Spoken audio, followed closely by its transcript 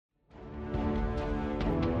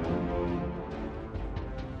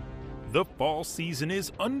The fall season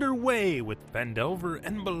is underway with Phandelver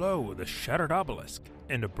and Below the Shattered Obelisk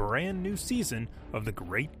and a brand new season of the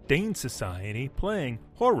Great Dane Society playing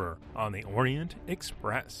Horror on the Orient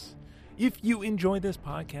Express. If you enjoy this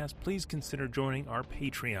podcast, please consider joining our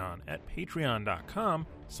Patreon at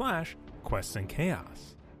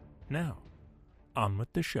patreon.com/questsandchaos. Now, on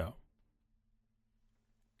with the show.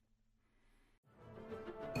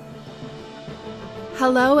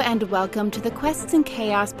 Hello and welcome to the Quests and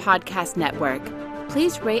Chaos Podcast Network.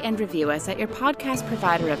 Please rate and review us at your podcast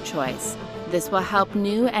provider of choice. This will help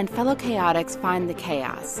new and fellow chaotics find the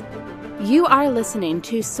chaos. You are listening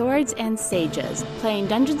to Swords and Sages, playing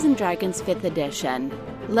Dungeons & Dragons 5th Edition,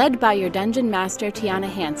 led by your Dungeon Master Tiana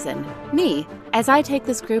Hansen, me, as I take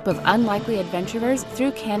this group of unlikely adventurers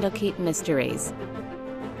through Candlekeep mysteries.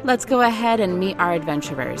 Let's go ahead and meet our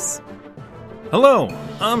adventurers. Hello,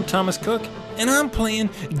 I'm Thomas Cook, and I'm playing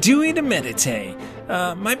Dewey to Meditate.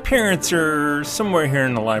 My parents are somewhere here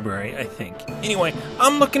in the library, I think. Anyway,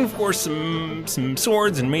 I'm looking for some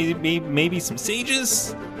swords and maybe some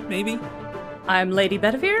sages, maybe. I'm Lady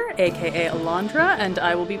Bedivere, aka Alondra, and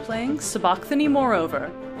I will be playing Sabachthani Moreover.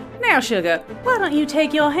 Now, Sugar, why don't you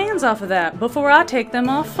take your hands off of that before I take them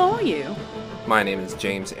off for you? My name is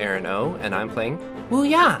James Aaron O, and I'm playing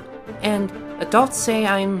Wuya. And adults say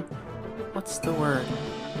I'm... what's the word?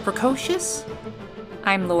 Precocious?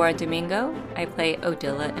 I'm Laura Domingo. I play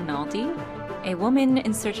Odila Inaldi, a woman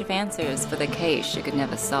in search of answers for the case she could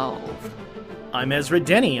never solve. I'm Ezra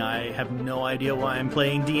Denny. I have no idea why I'm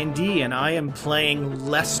playing D&D, and I am playing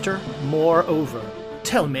Lester Moreover.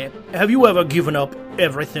 Tell me, have you ever given up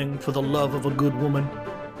everything for the love of a good woman?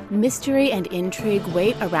 Mystery and intrigue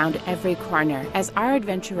wait around every corner as our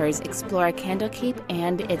adventurers explore Candlekeep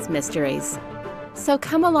and its mysteries. So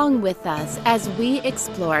come along with us as we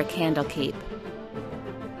explore Candlekeep.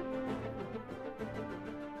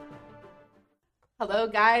 Hello,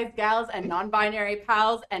 guys, gals, and non-binary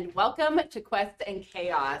pals, and welcome to Quests and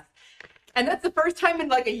Chaos. And that's the first time in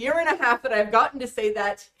like a year and a half that I've gotten to say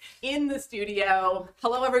that in the studio.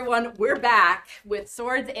 Hello, everyone. We're back with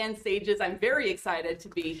Swords and Sages. I'm very excited to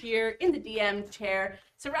be here in the DM chair,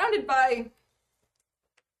 surrounded by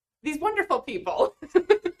these wonderful people.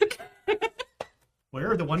 Where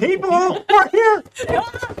are the wonderful People! We're here!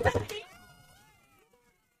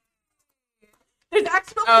 There's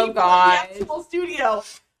actual people in the actual studio.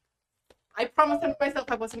 I promised myself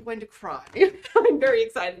I wasn't going to cry. I'm very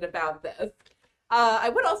excited about this. I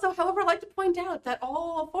would also, however, like to point out that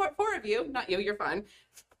all four of you, not you, you're fine,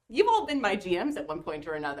 you've all been my GMs at one point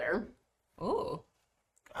or another. Ooh.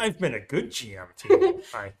 I've been a good GM too,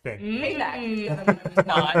 I think.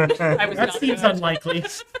 That seems unlikely.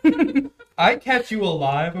 I kept you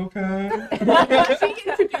alive, okay? She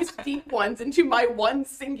introduced Deep Ones into my one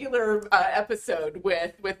singular episode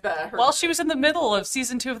with her. While she was in the middle of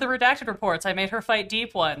Season 2 of the Redacted Reports, I made her fight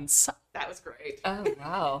Deep Ones. That was great. Oh,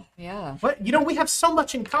 wow. Yeah. What? You know, we have so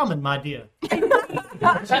much in common, my dear.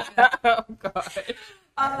 Oh, God.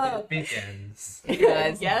 It begins. It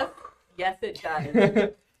does. Yes, it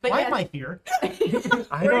does. But Why yes, am I here?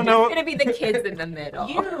 I don't know. It's going to be the kids in the middle.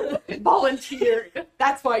 you volunteered.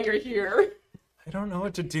 That's why you're here. I don't know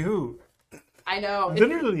what to do. I know.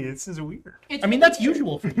 Literally, this is weird. I mean, that's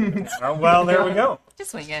usual for you. Oh, well, there we go.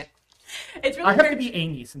 Just wing it. It's really I have weird. to be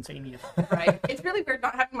Amy since Amy is... Right. It's really weird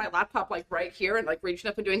not having my laptop like right here and like reaching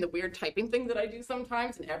up and doing the weird typing thing that I do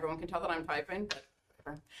sometimes, and everyone can tell that I'm typing. But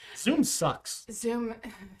whatever. Zoom sucks. Zoom.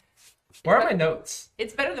 Where are my notes?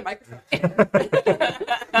 It's better than Microsoft.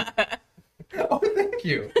 Oh, thank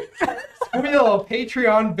you. Give me a little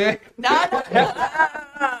Patreon bit. No.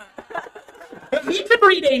 You can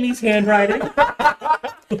read Amy's handwriting.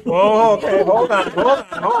 Whoa, okay, hold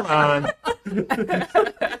on.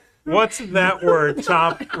 What's that word,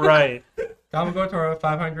 top right? Tamago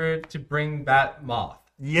 500 to bring back moth.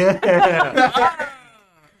 Yeah.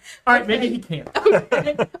 All right, maybe he can't.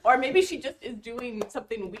 Or maybe she just is doing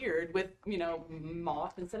something weird with,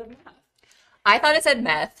 moth instead of math. I thought it said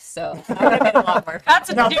meth, so that would have been a lot more fun. That's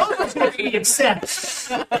a Now, different those are the accept.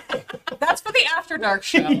 That's for the After Dark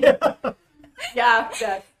show. Yeah.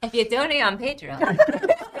 If you donate on Patreon.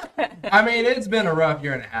 I mean, it's been a rough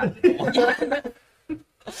year and a half.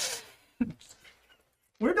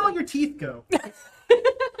 Where do all your teeth go?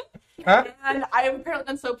 Huh? And I have apparently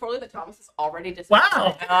done so poorly that Thomas is already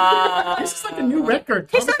disappointed. Wow. This is like a new record.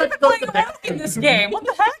 He's Thomas not had even to go to playing the a back bathroom. in this game. What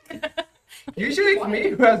the heck? Usually it's me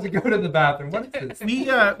who has to go to the bathroom. What is this? We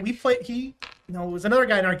played. No, it was another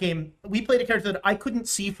guy in our game. We played a character that I couldn't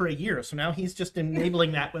see for a year, so now he's just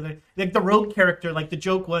enabling that with like the rogue character. Like the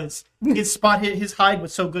joke was, his hide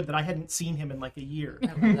was so good that I hadn't seen him in like a year.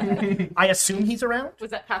 I assume he's around.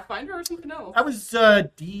 Was that Pathfinder or something else? That was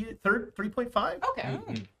D 3.5. Okay.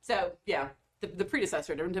 So, yeah, the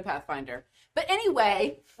predecessor to Pathfinder. But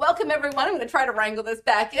anyway, welcome everyone. I'm going to try to wrangle this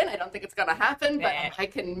back in. I don't think it's going to happen, but I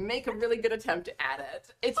can make a really good attempt at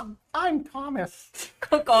it. I'm Thomas.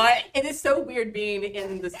 Oh, God. It is so weird being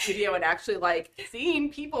in the studio and actually, like,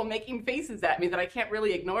 seeing people making faces at me that I can't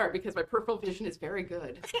really ignore because my peripheral vision is very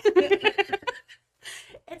good.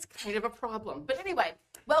 It's kind of a problem. But anyway,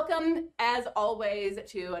 welcome, as always,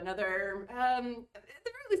 to another, at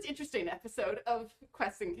the very least, interesting episode of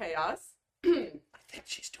Quests and Chaos. I think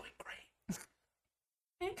she's doing great.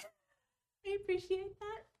 I appreciate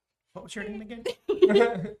that. What was your name again?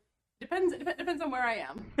 Depends on where I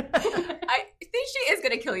am. I think she is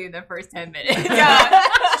going to kill you in the first 10 minutes. Yeah,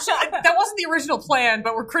 that wasn't the original plan,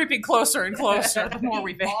 but we're creeping closer and closer the more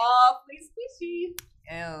we advance. Awfully squishy.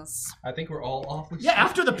 Yes. I think we're all awfully Yeah,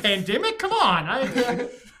 after the pandemic? Come on.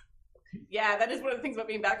 Yeah, that is one of the things about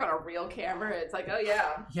being back on a real camera. It's like, oh,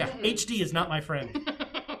 yeah. Yeah, HD is not my friend.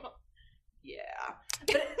 Yeah.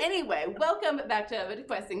 But anyway, welcome back to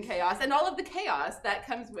Quests and Chaos and all of the chaos that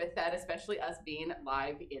comes with that, especially us being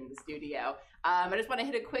live in the studio. I just want to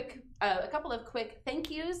hit a couple of quick thank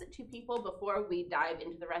yous to people before we dive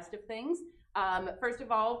into the rest of things. First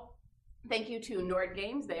of all, thank you to Nord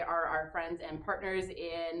Games. They are our friends and partners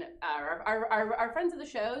in our friends of the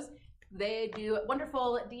shows. They do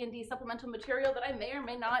wonderful D&D supplemental material that I may or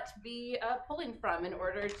may not be pulling from in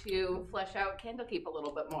order to flesh out Candlekeep a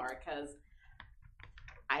little bit more, because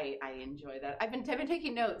I enjoy that. I've been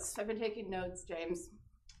taking notes. James.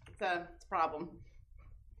 It's a problem.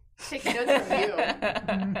 Taking notes from you.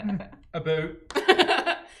 About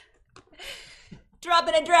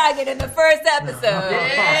Dropping a dragon in the first episode.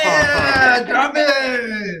 yeah, drop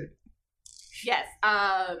it. Yes.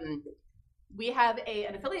 We have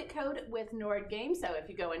an affiliate code with Nord Games, so if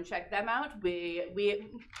you go and check them out,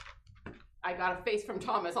 I got a face from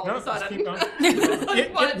Thomas all of a sudden. Keep going.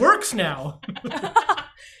 It works now.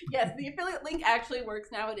 Yes, the affiliate link actually works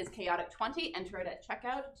now. It is Chaotic20. Enter it at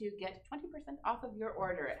checkout to get 20% off of your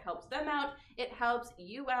order. It helps them out, it helps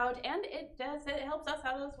you out, and it helps us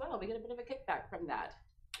out as well. We get a bit of a kickback from that.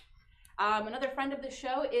 Another friend of the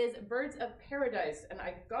show is Birds of Paradise, and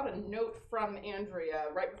I got a note from Andrea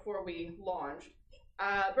right before we launched.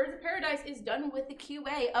 Birds of Paradise is done with the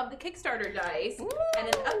QA of the Kickstarter dice, and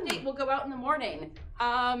an update will go out in the morning.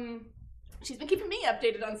 She's been keeping me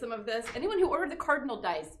updated on some of this. Anyone who ordered the Cardinal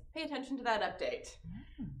dice, pay attention to that update.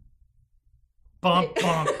 Bum,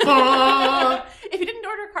 bum, bum. If you didn't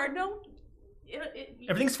order Cardinal,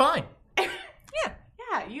 Everything's fine.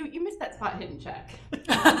 Yeah, you missed that spot hidden check.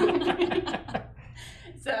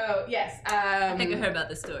 So, yes. I think I heard about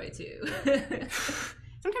this story, too.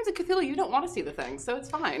 Sometimes in Cthulhu, you don't want to see the things, so it's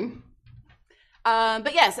fine.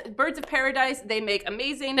 But yes, Birds of Paradise, they make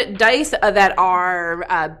amazing dice that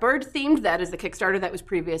are bird-themed. That is the Kickstarter that was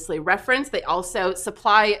previously referenced. They also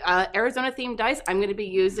supply Arizona-themed dice. I'm going to be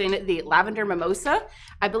using the Lavender Mimosa.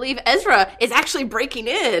 I believe Ezra is actually breaking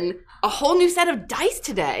in a whole new set of dice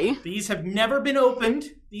today. These have never been opened.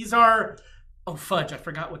 These are... Oh, fudge, I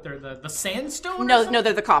forgot what they're, the sandstone? No,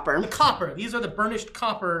 they're the copper. The copper. These are the burnished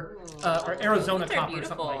copper, or Arizona copper,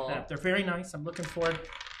 beautiful. something like that. They're very nice. I'm looking forward.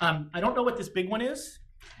 I don't know what this big one is.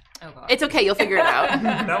 Oh, God. It's okay, you'll figure it out.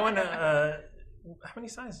 That one, how many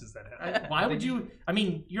sizes does that have? Why would you... I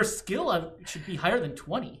mean, your skill should be higher than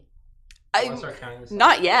 20.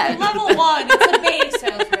 Not yet. Level 1, it's a base,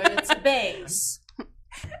 Ezra. It's a base.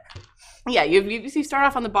 Yeah, you start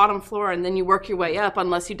off on the bottom floor and then you work your way up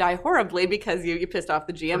unless you die horribly because you pissed off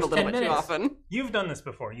the GM a little bit too often. You've done this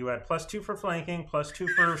before. You had +2 for flanking, +2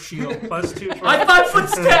 for shield, +2 for... My 5-foot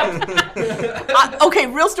step! Okay,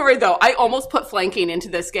 real story though. I almost put flanking into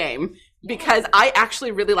this game because I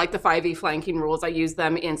actually really like the 5e flanking rules. I use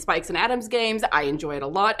them in Spikes and Adams games. I enjoy it a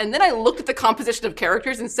lot. And then I looked at the composition of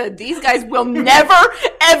characters and said, these guys will never,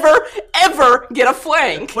 ever, ever get a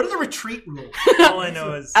flank. What are the retreat rules? All I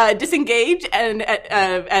know is... disengage and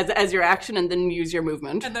as your action and then use your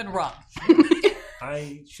movement. And then run.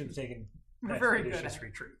 I should have taken Very good. Expeditious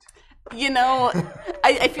Retreat. You know,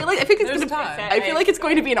 I feel like it's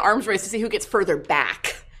going to be an arms race to see who gets further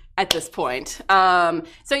back at this point.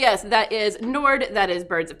 So yes, that is Nord, that is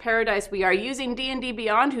Birds of Paradise. We are using D&D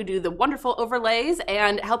Beyond, who do the wonderful overlays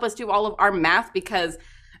and help us do all of our math because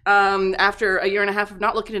after a year and a half of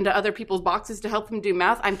not looking into other people's boxes to help them do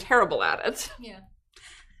math, I'm terrible at it. Yeah.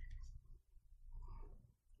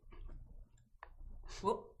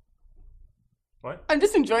 What? I'm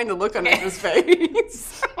just enjoying the look on his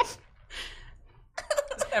face.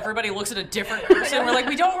 Everybody looks at a different person. We're like,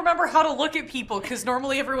 we don't remember how to look at people because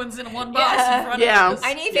normally everyone's in one box in front of us.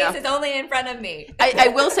 I need faces only in front of me. I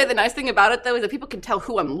will say the nice thing about it, though, is that people can tell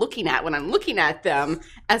who I'm looking at when I'm looking at them,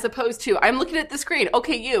 as opposed to, I'm looking at the screen.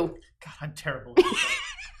 Okay, you. God, I'm terrible.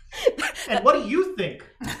 And what do you think?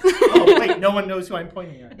 Oh, wait, no one knows who I'm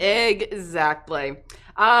pointing at. Exactly.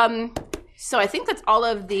 So I think that's all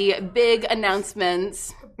of the big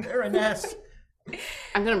announcements. Baroness.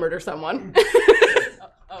 I'm going to murder someone.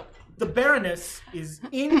 The Baroness is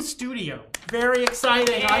in studio. Very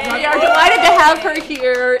exciting. We are delighted to have her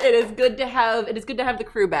here. It is good to have the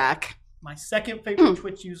crew back. My second favorite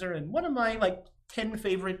Twitch user and one of my 10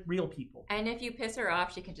 favorite real people. And if you piss her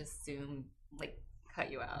off, she can just soon cut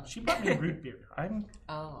you out. She brought me root beer.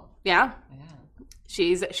 Yeah.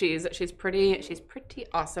 She's pretty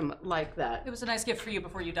awesome like that. It was a nice gift for you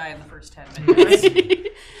before you die in the first 10 minutes.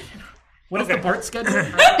 What is the BART schedule? It's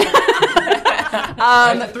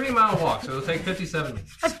a 3-mile walk, so it'll take 57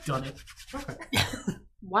 minutes. I've done it. Okay.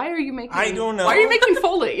 Why are you making? I don't know. Why are you making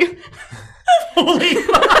Foley?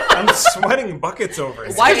 I'm sweating buckets over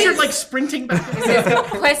it. Why are you sprinting back?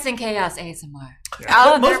 Quest and Chaos ASMR.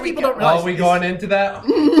 Oh, most people don't realize. Are we going into that?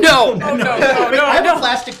 No. I have a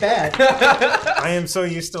plastic bag. I am so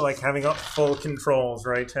used to having full controls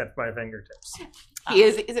right at my fingertips. He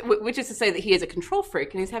is, which is to say that he is a control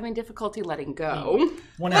freak and he's having difficulty letting go.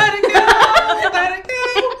 Let it go.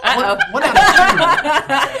 One out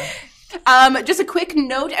of 2. Just a quick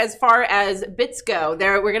note as far as bits go.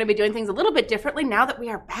 We're going to be doing things a little bit differently now that we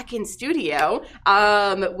are back in studio.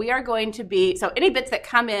 We are going to be, so any bits that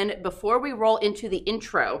come in before we roll into the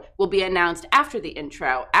intro will be announced after the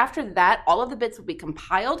intro. After that, all of the bits will be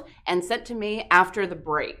compiled and sent to me after the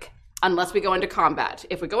break. Unless we go into combat.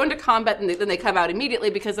 If we go into combat, then they come out immediately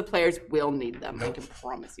because the players will need them. I can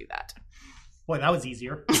promise you that. Boy, that was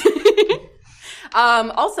easier.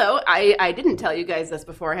 Also, I didn't tell you guys this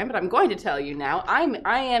beforehand, but I'm going to tell you now. I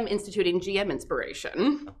am instituting GM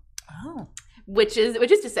inspiration. Oh. Which is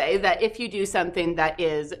to say that if you do something that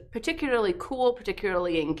is particularly cool,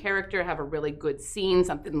 particularly in character, have a really good scene,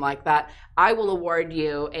 something like that, I will award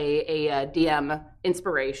you a DM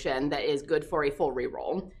inspiration that is good for a full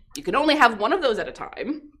reroll. You can only have one of those at a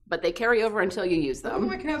time, but they carry over until you use them. Oh,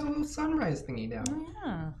 I can have a little sunrise thingy now.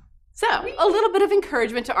 Yeah. So, a little bit of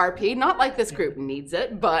encouragement to RP. Not like this group needs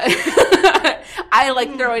it, but I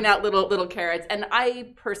like throwing out little carrots. And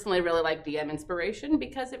I personally really like DM inspiration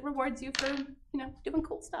because it rewards you for, doing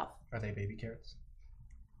cool stuff. Are they baby carrots?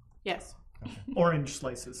 Yes. Okay. Orange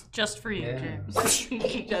slices. Just for you, James.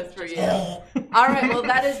 Just for you. All right, well,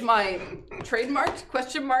 that is my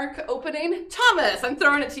trademarked ? Opening. Thomas, I'm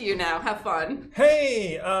throwing it to you now. Have fun.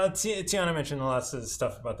 Hey, Tiana mentioned lots of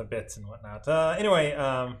stuff about the bits and whatnot. Anyway,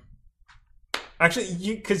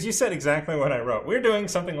 actually, because you said exactly what I wrote. We're doing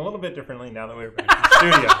something a little bit differently now that we're back in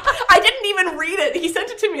the studio. I didn't even read it. He sent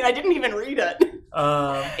it to me, and I didn't even read it.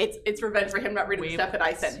 It's revenge for him not reading the stuff that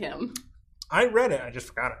I sent him. I read it. I just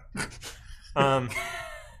forgot it.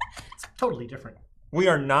 It's totally different. We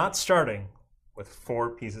are not starting with 4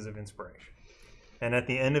 pieces of inspiration. And at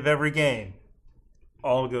the end of every game,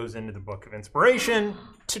 all goes into the book of inspiration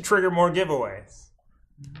to trigger more giveaways.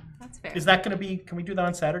 That's fair. Is that going to be, can we do that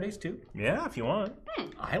on Saturdays too? Yeah, if you want.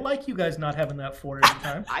 I like you guys not having that 4 at a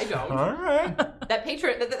time. I don't. All right. That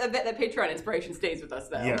Patreon inspiration stays with us,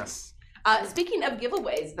 though. Yes. Speaking of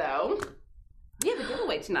giveaways, though, we have a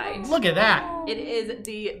giveaway tonight. Look at that. It is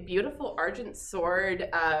the beautiful Argent Sword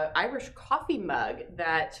Irish coffee mug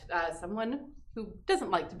that someone who doesn't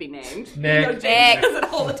like to be named. Nick. James does it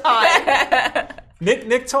all the time.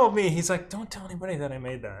 Nick told me, he's like, don't tell anybody that I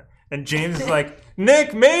made that. And James is like,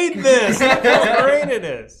 Nick made this! Look how great it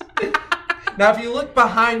is. Now, if you look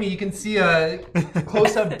behind me, you can see a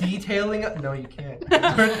close-up detailing. No, you can't.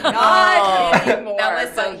 Not anymore. That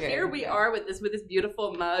was so But good. here we are with this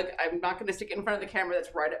beautiful mug. I'm not going to stick it in front of the camera.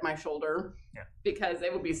 That's right at my shoulder, because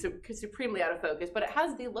it would be supremely out of focus. But it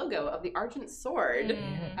has the logo of the Argent Sword.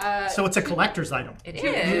 So it's a collector's item. It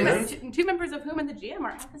is. Two members of whom in the GM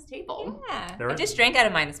are at this table. Yeah. There I is- just drank out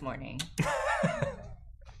of mine this morning.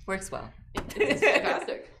 Works well. It's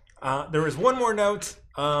fantastic. There is one more note.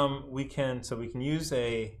 We can use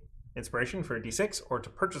a inspiration for a D6 or to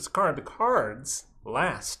purchase a card. The cards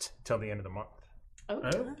last till the end of the month. Oh,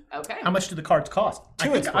 okay. How much do the cards cost?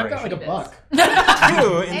 Two I've got like inspiration. $1.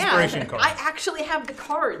 2 inspiration And cards. I actually have the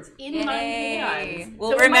cards in my hands.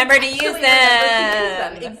 We'll So we remember might to use actually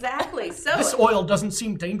remember to them. Exactly. So This oil doesn't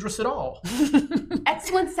seem dangerous at all.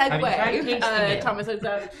 excellent Have you tried segue, tasting it? Thomas.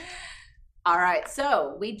 All right,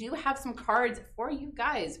 so we do have some cards for you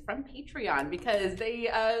guys from Patreon because they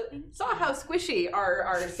saw how squishy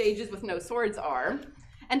our sages with no swords are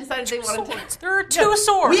and decided they wanted to... There are 2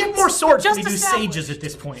 swords. We have more swords than we do established. sages at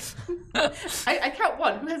this point. I count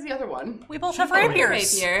one. Who has the other one? We both have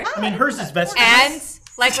rapiers. Rapier. I mean, hers is best. And,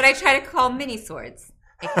 like what I try to call mini swords,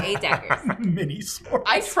 aka daggers. Mini swords.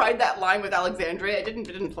 I tried that line with Alexandria. It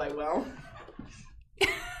didn't play well.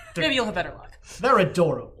 Maybe you'll have better luck. They're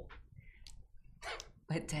adorable.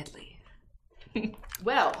 But deadly.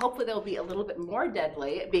 Well, hopefully they'll be a little bit more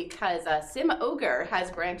deadly because Sim Ogre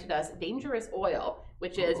has granted us Dangerous Oil,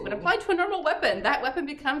 which is when applied to a normal weapon, that weapon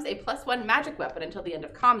becomes a +1 magic weapon until the end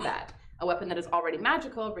of combat. A weapon that is already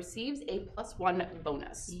magical receives a +1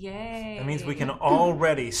 bonus. Yay. That means we can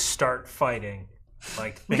already start fighting.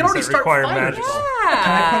 Like We things can already that start require fighting. magical. Can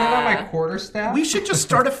I put it on my quarterstaff? We should just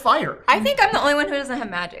start a fire. I think I'm the only one who doesn't have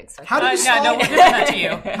magic. So How do you No, solve? we're giving that to you.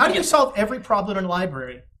 How do you solve every problem in a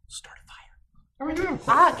library? Start a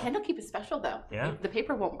fire. Candlekeep is special though. Yeah. The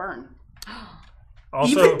paper won't burn.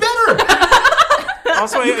 Also, Even better.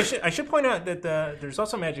 also, I should point out that there's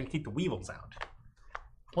also magic to keep the weevils out.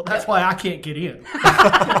 Well, that's why I can't get in.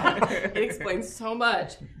 It explains so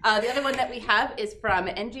much. The other one that we have is from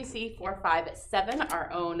NGC 457, our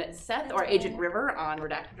own Seth or Agent River on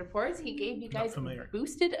Redacted Reports. He gave you guys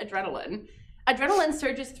boosted adrenaline. Adrenaline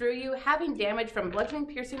surges through you, having damage from bludgeoning,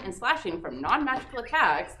 piercing, and slashing from non-magical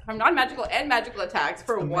and magical attacks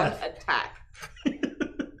for 1 attack.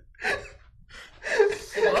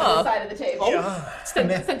 That's the side of the table.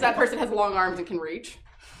 Since that person has long arms and can reach.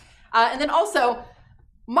 And then also,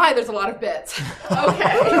 there's a lot of bits.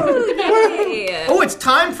 Okay. Oh, it's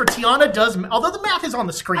time for Tiana does. Although the math is on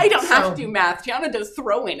the screen. I don't have to do math. Tiana does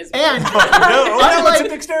throwing as well. And it's a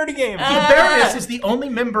dexterity game. Baroness is the only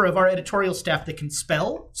member of our editorial staff that can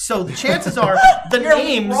spell. So the chances are the You're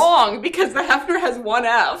names. wrong because the Hefner has 1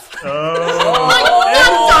 F. That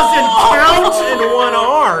doesn't count. And 1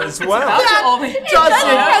 R as well. That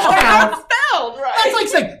doesn't count. Spelled right. That's like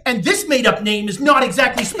saying, and this made-up name is not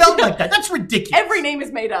exactly spelled like that. That's ridiculous. Every name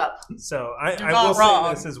is made up. So I not will wrong.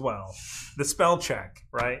 say this as well. The spell check,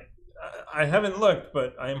 right? I haven't looked,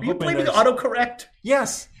 but I am Are you hoping blaming there's... autocorrect?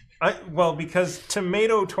 Yes. Because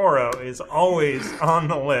Tomato Toro is always on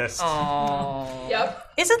the list. Yep.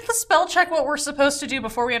 Isn't the spell check what we're supposed to do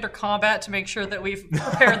before we enter combat to make sure that we've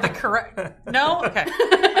prepared the correct... No? Okay.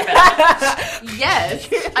 Yes.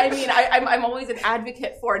 I mean, I'm always an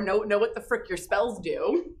advocate for know what the frick your spells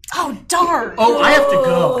do. Oh, darn. Oh, I have to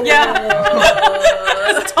go.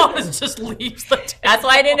 Yeah. Thomas just leaves the table. That's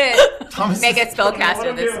why I didn't Thomas make a is-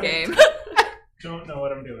 spellcaster this game. Don't know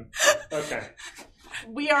what I'm doing. Okay.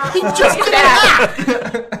 We are He's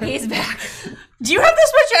back. He's back. Do you have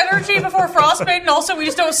this much energy before Frostbane, and also we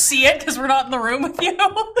just don't see it because we're not in the room with you?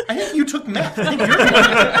 I think you took meth. I think you're the one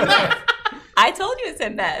who took meth. I told you it's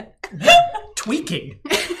in bed. Tweaking.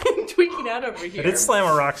 tweaking out over here. I did slam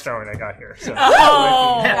a rock star when I got here. So.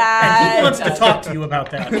 Oh, And he wants to talk to you about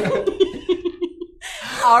that.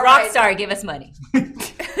 All right. Rockstar, give us money.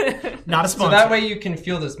 Not a So sponsor. that way you can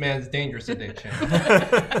feel this man's dangerous addiction.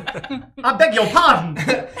 I beg your pardon.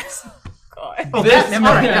 Oh, that, never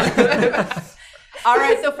mind. All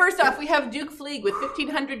right, so first off, we have Duke Fleeg with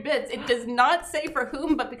 1,500 bits. It does not say for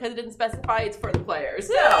whom, but because it didn't specify, it's for the players.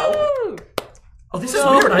 So, Oh, this is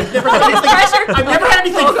weird. I've never had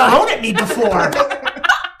anything thrown at me before.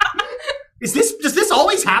 Does this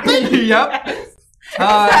always happen? Yep.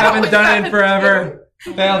 I haven't done it in forever.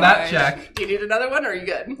 Fail that check. do you need another one, or are you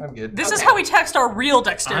good? I'm good. This is how we text our real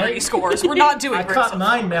dexterity scores. We're not doing I caught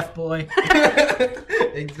mine, meth boy.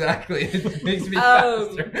 Exactly. It makes me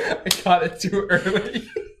faster. I caught it too early.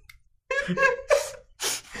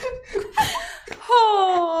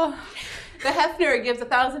 Oh, the Hefner gives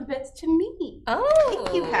 1,000 bits to me. Oh.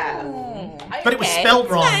 Thank you, Have. But it was Okay, spelled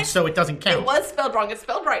it's wrong, fine. so it doesn't It count. was spelled wrong. It's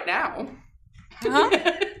spelled right now. Uh-huh.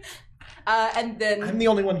 And then I'm the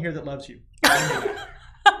only one here that loves you.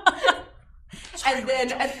 and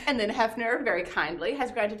then Hefner very kindly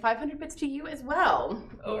has granted 500 bits to you as well.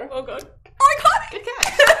 Oh God. Oh, I got it. Good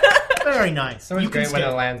catch. Very nice. It's always You can great when stay.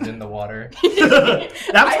 it lands in the water.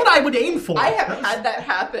 That's what I would aim for. I have had that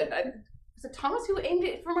happen. Was it Thomas who aimed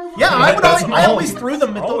it for my Yeah, I would That's always, I always always- threw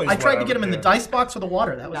them. always I tried what to get I them in would the do. dice box or the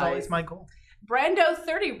water. That was Nice. always my goal. Brando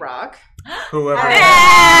 30 Rock. Whoever.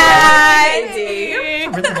 It's a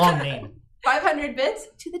really long name. 500 bits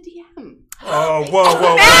to the DM. Oh,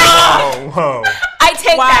 whoa. I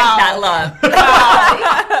take back that love.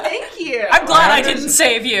 Thank you. I'm glad I didn't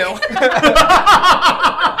save you.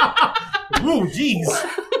 Ooh, jeez.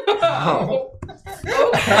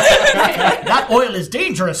 That oil is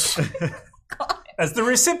dangerous. As the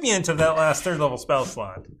recipient of that last 3rd level spell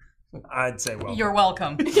slot, I'd say welcome. You're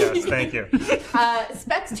welcome. Yes, thank you.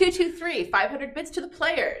 Specs 223, 500 bits to the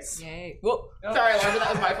players. Yay. Whoa. Sorry, Alondra,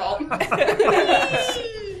 that was my fault.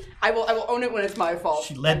 I will own it when it's my fault.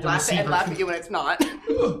 She led the receiver. And laugh at you when it's not.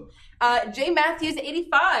 J. Matthews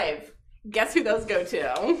 85. Guess who those go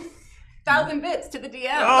to? 1,000 bits to the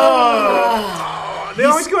DM. Oh, they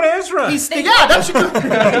always go to Ezra. Yeah, that should go. To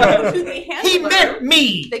the handler. He meant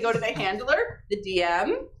me. They go to the handler, the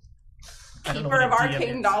DM, I don't know keeper what of a DM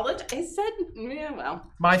arcane is. knowledge. I said, yeah,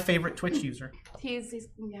 well, My favorite Twitch user. he's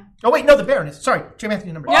yeah. Oh wait, no, the Baroness. Sorry, J.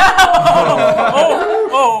 Matthew number. Oh.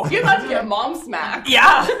 You're about to get mom smack.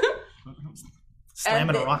 Yeah.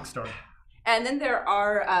 Slamming And a rock star. And then there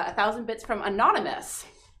are 1,000 bits from Anonymous.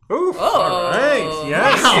 Ooh, all right.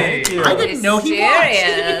 Yes, Wow. thank you. I didn't know he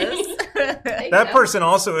watched. That person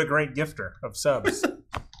also a great gifter of subs.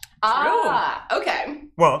 Ah, okay.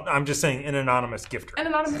 Well, I'm just saying an anonymous gifter. An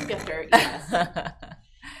anonymous gifter, yes.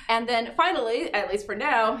 And then finally, at least for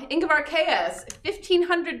now, Ingvar Chaos,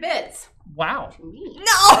 1,500 bits. Wow. Me.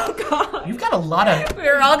 No, God. You've got a lot of.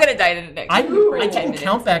 We're all gonna die in the next. I 10 didn't minutes.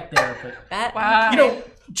 count back there, but That. Wow. you know,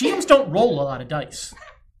 GMs don't roll a lot of dice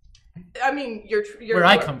I mean, you're where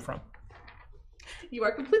I come from. You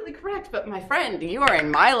are completely correct, but my friend, you are in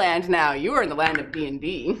my land now. You are in the land of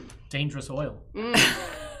D&D. Dangerous oil.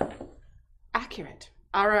 Accurate.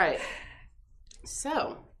 All right.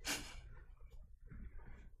 So,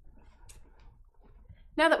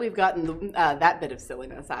 now that we've gotten that bit of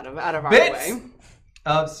silliness out of our Bits way,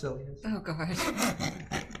 of silliness. Oh God.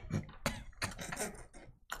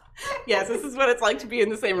 yes, this is what it's like to be in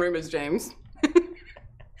the same room as James.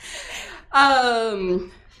 Let's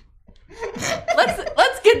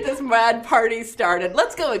get this mad party started.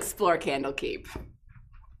 Let's go explore Candlekeep.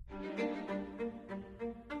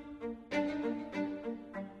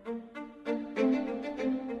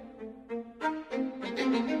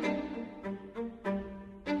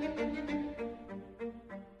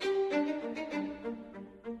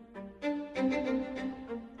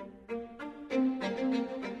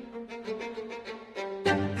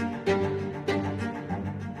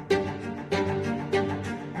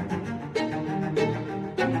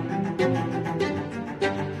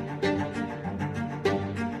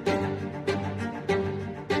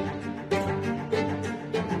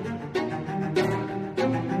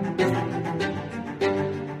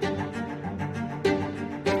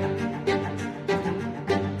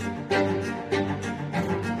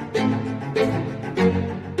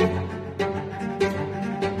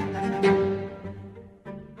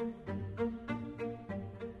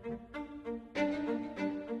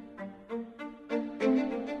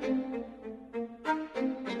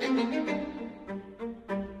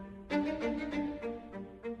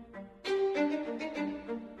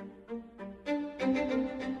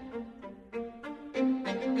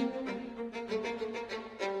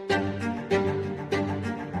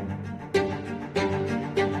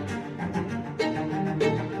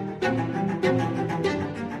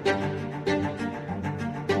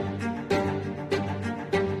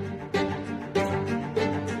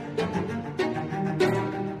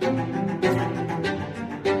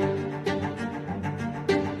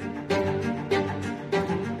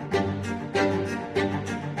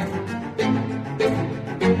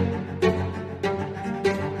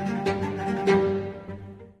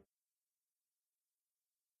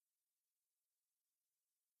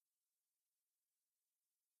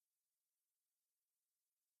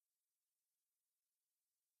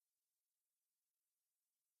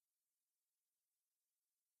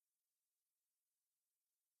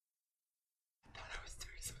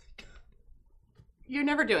 You're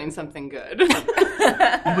never doing something good.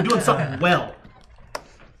 We're doing something well.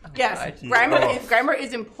 Yes, grammar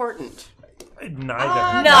is important.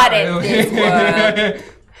 Neither. Not in this world.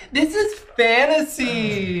 This is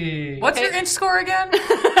fantasy. What's your inch score again?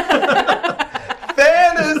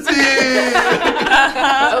 Fantasy.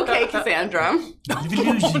 Okay, Cassandra.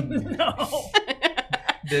 No.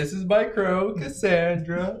 This is my crow,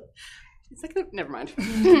 Cassandra. It's like, never mind.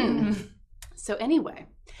 So anyway,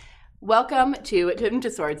 welcome to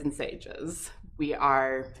Swords and Sages. We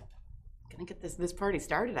are gonna get this party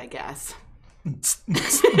started, I guess.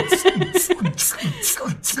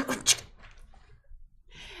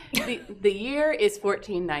 The year is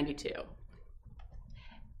 1492.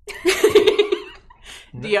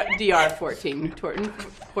 DR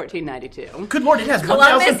 1492. Good lord, it has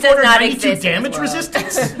Columbus does not 1,492 exist in damage this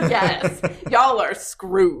resistance. Yes, y'all are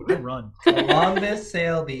screwed. Run. Columbus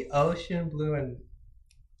sailed the ocean blue and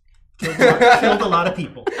Killed a lot of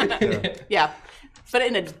people. Yeah, but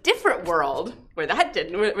in a different world, where that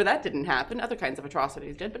didn't happen. Other kinds of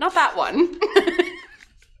atrocities did, but not that one.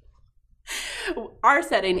 Our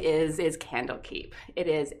setting is Candlekeep. It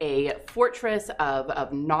is a fortress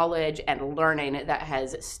of knowledge and learning that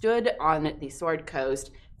has stood on the Sword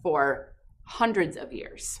Coast for hundreds of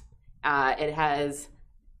years. It has,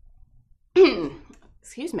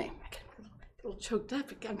 excuse me, I get a little choked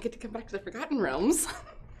up. I get to come back to the Forgotten Realms.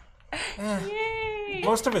 Yay!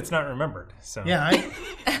 Most of it's not remembered. So Yeah,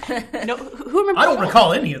 No, who remembers? I don't Chult?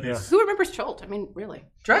 recall any of this. Who remembers Chult? I mean, really.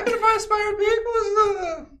 Dragon of Inspired Peak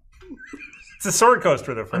was it's the Sword Coast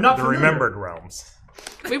for the not familiar. remembered realms.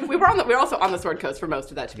 We were also on the Sword Coast for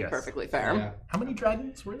most of that, to be Yes. perfectly fair. Yeah. How many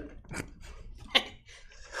dragons were there?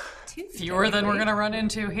 Fewer than we're gonna run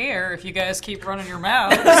into here if you guys keep running your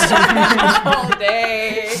mouths. All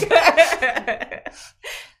day.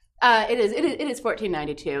 It is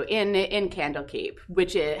 1492 in Candlekeep,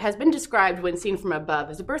 which has been described when seen from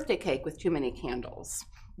above as a birthday cake with too many candles.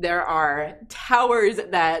 There are towers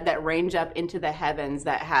that range up into the heavens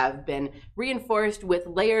that have been reinforced with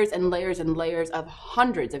layers and layers and layers of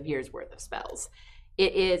hundreds of years worth of spells.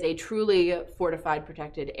 It is a truly fortified,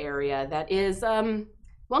 protected area that is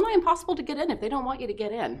well nigh impossible to get in if they don't want you to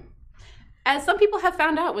get in. As some people have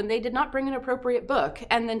found out when they did not bring an appropriate book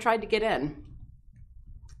and then tried to get in.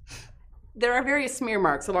 There are various smear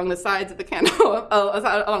marks along the sides of the candle,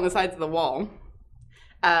 along the sides of the wall,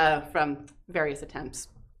 from various attempts.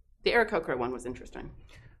 The Aarakocra one was interesting.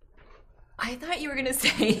 I thought you were going to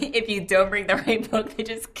say if you don't bring the right book, they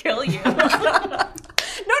just kill you.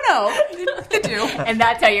 No, They do. And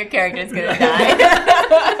that's how your character's going to die.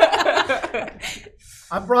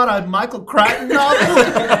 I brought a Michael Crichton novel.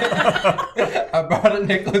 I brought a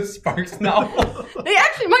Nicholas Sparks novel. they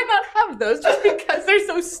actually might not have those just because they're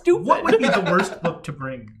so stupid. What would be the worst book to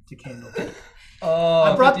bring to Candlekeep? Oh,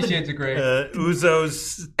 I brought 50 the- Shades of Grey.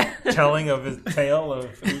 Uzo's telling of his tale of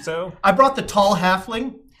Uzo. I brought the tall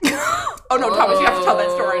halfling. Oh no, Thomas, you have to tell that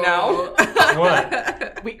story now.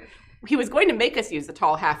 What? He was going to make us use the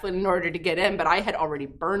tall halfling in order to get in, but I had already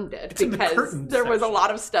burned it in the because curtain there was a section. lot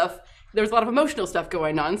of stuff. There was a lot of emotional stuff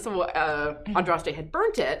going on, so Andraste had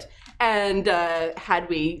burnt it, and had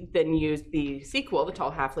we then used the sequel, The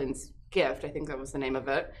Tall Halfling's Gift, I think that was the name of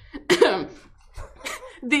it.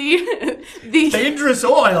 the Dangerous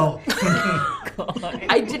oil.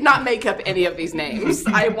 I did not make up any of these names.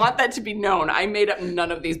 I want that to be known. I made up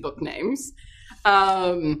none of these book names.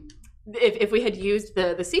 If we had used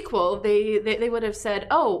the sequel, they would have said,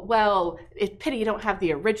 "Oh, well, it's pity you don't have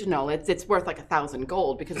the original. It's worth like 1,000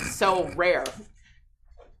 gold because it's so rare."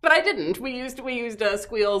 But I didn't. We used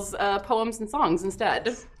Squeal's poems and songs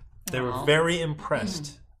instead. They were very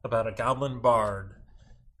impressed about a goblin bard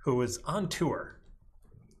who was on tour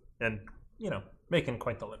and, making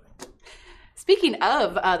quite the living. Speaking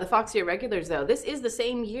of the Foxy Irregulars, though, this is the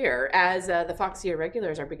same year as the Foxy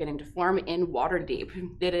Irregulars are beginning to form in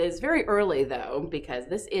Waterdeep. It is very early, though, because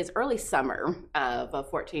this is early summer of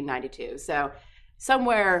 1492. So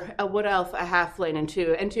somewhere a wood elf, a halfling,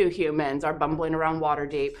 and two humans are bumbling around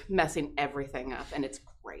Waterdeep, messing everything up, and it's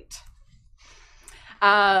great.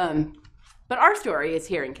 But our story is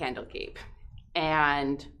here in Candlekeep,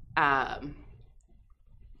 and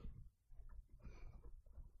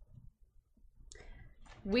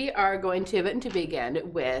we are going to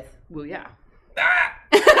begin with Wuya.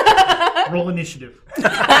 Roll initiative.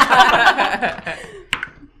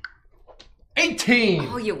 18!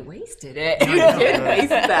 Oh, you wasted it. You did waste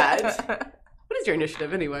that. What is your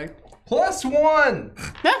initiative anyway?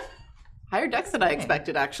 +1! Yeah. Higher dex than I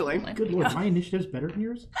expected, actually. Good lord, my initiative's better than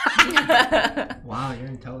yours? Wow, your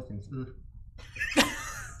intelligence. Ugh.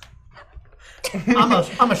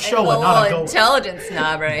 I'm a shower, not a goer. Intelligence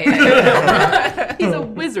snob right here. He's a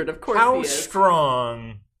wizard, of course How he is.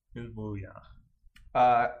 strong is Booyah?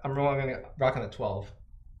 I'm rocking a 12.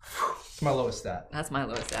 It's my lowest stat. That's my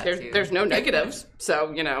lowest stat, too. There's no negatives,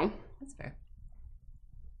 so, That's fair.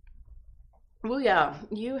 Well, yeah,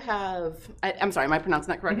 you have... I'm sorry, am I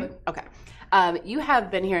pronouncing that correctly? Okay. You have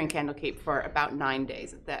been here in Candlekeep for about 9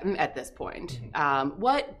 days at this point.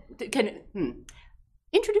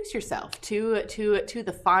 Introduce yourself to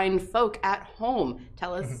the fine folk at home.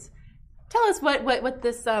 Tell us what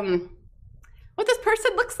this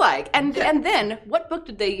person looks like, and then what book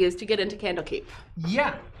did they use to get into Candlekeep?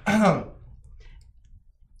 Yeah.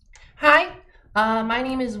 Hi, my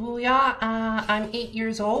name is Wuya. I'm 8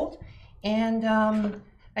 years old, and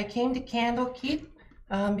I came to Candlekeep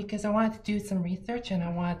because I wanted to do some research and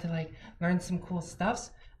I wanted to learn some cool stuff.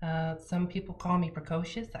 Some people call me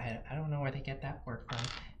precocious. I don't know where they get that word from.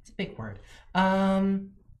 It's a big word.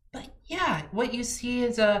 But yeah, what you see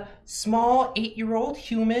is a small 8-year-old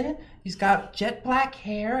human. He's got jet black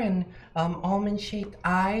hair and almond-shaped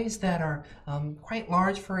eyes that are quite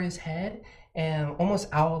large for his head and almost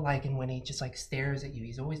owl-like. And when he just like stares at you,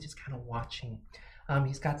 he's always just kind of watching.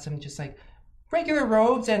 He's got some just like regular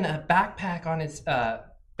robes and a backpack on his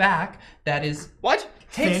back that is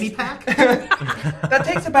Fanny pack? that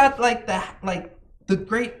takes about like the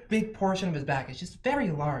great big portion of his back. It's just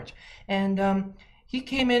very large. And he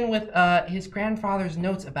came in with his grandfather's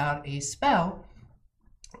notes about a spell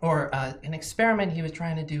or an experiment he was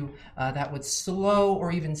trying to do that would slow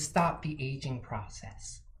or even stop the aging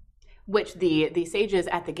process. Which the sages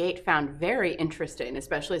at the gate found very interesting,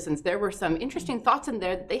 especially since there were some interesting thoughts in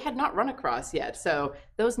there that they had not run across yet. So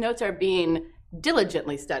those notes are being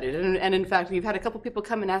diligently studied. And in fact, we've had a couple people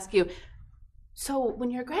come and ask you, so when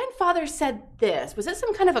your grandfather said this, was it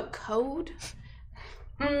some kind of a code?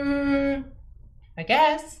 I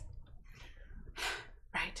guess.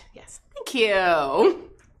 Right, yes. Thank you.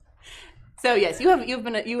 So yes,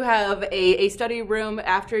 you have a study room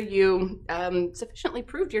after you sufficiently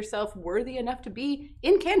proved yourself worthy enough to be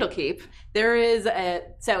in Candlekeep. There is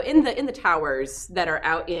in the towers that are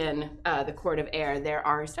out in the Court of Air, there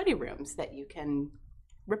are study rooms that you can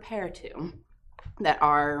repair to that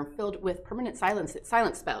are filled with permanent silence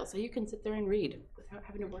spells, so you can sit there and read without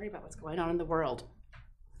having to worry about what's going on in the world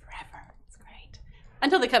forever. It's great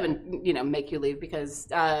until they come and make you leave, because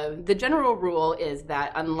the general rule is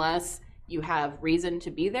that unless you have reason to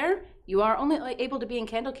be there, you are only able to be in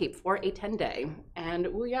Candlekeep for a 10-day. And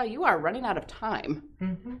you are running out of time.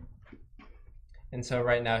 Mm-hmm. And so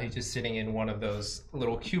right now he's just sitting in one of those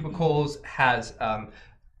little cubicles, has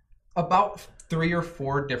about 3 or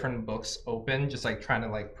 4 different books open, just like trying to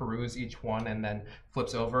like peruse each one, and then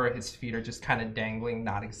flips over. His feet are just kind of dangling,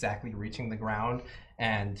 not exactly reaching the ground.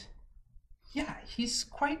 And yeah, he's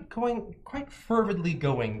quite fervidly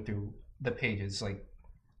going through the pages, like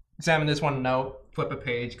examine this one, note, flip a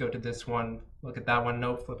page, go to this one, look at that one,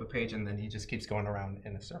 note, flip a page, and then he just keeps going around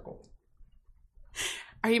in a circle.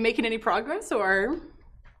 Are you making any progress, or?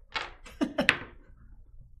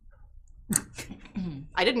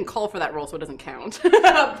 I didn't call for that roll, so it doesn't count.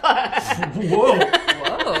 Whoa.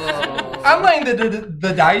 I'm letting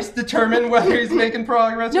the dice determine whether he's making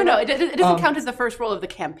progress. No, it doesn't count as the first roll of the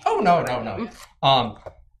campaign. Oh, no.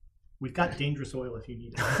 We've got dangerous oil if you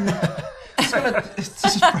need it. It's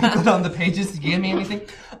just sprinkled on the pages to give me anything.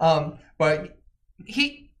 But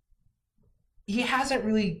he hasn't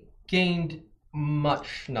really gained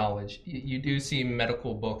much knowledge. You do see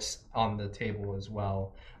medical books on the table as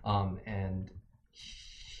well. And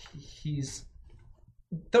he's,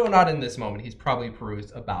 though not in this moment, he's probably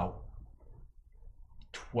perused about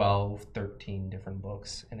 12, 13 different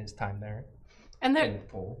books in his time there. And they're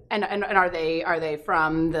and are they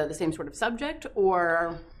from the same sort of subject,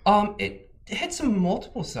 or? It hits on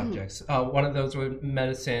multiple subjects. One of those was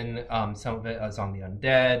medicine. Some of it is on the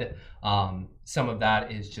undead. Some of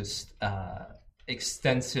that is just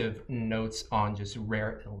extensive notes on just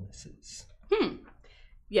rare illnesses.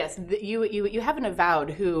 Yes, you have an avowed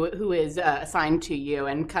who is assigned to you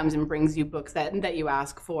and comes and brings you books that you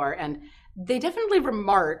ask for, and they definitely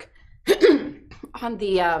remark on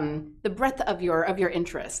the breadth of your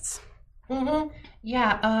interests. Mm-hmm.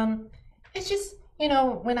 Yeah. It's just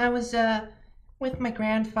when I was with my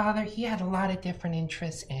grandfather, he had a lot of different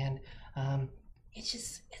interests, and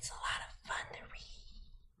it's a lot of fun to read.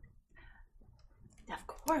 Of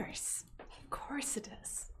course it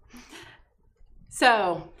is.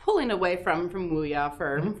 So, pulling away from Wuya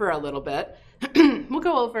for a little bit, we'll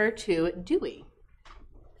go over to Dewey.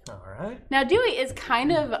 All right. Now, Dewey is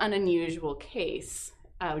kind of an unusual case.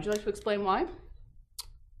 Would you like to explain why?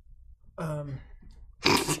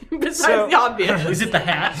 Besides the obvious. Is it the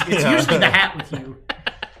hat? It's usually the hat with you.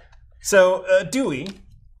 So, Dewey,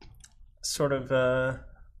 sort of... Oh,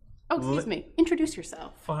 excuse me. Introduce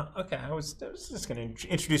yourself. Okay, I was just going to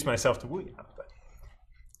introduce myself to Wuya.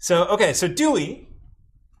 So Dewey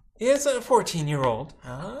is a 14-year-old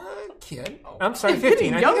kid. I'm sorry,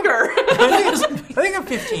 15. Younger. I think I'm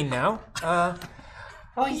 15 now. Oh,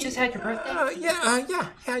 you just had your birthday? Yeah.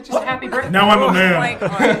 I just happy birthday. Now I'm a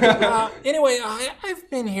man. Anyway, I've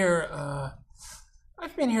been here.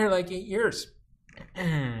 I've been here like 8 years.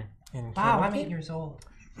 Wow, I'm 8 years old.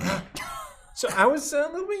 So I was a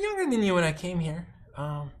little bit younger than you when I came here,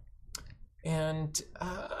 I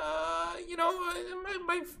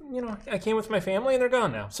came with my family and they're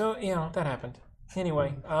gone now. So that happened.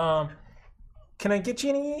 Anyway, can I get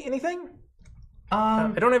you anything?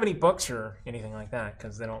 I don't have any books or anything like that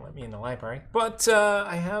because they don't let me in the library. But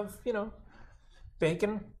I have,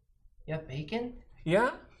 bacon. You have bacon?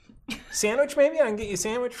 Yeah. sandwich, maybe? I can get you a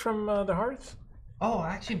sandwich from the hearth. Oh,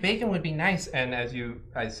 actually, bacon would be nice. And as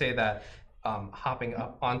I say that, hopping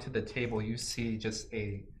up onto the table, you see just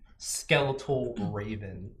a skeletal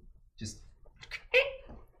raven. Just.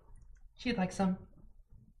 She'd like some.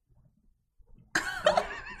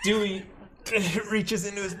 Dewey reaches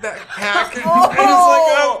into his backpack and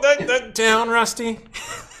he's like, down, Rusty.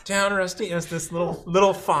 Down, Rusty, as this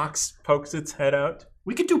little fox pokes its head out.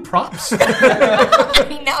 We could do props.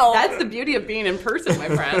 I know. That's the beauty of being in person, my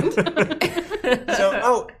friend.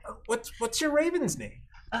 So, what's your raven's name?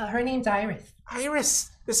 Her name's Iris. Iris.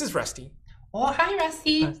 This is Rusty. Oh, hi,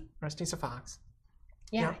 Rusty. Rusty's a fox.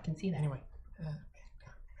 Yeah, I can see that. Anyway.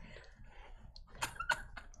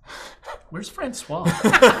 Where's Francois?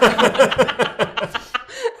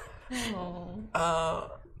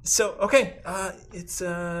 So okay, it's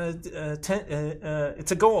a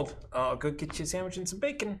gold. I'll go get you a sandwich and some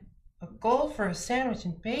bacon. A gold for a sandwich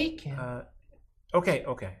and bacon. Okay.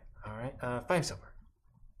 All right. 5 silver.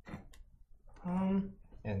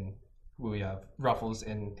 And Wuya ruffles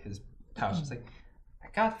in his pouch. He's like, I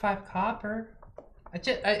got 5 copper.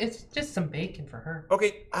 It's just some bacon for her.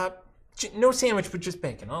 Okay. No sandwich, but just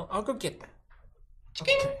bacon. I'll go get that.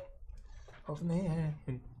 Okay. Over there.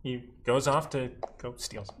 And he goes off to go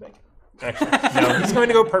steal some bacon. Actually, no, he's going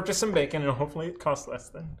to go purchase some bacon, and hopefully it costs less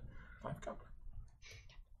than 5 copper.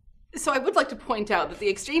 So I would like to point out that the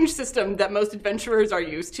exchange system that most adventurers are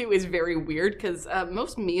used to is very weird because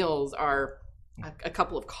most meals are a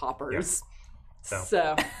couple of coppers. Yeah.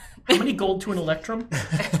 So how many gold to an electrum?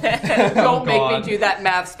 Don't make me do that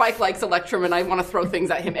math. Spike likes electrum, and I want to throw things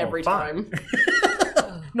at him every time.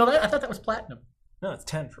 No, I thought that was platinum. No, it's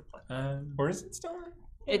 10 for platinum. Or is it still?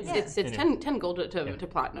 It's 10 gold to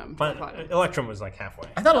platinum. Electrum was like halfway.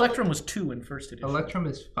 I thought electrum was 2 in first edition. Electrum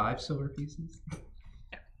is 5 silver pieces.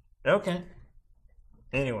 Okay.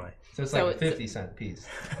 Anyway. So it's like a 50-cent piece.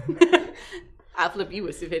 I'll flip you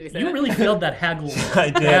with 50 cents. You really failed that haggle.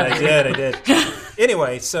 I did.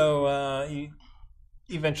 Anyway, so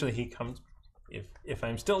eventually he comes. If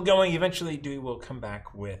I'm still going, eventually Dewey will come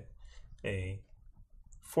back with a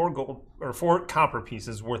 4 copper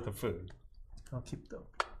pieces worth of food. I'll keep the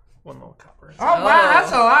 1 little copper. Oh wow,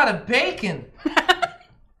 that's a lot of bacon.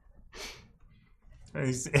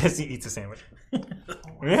 As he eats a sandwich.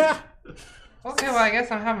 Yeah. Okay, well I guess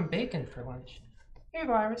I'm having bacon for lunch. Here you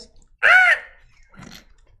go, Iris.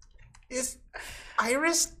 Is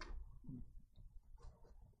Iris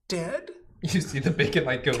dead? You see the bacon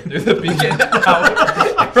like go through the beacon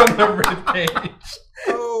out from the ribcage.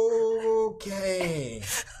 Okay.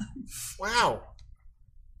 Wow.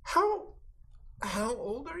 How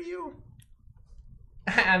old are you?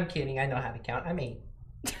 I'm kidding. I know how to count. I'm 8.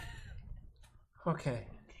 Okay.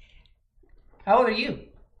 How old are you?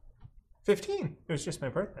 15. It was just my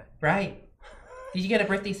birthday. Right. Did you get a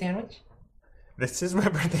birthday sandwich? This is my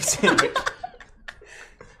birthday sandwich.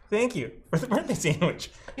 Thank you for the birthday sandwich.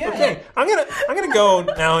 Yeah. Okay, I'm gonna go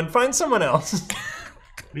now and find someone else.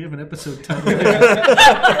 We have an episode title.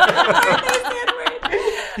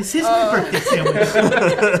 This is my birthday sandwich.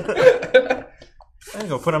 I'm gonna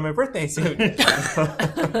go put on my birthday suit. And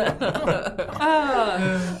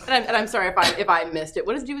I'm sorry if I missed it.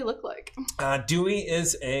 What does Dewey look like? Dewey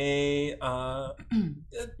is a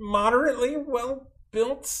moderately well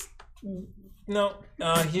built. No,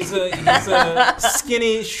 he's a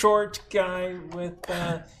skinny, short guy with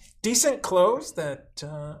decent clothes that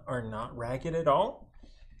are not ragged at all,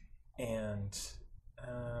 and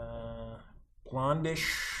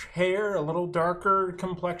blondish hair, a little darker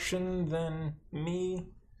complexion than me.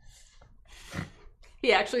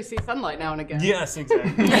 He actually sees sunlight now and again. Yes,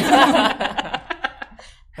 exactly.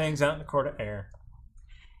 Hangs out in the court of air.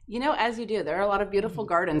 You know, as you do, there are a lot of beautiful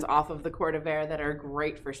gardens off of the Court of Air that are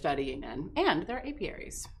great for studying in, and there are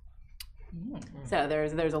apiaries. So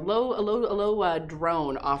there's a low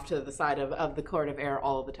drone off to the side of the Court of Air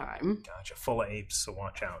all the time. Gotcha, full of apes, so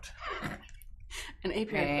watch out. An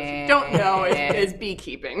apiary, don't know, is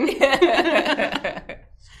beekeeping.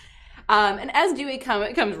 And as Dewey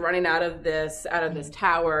comes running out of this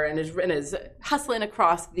tower and is hustling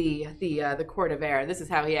across the Court of Air, this is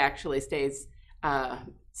how he actually stays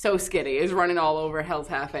so skinny, is running all over Hell's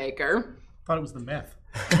Half Acre. Thought it was the meth.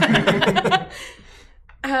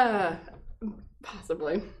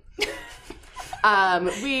 Possibly.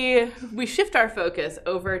 We shift our focus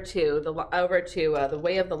over to the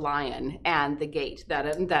Way of the Lion and the gate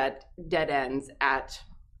that dead ends at,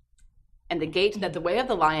 and the gate that the Way of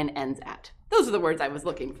the Lion ends at. Those are the words I was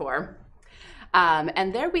looking for.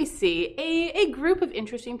 And there we see a group of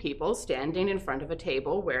interesting people standing in front of a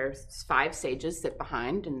table where 5 sages sit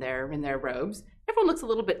behind in their robes. Everyone looks a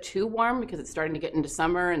little bit too warm because it's starting to get into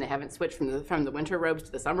summer and they haven't switched from the winter robes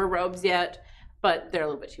to the summer robes yet. But they're a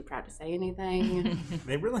little bit too proud to say anything.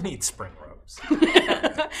 They really need spring robes.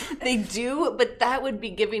 They do, but that would be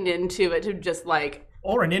giving into it to just like...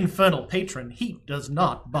 Or an infernal patron. Heat does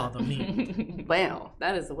not bother me. Well,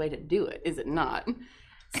 that is the way to do it, is it not?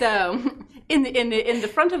 So, in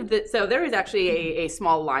the front of the... So there is actually a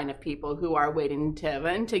small line of people who are waiting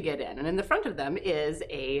to get in. And in the front of them is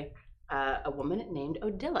a woman named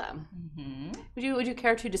Odila. Mm-hmm. Would you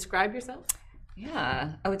care to describe yourself?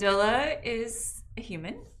 Yeah, Odila is a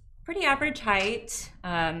human, pretty average height,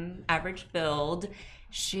 average build.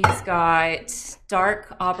 She's got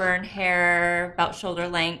dark auburn hair, about shoulder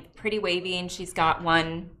length, pretty wavy, and she's got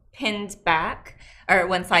one side pinned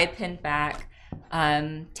back.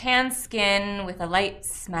 Tan skin with a light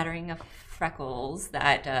smattering of freckles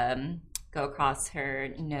that go across her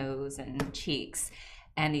nose and cheeks,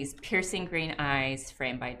 and these piercing green eyes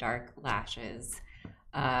framed by dark lashes.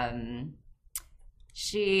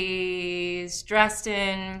 She's dressed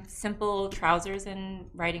in simple trousers and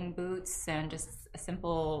riding boots and just a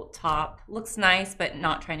simple top. Looks nice, but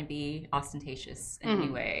not trying to be ostentatious in any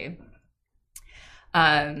way.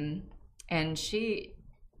 And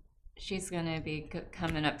she's going to be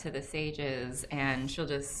coming up to the sages, and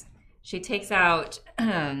she takes out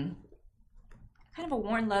kind of a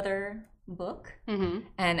worn leather book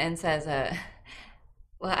and says,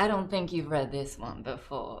 well, I don't think you've read this one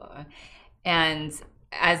before. And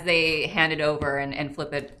as they hand it over and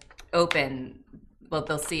flip it open, what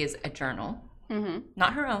they'll see is a journal.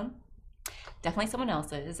 Not her own. Definitely someone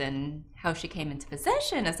else's, and how she came into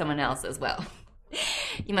possession of someone else as well.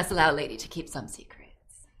 You must allow a lady to keep some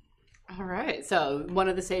secrets. All right. So one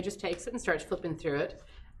of the sages takes it and starts flipping through it.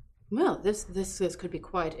 Well, this could be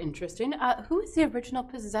quite interesting. Who is the original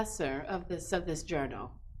possessor of this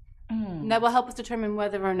journal? That will help us determine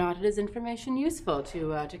whether or not it is information useful to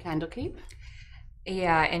Candlekeep.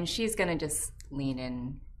 Yeah, and she's gonna just lean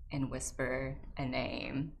in and whisper a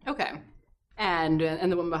name. Okay. And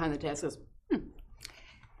the woman behind the desk goes,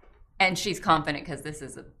 And she's confident because this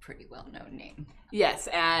is a pretty well-known name. Yes,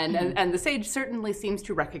 and the sage certainly seems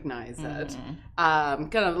to recognize it.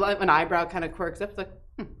 Kind of like an eyebrow kind of quirks up, like,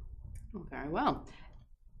 very well.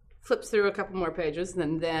 Flips through a couple more pages,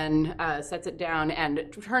 and then sets it down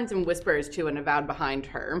and turns and whispers to an avowed behind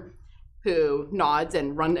her, who nods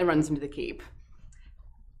and runs into the keep.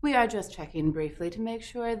 We are just checking briefly to make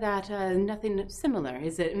sure that nothing similar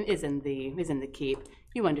is in the keep.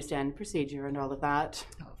 You understand procedure and all of that.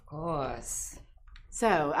 Of course.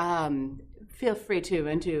 So, feel free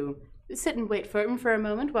to sit and wait for a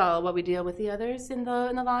moment while we deal with the others in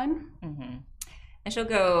the line. And she'll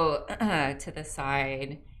go to the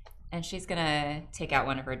side. And she's gonna take out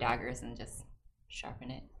one of her daggers and just sharpen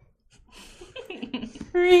it.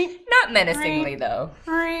 Not menacingly, though.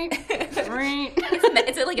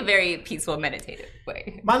 It's like a very peaceful, meditative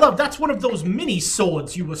way. My love, that's one of those mini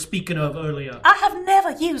swords you were speaking of earlier. I have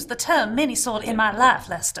never used the term mini sword in my life,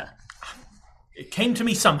 Lester. It came to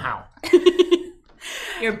me somehow.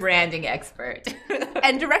 You're a branding expert.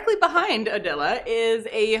 And directly behind Odila is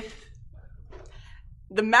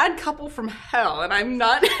the mad couple from hell, and I'm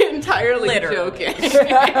not entirely joking.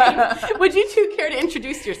 Would you two care to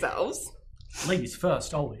introduce yourselves? Ladies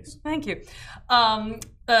first, always. Thank you.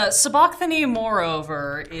 Sabachthani,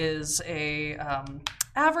 moreover, is a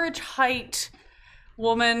average height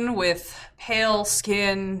woman with pale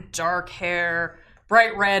skin, dark hair,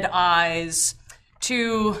 bright red eyes,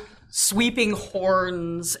 two sweeping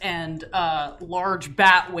horns, and large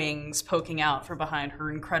bat wings poking out from behind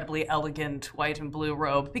her incredibly elegant white and blue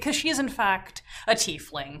robe, because she is in fact a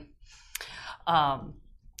tiefling.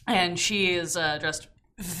 And she is dressed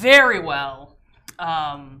very well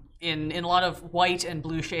in a lot of white and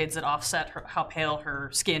blue shades that offset how pale her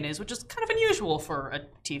skin is, which is kind of unusual for a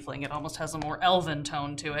tiefling. It almost has a more elven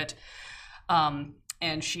tone to it.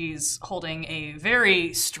 And she's holding a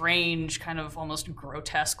very strange, kind of almost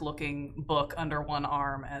grotesque-looking book under one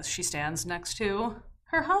arm as she stands next to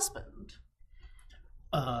her husband.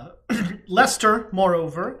 Lester,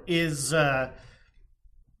 moreover, is a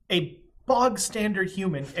bog-standard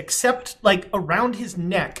human, except, like, around his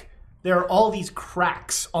neck, there are all these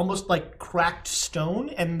cracks, almost like cracked stone,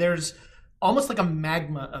 and there's almost like a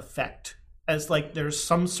magma effect, as, like, there's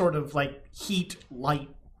some sort of, like, heat, light,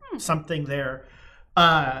 something there.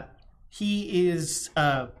 He is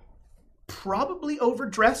probably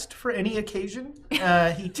overdressed for any occasion.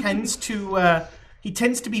 He tends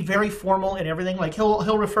to be very formal and everything. Like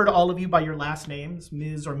he'll refer to all of you by your last names,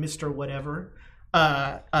 Ms. or Mr. whatever.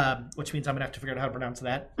 Which means I'm gonna have to figure out how to pronounce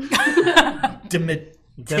that.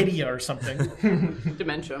 Tidia or something.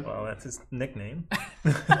 Dementia. Well, that's his nickname.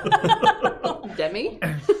 Demi?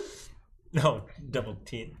 No, double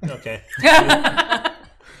T. Okay.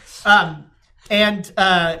 And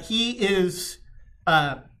he is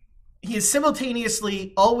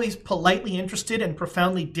simultaneously always politely interested and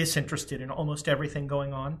profoundly disinterested in almost everything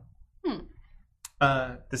going on.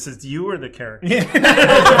 This is you or the character?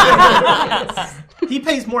 He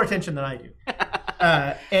pays more attention than I do.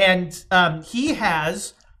 And he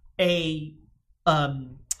has a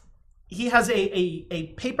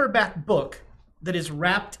paperback book that is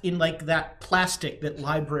wrapped in like that plastic that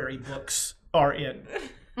library books are in.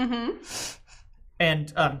 Mm-hmm.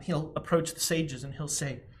 And he'll approach the sages and he'll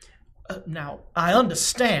say, now, I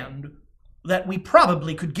understand that we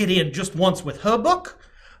probably could get in just once with her book,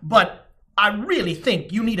 but I really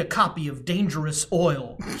think you need a copy of Dangerous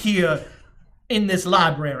Oil here in this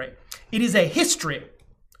library. It is a history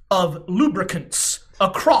of lubricants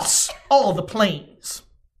across all the planes.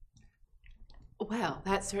 Well,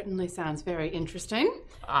 that certainly sounds very interesting.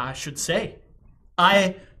 I should say.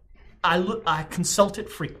 I consult it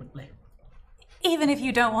frequently. Even if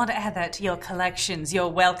you don't want to add that to your collections, you're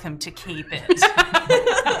welcome to keep it.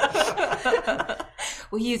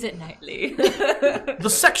 We'll use it nightly. The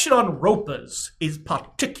section on ropers is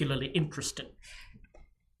particularly interesting.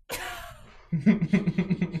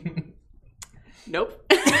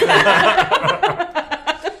 Nope.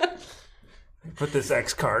 Put this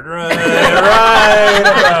X card right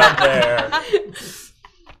about there.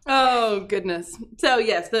 Oh, goodness. So,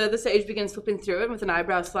 yes, the sage begins flipping through it with an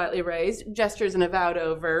eyebrow slightly raised, gestures an avowed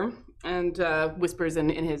over, and whispers in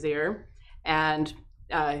his ear. And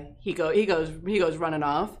he goes running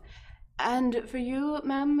off. And for you,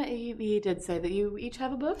 ma'am, he did say that you each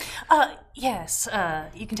have a book? Yes,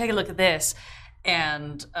 you can take a look at this.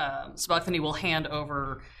 And Sabachthani will hand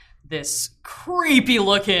over this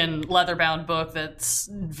creepy-looking leather-bound book that's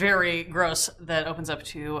very gross, that opens up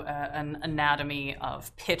to an anatomy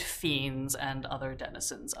of pit fiends and other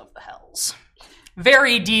denizens of the hells.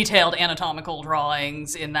 Very detailed anatomical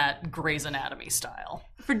drawings in that Grey's Anatomy style.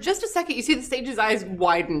 For just a second, you see the sage's eyes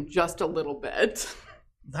widen just a little bit.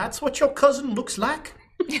 That's what your cousin looks like?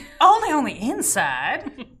 Only on the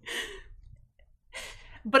inside.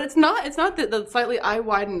 But it's not the slightly eye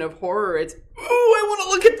widen of horror. It's, ooh, I want to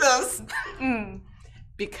look at this.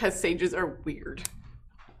 Because sages are weird.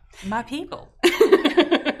 My people.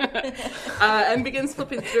 And begins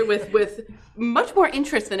flipping through with much more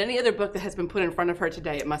interest than any other book that has been put in front of her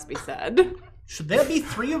today, it must be said. Should there be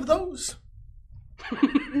 3 of those?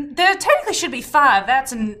 There technically should be 5.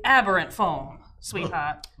 That's an aberrant form,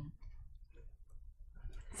 sweetheart.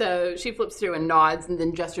 So she flips through and nods and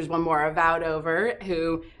then gestures one more avowed over,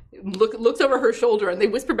 who looks over her shoulder, and they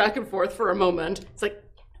whisper back and forth for a moment. It's like,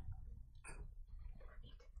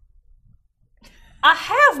 I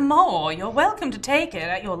have more. You're welcome to take it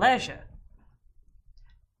at your leisure.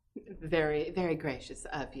 very, very gracious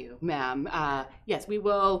of you, ma'am. Yes, we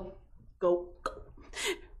will go.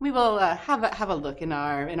 We will have a look in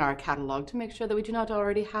our catalog to make sure that we do not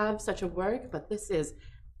already have such a work. But this is,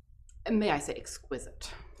 may I say,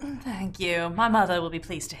 exquisite. Thank you. My mother will be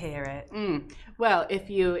pleased to hear it. Well, if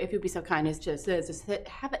you'd be so kind as to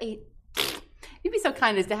have a, you'd be so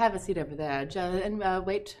kind as to have a seat over there and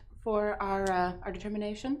wait for our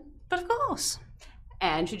determination. But of course.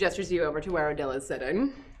 And she gestures you over to where Odile is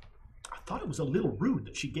sitting. I thought it was a little rude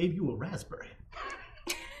that she gave you a raspberry.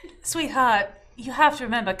 Sweetheart, you have to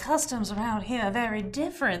remember customs around here are very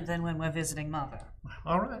different than when we're visiting Mother.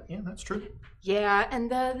 All right, yeah, that's true. Yeah, and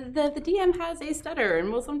the DM has a stutter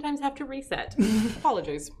and will sometimes have to reset.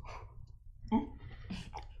 Apologies.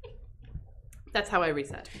 That's how I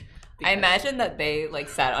reset. I imagine that they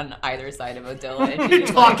sat on either side of Odile and They're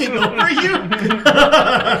talking over you.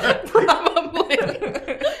 Probably.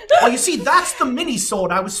 Oh, you see, that's the mini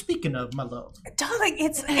sword I was speaking of, my love. Darling,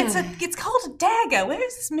 it's called a dagger. Where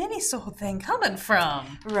is this mini sword thing coming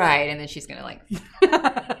from? Right, and then she's gonna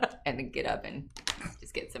and then get up and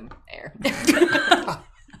just get some air.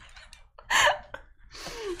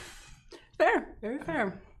 Fair, very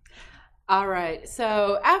fair. All right,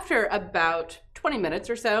 so after about 20 minutes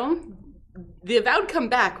or so, the avowed come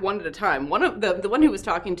back one at a time. One of the one who was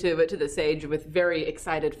talking to the sage with very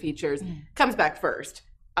excited features comes back first.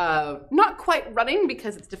 Not quite running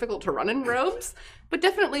because it's difficult to run in robes, but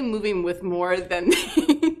definitely moving with more than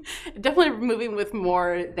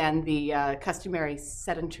the customary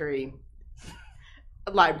sedentary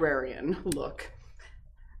librarian look.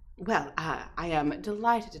 Well, I am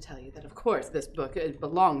delighted to tell you that, of course, this book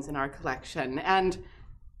belongs in our collection, and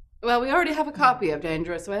well, we already have a copy of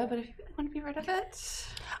Dangerous Oil, but if you want to be you heard of it?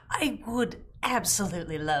 I would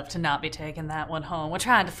absolutely love to not be taking that one home. We're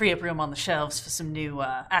trying to free up room on the shelves for some new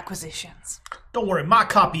acquisitions. Don't worry, my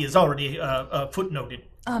copy is already footnoted.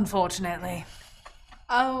 Unfortunately.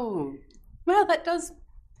 Oh, well, that does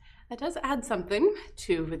add something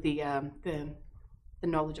to the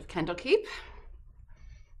knowledge of Candlekeep.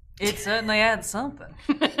 It certainly adds something.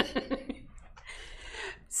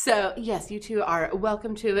 So, yes, you two are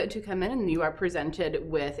welcome to come in, and you are presented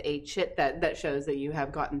with a chit that shows that you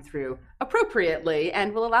have gotten through appropriately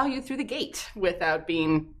and will allow you through the gate without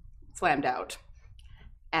being slammed out.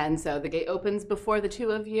 And so the gate opens before the two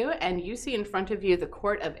of you, and you see in front of you the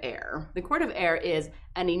Court of Air. The Court of Air is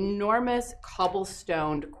an enormous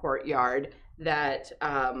cobblestoned courtyard that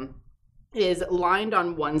is lined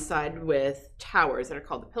on one side with towers that are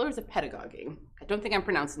called the Pillars of Pedagogy. I don't think I'm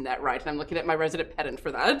pronouncing that right, and I'm looking at my resident pedant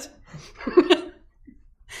for that.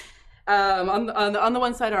 On the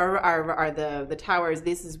one side are the towers.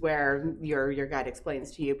 This is where your guide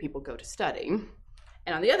explains to you people go to study.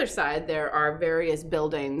 And on the other side, there are various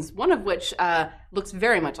buildings, one of which looks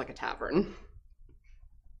very much like a tavern.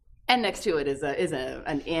 And next to it is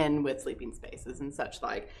an inn with sleeping spaces and such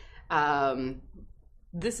like.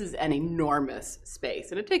 This is an enormous space,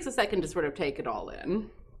 and it takes a second to sort of take it all in.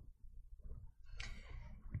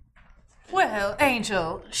 Well,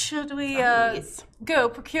 Angel, should we go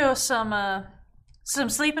procure some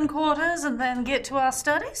sleeping quarters and then get to our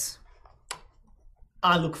studies?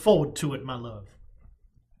 I look forward to it, my love.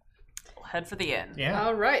 We'll head for the inn. Yeah.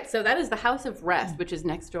 All right, so that is the House of Rest, which is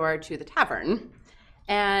next door to the tavern.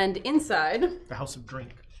 And inside... The House of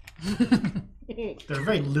Drink. They're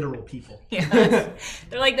very literal people. Yeah.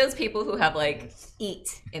 They're like those people who have, like,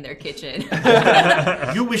 eat in their kitchen.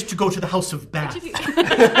 You wish to go to the House of Bath.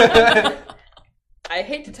 I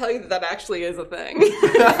hate to tell you that actually is a thing.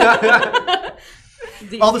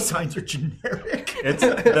 All the signs are generic. It's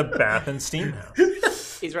the Bath and Steam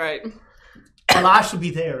House. He's right. Well, I shall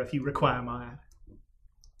be there if you require my...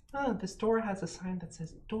 Oh, this door has a sign that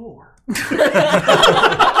says door.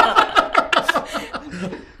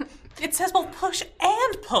 It says both push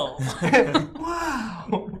and pull.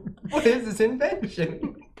 Wow. What is this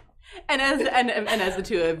invention? And as the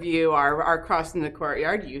two of you are crossing the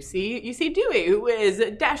courtyard, you see Dewey, who is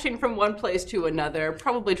dashing from one place to another,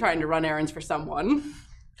 probably trying to run errands for someone.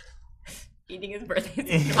 Eating his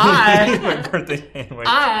birthday. My birthday sandwich.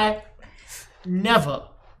 I never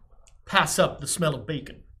pass up the smell of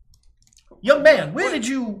bacon. Young man, where did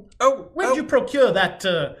you procure that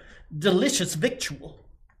delicious victual?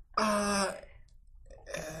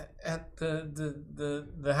 At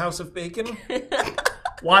the House of Bacon.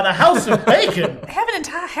 Why, the House of Bacon? I have an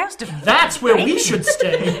entire house devoted. That's where we should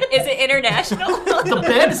stay. Is it international? The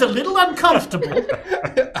bed is a little uncomfortable.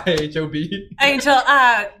 IHOB. Angel,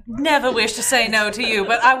 I never wish to say no to you,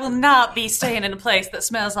 but I will not be staying in a place that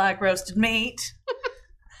smells like roasted meat.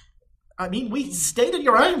 I mean, we stayed at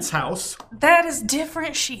your aunt's house. That is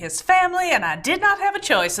different. She is family, and I did not have a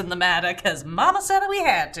choice in the matter, because Mama said we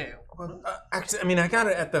had to. Well, actually, I mean, I got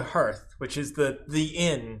it at the Hearth, which is the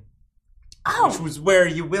inn. Oh. Which was where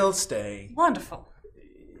you will stay. Wonderful.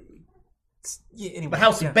 Yeah, anyway, The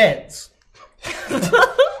House of Beds.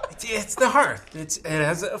 It's the Hearth. It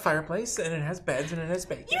has a fireplace, and it has beds, and it has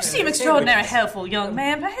bacon. You seem extraordinarily helpful, young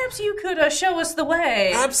man. Perhaps you could show us the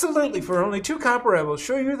way. Absolutely. For only 2 copper, I will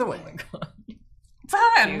show you the way.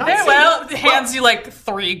 Fine. Very well. Hands you like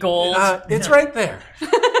 3 gold. It's right there.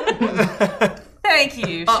 Thank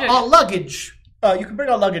you. Sure. Our luggage. You can bring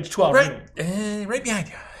our luggage to our room. Right behind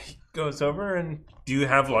you. He goes over and... Do you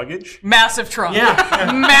have luggage? Massive trunk.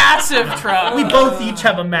 Yeah. Massive trunk. We both each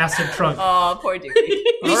have a massive trunk. Oh, poor Dewey.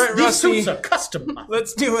 All right, These Rusty. suits are custom.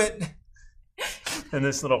 Let's do it. And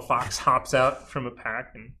this little fox hops out from a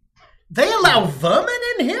pack and... They allow vermin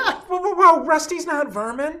in here? Whoa, Rusty's not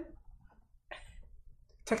vermin.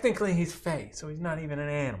 Technically, he's Fey, so he's not even an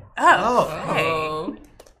animal. Oh.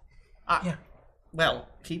 Hey. Yeah. Well,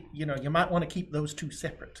 you might want to keep those two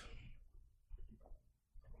separate.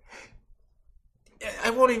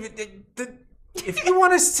 I won't even... If you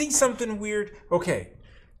want to see something weird, okay.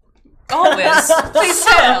 Always. Please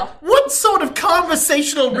tell. What sort of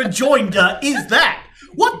conversational rejoinder is that?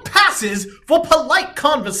 What passes for polite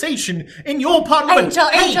conversation in your parliament?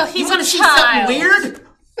 Angel, he's you want a to see child. something weird?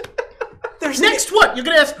 Next, what? You're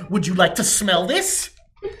going to ask, would you like to smell this?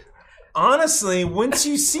 Honestly, once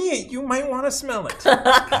you see it, you might want to smell it.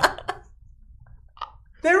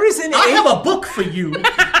 There is an... I have a book for you.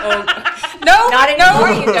 No, Not anymore,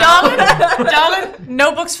 you don't. darling,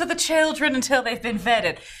 no books for the children until they've been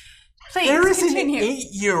vetted. Please, There is continue. an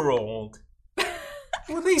 8-year-old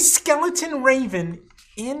with a skeleton raven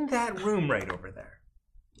in that room right over there.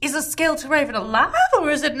 Is a skeleton raven alive, or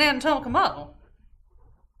is it an anatomical model?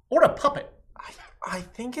 Or a puppet. I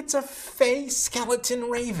think it's a fey skeleton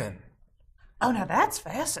raven. Oh, now that's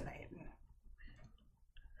fascinating.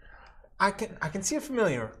 I can see a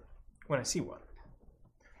familiar when I see one.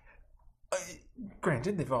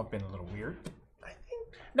 Granted, they've all been a little weird, but I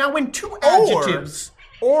think... Now, when two adjectives...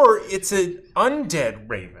 Or it's an undead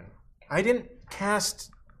raven. I didn't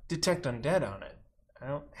cast Detect Undead on it. I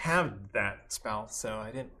don't have that spell, so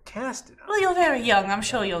I didn't cast it on Well, you're very young. I'm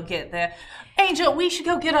sure you'll get there. Angel, we should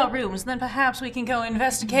go get our rooms, and then perhaps we can go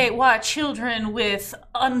investigate why children with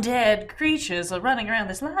undead creatures are running around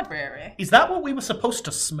this library. Is that what we were supposed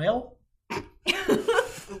to smell?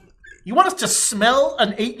 You want us to smell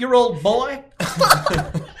an 8-year-old boy?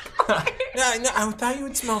 No, I thought you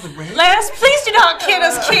would smell the raven. Lass, please do not get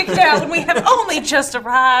us kicked out when we have only just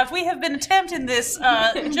arrived. We have been attempting this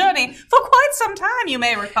journey for quite some time, you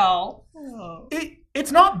may recall.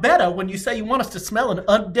 It's not better when you say you want us to smell an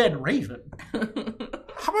undead raven.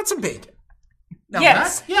 How about some bacon? Now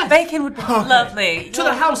Yes, bacon would be lovely. To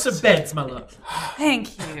the house of beds, my love.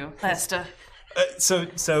 Thank you, Lester.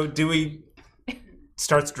 So Dewey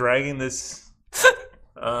starts dragging this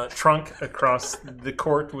trunk across the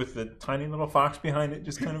court with the tiny little fox behind it,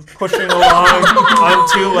 just kind of pushing along on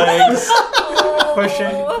 2 legs,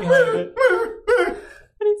 pushing behind it.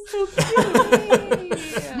 It's so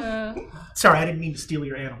cute. Sorry, I didn't mean to steal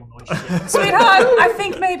your animal noise. Sweetheart, I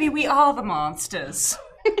think maybe we are the monsters.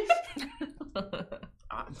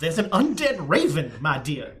 There's an undead raven, my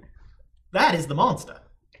dear. That is the monster.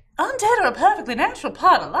 Undead are a perfectly natural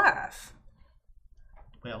part of life.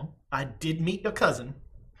 Well, I did meet your cousin.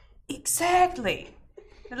 Exactly.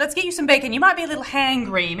 Now let's get you some bacon. You might be a little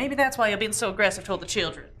hangry. Maybe that's why you're being so aggressive toward the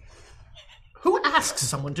children. Who asks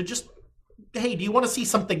someone to just... Hey, do you want to see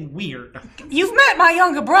something weird? You've met my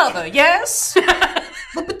younger brother, yes?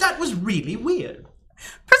 But that was really weird.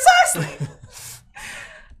 Precisely.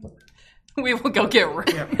 We will go get rooms.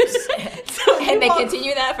 And they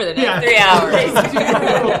continue that for the next 3 hours.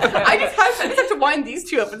 I just have to wind these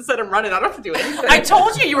two up instead of running. I don't have to do anything. I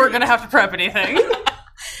told you weren't going to have to prep anything.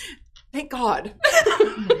 Thank God.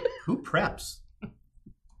 Who preps?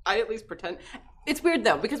 I at least pretend. It's weird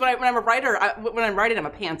though, because when I'm a writer, when I'm writing, I'm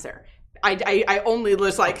a pantser. I only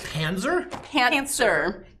just like Panzer?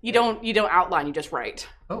 Pantser. You don't outline. You just write.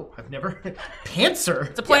 Oh, I've never... Pantser?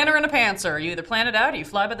 It's a planner and a pantser. You either plan it out or you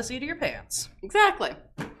fly by the seat of your pants. Exactly.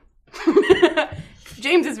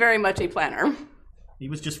 James is very much a planner. He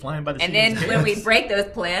was just flying by the seat And then of his when pants. we break those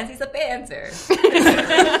plans, he's a pantser.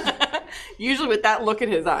 Usually with that look in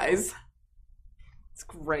his eyes. It's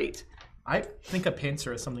great. I think a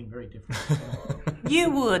pantser is something very different. You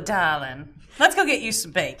would, darling. Let's go get you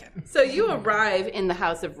some bacon. So you arrive in the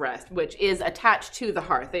House of Rest, which is attached to the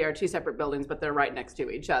Hearth. They are 2 separate buildings, but they're right next to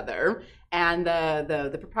each other. And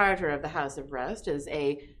the proprietor of the House of Rest is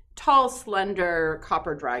a tall, slender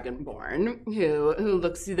copper dragonborn who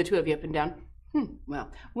looks the two of you up and down.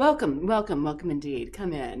 Well, welcome indeed.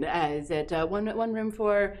 Come in. Is it one room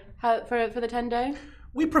for the 10-day?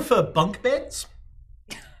 We prefer bunk beds.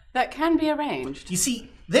 That can be arranged. You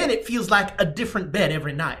see, then it feels like a different bed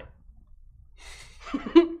every night.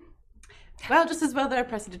 Well, just as well there are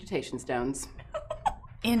prestidigitation stones.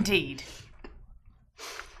 Indeed.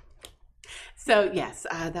 So yes,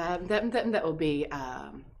 that will be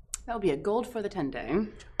a gold for the 10-day.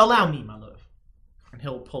 Allow me, my love. And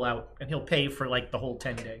he'll pull out, and he'll pay for like the whole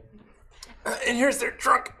 10-day. And here's their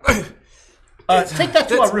trunk. Take that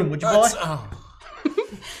to our room, would you, boy?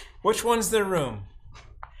 Which one's their room?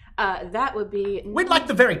 That would be. We'd like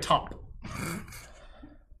the very top.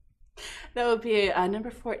 That would be number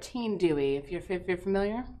 14, Dewey. If you're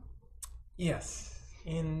familiar. Yes,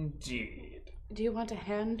 indeed. Do you want a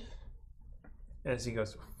hand? As he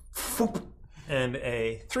goes, whoop, and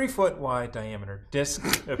a 3-foot wide diameter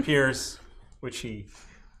disc appears, which he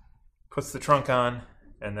puts the trunk on,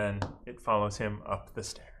 and then it follows him up the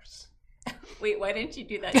stairs. Wait, why didn't you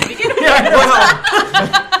do that to begin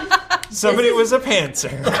with? Somebody was a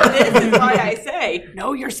pantser. This is why I say,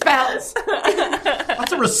 know your spells.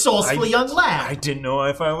 That's a resourceful young lad. I didn't know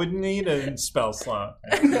if I would need a spell slot.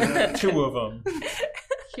 2 of them.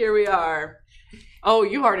 Here we are. Oh,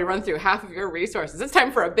 you've already run through half of your resources. It's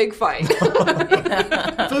time for a big fight.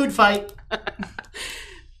 Food fight.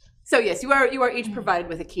 So yes, you are each provided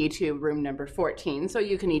with a key to room number 14, so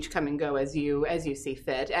you can each come and go as you see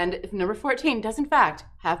fit. And number 14 does in fact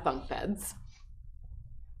have bunk beds.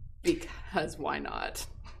 Because why not?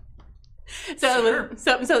 So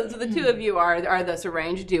the two of you are thus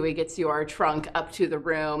arranged. Dewey gets your trunk up to the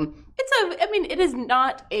room. It is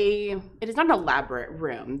not an elaborate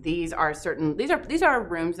room. These are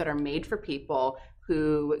rooms that are made for people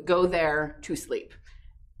who go there to sleep,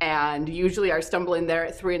 and usually are stumbling there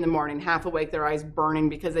at 3 a.m, half awake, their eyes burning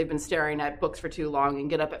because they've been staring at books for too long, and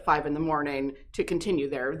get up at 5 a.m. to continue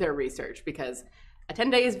their research, because a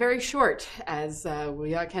 10-day is very short, as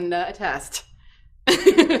we can attest.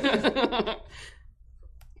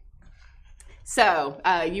 So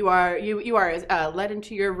you are led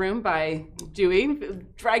into your room by Dewey,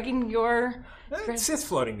 dragging your. It's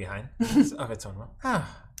floating behind of its own will.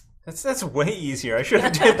 That's way easier. I should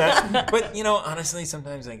have did that. But honestly,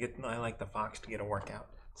 sometimes I like the fox to get a workout.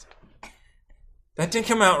 So. That didn't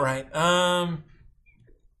come out right.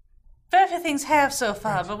 Better things have so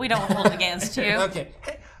far, but we don't hold it against you. Okay.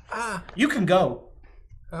 You can go.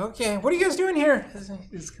 Okay. What are you guys doing here?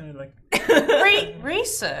 It's kind of like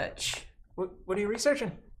research. What are you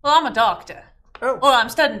researching? Well, I'm a doctor. Oh. Well, I'm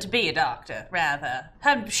studying to be a doctor, rather.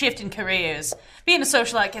 I'm shifting careers. Being a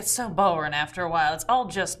socialite gets so boring after a while. It's all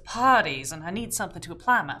just parties, and I need something to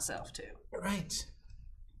apply myself to. Right.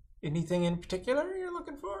 Anything in particular you're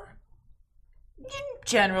looking for?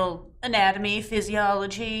 General anatomy,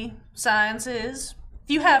 physiology, sciences. If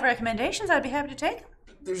you have recommendations, I'd be happy to take them.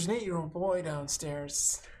 There's an 8-year-old boy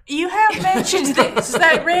downstairs. You have mentioned this. Is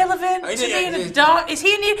that relevant to being a doctor? Is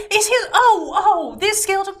he in need? This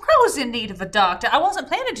skeleton crow is in need of a doctor. I wasn't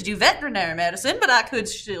planning to do veterinary medicine, but I could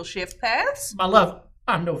still shift paths. My love,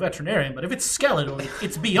 I'm no veterinarian, but if it's skeletal,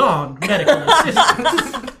 it's beyond medical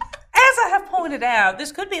assistance. As I have pointed out,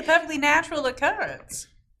 this could be a perfectly natural occurrence.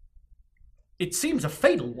 It seems a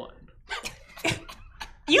fatal one.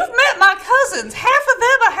 You've met my cousins. Half of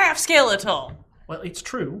them are half skeletal. Well, it's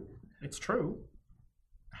true. It's true.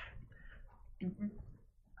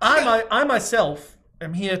 I myself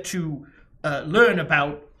am here to learn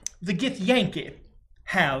about the Githyanki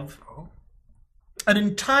have an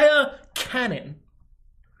entire canon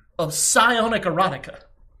of psionic erotica.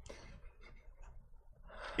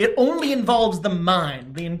 It only involves the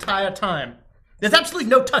mind the entire time. There's absolutely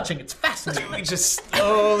no touching. It's fascinating. He just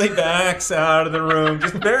slowly backs out of the room,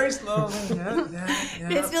 just very slowly.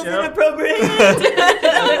 This feels inappropriate.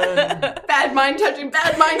 Bad mind touching.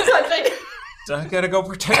 So I gotta go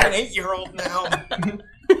protect an 8-year-old now.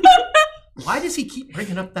 Why does he keep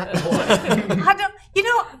bringing up that boy? I don't.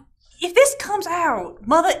 If this comes out,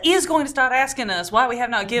 Mother is going to start asking us why we have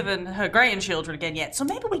not given her grandchildren again yet. So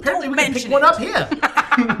maybe Apparently don't we can mention pick one it. up here.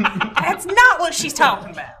 That's not what she's talking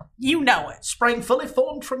about. You know it. Sprang fully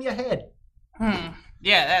formed from your head.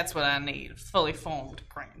 Yeah, that's what I need. A fully formed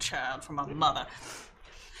grandchild from my mother.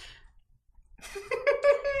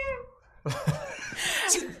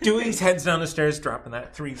 Dewey's heads down the stairs, dropping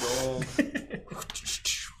that 3 gold.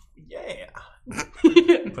 Yeah.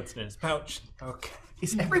 Puts it in his pouch. Okay.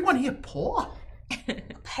 Is everyone here poor?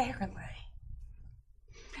 Apparently.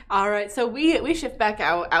 All right, so we shift back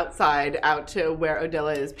outside to where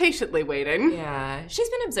Odella is patiently waiting. Yeah, she's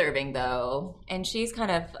been observing though, and she's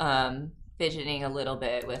kind of fidgeting a little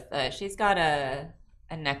bit with. She's got a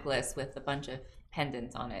necklace with a bunch of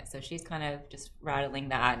pendants on it, so she's kind of just rattling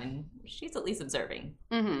that, and she's at least observing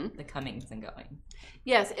the comings and going.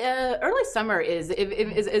 Yes, early summer is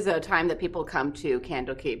a time that people come to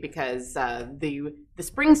Candlekeep because the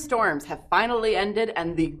spring storms have finally ended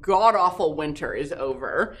and the god-awful winter is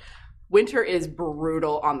over. Winter is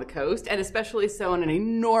brutal on the coast, and especially so in an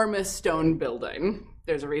enormous stone building.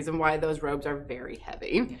 There's a reason why those robes are very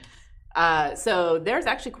heavy. So there's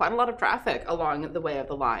actually quite a lot of traffic along the Way of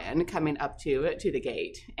the Lion coming up to the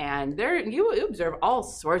gate, and there you observe all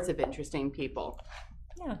sorts of interesting people.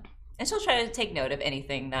 Yeah. And she'll try to take note of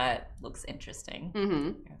anything that looks interesting.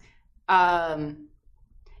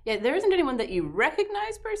 Yeah, there isn't anyone that you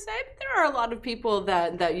recognize per se, but there are a lot of people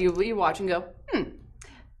that you watch and go,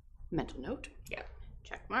 mental note, yeah,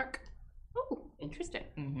 check mark, oh, interesting,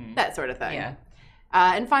 that sort of thing. Yeah.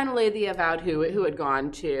 And finally, the Avowed who had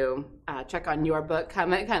gone to check on your book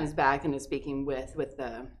comes back and is speaking with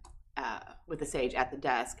the sage at the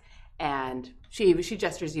desk, and she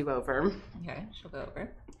gestures you over. Okay, she'll go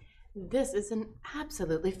over. This is an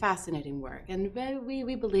absolutely fascinating work, and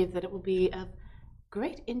we believe that it will be of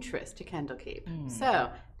great interest to Candlekeep. So,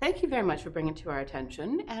 thank you very much for bringing it to our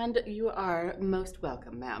attention, and you are most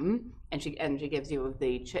welcome, ma'am. And she gives you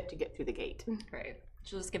the chit to get through the gate. Great.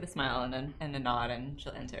 She'll just give a smile and a nod, and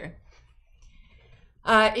she'll enter.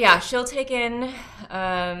 Yeah, she'll take in.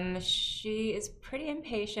 She is pretty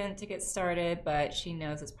impatient to get started, but she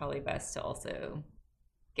knows it's probably best to also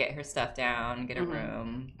get her stuff down, get a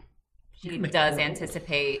room. She does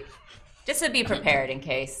anticipate Just to be prepared in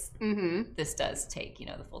case this does take,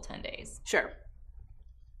 the full 10 days. Sure.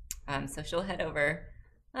 So she'll head over.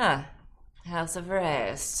 House of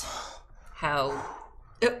Rest. How?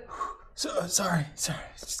 So sorry.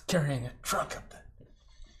 Just carrying a trunk up there.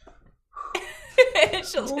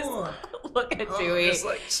 She'll just look at Dewey. Just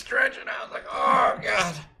like stretching out, like, oh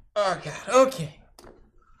god. Okay.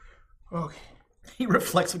 He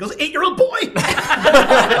reflects and goes, 8-year-old boy! It's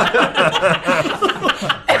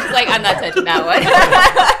like, I'm not touching that one.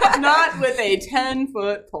 Not with a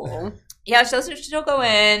 10-foot pole. Yeah, she'll go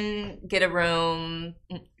in, get a room,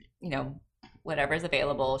 whatever's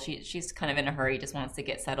available. She's kind of in a hurry, just wants to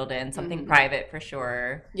get settled in, something private for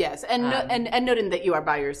sure. Yes, and noting that you are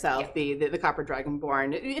by yourself, the Copper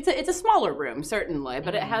Dragonborn. It's a smaller room certainly,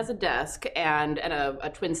 but it has a desk and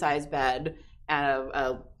a twin size bed and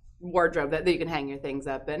a wardrobe that you can hang your things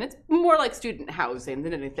up in. It's more like student housing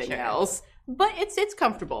than anything else, but it's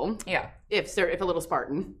comfortable. Yeah, if a little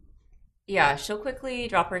Spartan. Yeah, she'll quickly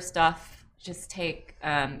drop her stuff. Just take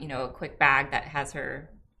a quick bag that has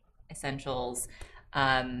her essentials.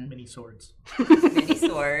 Mini swords.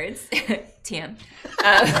 TM.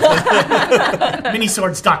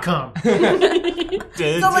 Miniswords.com.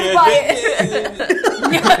 Somebody buy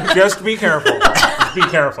it. Just be careful.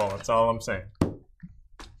 That's all I'm saying.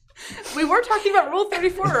 We were talking about Rule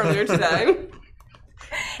 34 earlier today.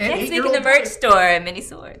 Next week in the merch store, Mini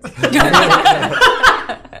Swords.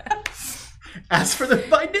 Ask for them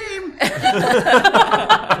by name. I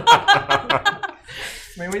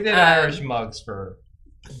mean, we did Irish mugs for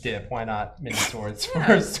dip. Why not mini swords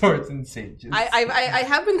for swords and sages? I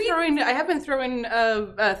have been throwing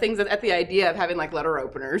things at the idea of having like letter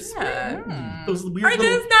openers. Yeah. Those weird Are little...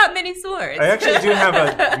 those not mini swords? I actually do have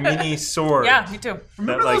a mini sword. Yeah, me too.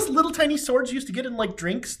 Remember those little tiny swords you used to get in like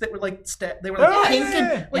drinks that were like they were like pink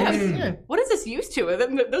and Yes. What is this used to?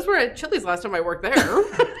 Those were at Chili's last time I worked there.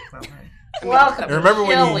 Welcome. I remember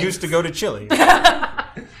when you used to go to Chile.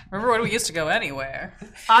 Remember when we used to go anywhere?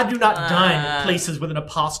 I do not dine at places with an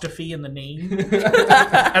apostrophe in the name.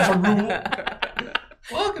 As a rule.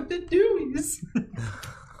 Welcome to Dewey's.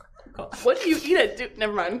 What do you eat at Duke?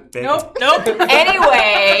 Never mind. Nope.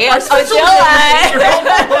 Anyway, Thank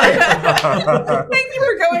you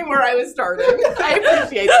for going where I was starting. I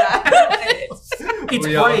appreciate that. It's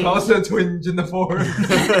We great. also twinge in the forest.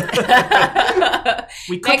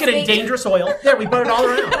 We cook it in dangerous oil. There, we put it all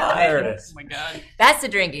around. There it is. Oh my god. That's the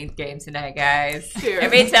drinking game tonight, guys. Cheers.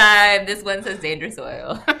 Every time this one says dangerous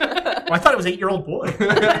oil. Well, I thought it was 8-year-old boy.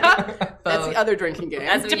 That's the other drinking game.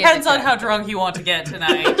 That's what you Depends have on to how drunk you want to get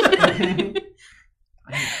tonight.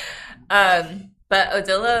 But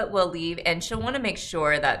Odila will leave, and she'll want to make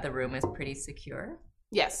sure that the room is pretty secure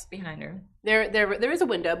Yes. behind her. There is a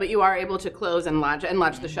window, but you are able to close and latch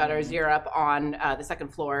the shutters. You're up on the second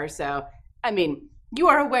floor, so I mean, you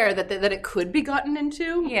are aware that it could be gotten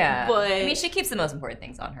into. Yeah, but I mean, she keeps the most important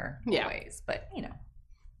things on her, Yeah. always. But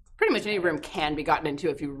pretty much any room can be gotten into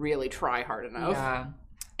if you really try hard enough. yeah.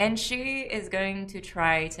 And she is going to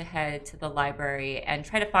try to head to the library and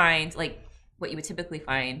try to find like what you would typically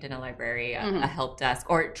find in a library, a help desk,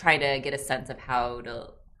 or try to get a sense of how to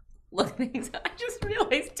look things up. I just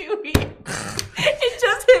realized, Dewey, it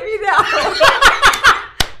just hit me now.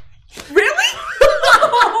 Really?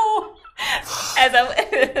 As I'm,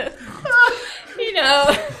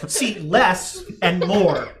 See, less and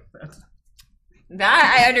more.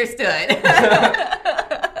 that I understood.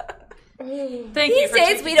 Thank you These for days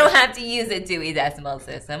taking- we don't have to use a Dewey Decimal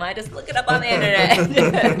System. I just look it up on the internet.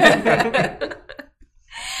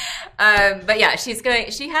 But yeah, she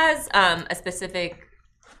has a specific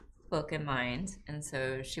book in mind, and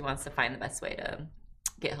so she wants to find the best way to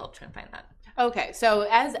get help trying to find that. Okay, so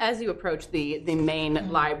as you approach the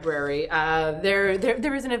main library, there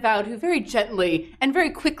is an avowed who very gently and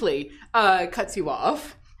very quickly cuts you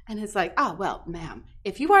off. And it's like, well, ma'am,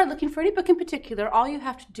 if you are looking for any book in particular, all you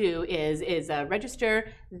have to do is register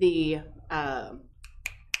the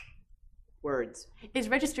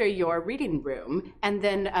register your reading room, and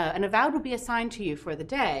then an avowed will be assigned to you for the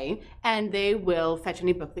day, and they will fetch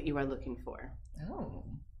any book that you are looking for. Oh,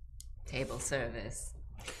 table service.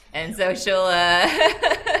 And so she'll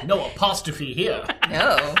No apostrophe here.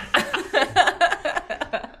 no.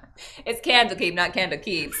 It's Candlekeep, not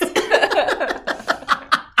Candlekeeps.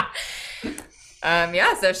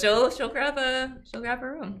 Yeah, so she'll grab a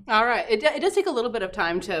room. All right. It does take a little bit of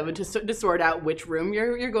time to sort out which room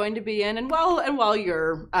you're going to be in, and while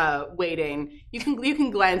you're waiting, you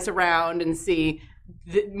can glance around and see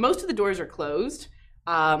most of the doors are closed.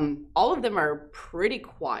 All of them are pretty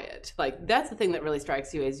quiet. Like, that's the thing that really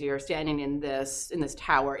strikes you as you're standing in this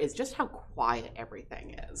tower, is just how quiet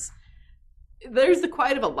everything is. there's the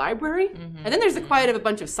quiet of a library, and then there's the quiet of a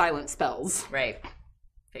bunch of silent spells. Right.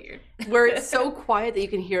 Figured. Where it's so quiet that you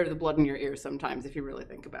can hear the blood in your ears sometimes if you really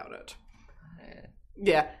think about it.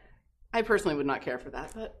 Yeah. I personally would not care for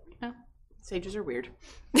that, but, sages are weird.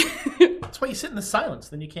 That's why you sit in the silence,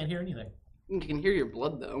 then you can't hear anything. You can hear your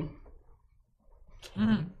blood, though.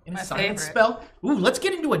 In a My silence favorite. spell? Ooh, let's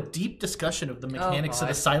get into a deep discussion of the mechanics of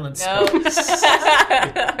the silence No.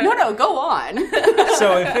 spell. No, go on.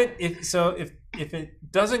 So if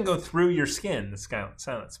it doesn't go through your skin, the silent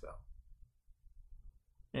spell.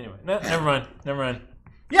 Anyway, never mind.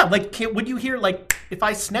 Yeah, like, would you hear, like, if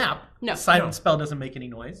I snap, No. the silent spell doesn't make any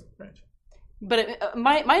noise? Right. But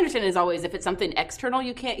my understanding is always if it's something external,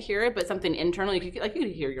 you can't hear it, but something internal, you could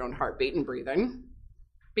hear your own heartbeat and breathing.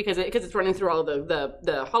 Because it's running through all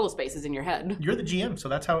the hollow spaces in your head. You're the GM, so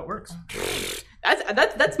that's how it works.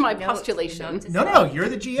 That's my postulation. No, you're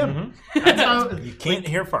the GM. That's how, You can't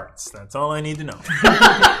hear farts. That's all I need to know.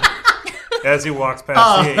 As he walks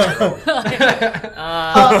past the 8-year-old.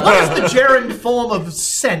 what is the gerund form of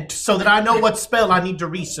scent so that I know what spell I need to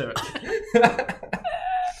research?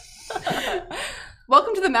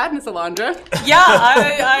 Welcome to the madness, Alondra.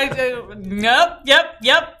 Yeah,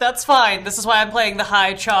 yep, that's fine. This is why I'm playing the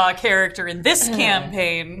High Chaw character in this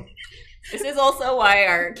campaign. This is also why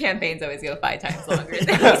our campaigns always go 5 times longer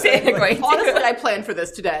than we say they're going to. Honestly, I planned for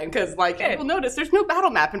this today because, you'll notice there's no battle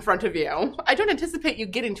map in front of you. I don't anticipate you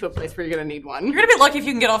getting to a place where you're going to need one. You're gonna be lucky if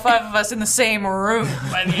you can get all 5 of us in the same room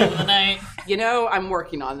by the end of the night. You know, I'm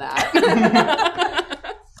working on that.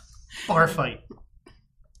 Bar fight.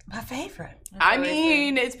 My favorite. I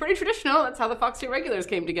mean, it's pretty traditional. That's how the Fox 2 regulars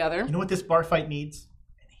came together. You know what this bar fight needs?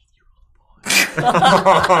 Lester,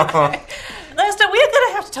 we're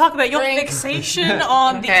gonna have to talk about your fixation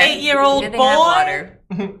on the 8-year-old Didn't boy. have water.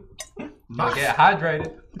 I'll get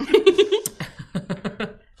hydrated.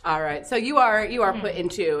 All right, so you are put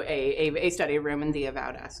into a study room, and the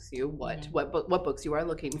Avowed asks you what books you are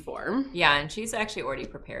looking for. Yeah, and she's actually already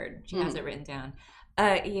prepared. She has it written down.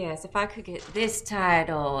 Yes, if I could get this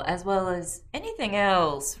title as well as anything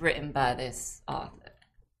else written by this author.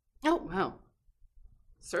 Oh, wow.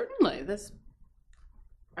 Certainly. This.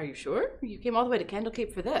 Are you sure? You came all the way to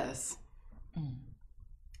Candlekeep for this. And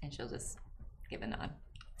she'll just give a nod.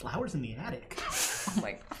 Flowers in the attic. Oh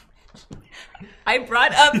my god. I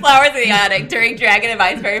brought up Flowers in the Attic during Dragon of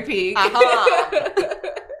Iceberg Peak.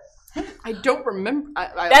 I don't remember.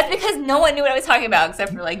 That's because no one knew what I was talking about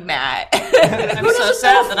except for Matt. I'm so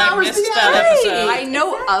sad that I missed that episode. I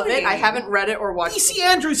know of it. I haven't read it or watched E.C.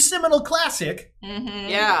 Andrews' seminal classic. Mm-hmm.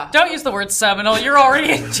 Yeah. Don't use the word seminal. You're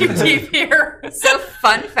already in too deep here. So,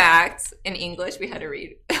 fun fact, in English, we had to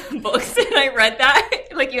read books, and I read that.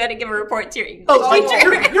 You had to give a report to your English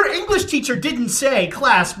teacher. Your English teacher didn't say,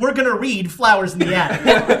 class, we're going to read Flowers in the Attic.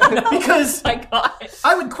 Because my gosh.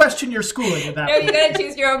 I would question your schooling at that No, point. you gotta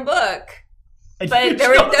choose your own book. And But you there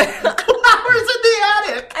were chose Flowers in the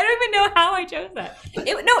Attic. I don't even know how I chose that.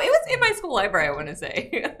 It was in my school library, I want to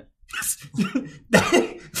say.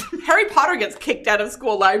 Harry Potter gets kicked out of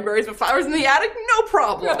school libraries, but Flowers in the Attic, no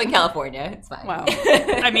problem. Grew up in California. It's fine. Wow.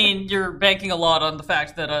 I mean, you're banking a lot on the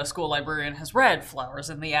fact that a school librarian has read Flowers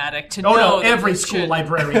in the Attic to Oh, know no, that every it school should-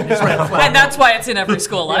 librarian has read Flowers. And that's why it's in every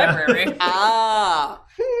school library. Ah.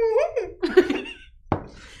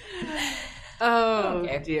 Oh,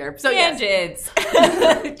 Okay. dear. So, yes, Tangents.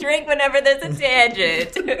 Drink whenever there's a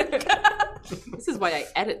tangent. this is why I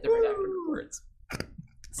edit the redacted reports.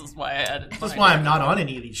 This is why I added. That's why I'm not on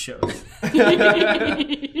any of these shows.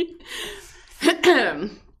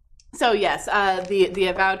 So yes, the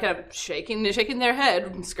Avowed kind of shaking their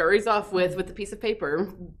head scurries off with the piece of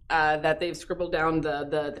paper that they've scribbled down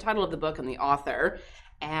the title of the book and the author,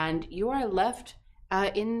 and you are left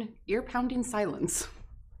in ear-pounding silence.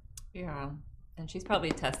 Yeah. And she's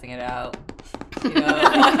probably testing it out. She's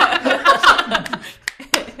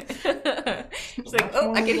like,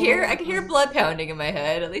 oh, I can hear blood pounding in my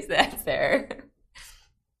head. At least that's there.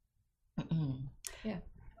 Yeah.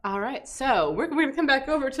 All right, so we're going to come back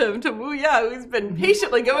over to Wu Ya, who's been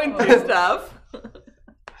patiently going through stuff.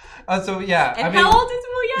 So yeah, And how old is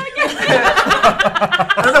Wu Ya again?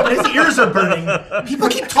 I don't know, but his ears are burning. People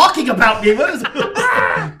keep talking about me. What is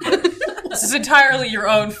This is entirely your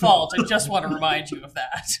own fault. I just want to remind you of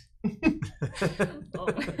that.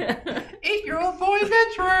 8-year-old boy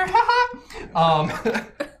adventurer.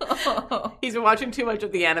 He's been watching too much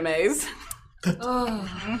of the animes. The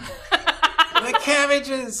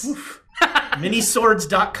cabbages.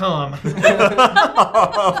 Miniswords.com.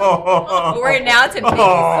 We're now to mini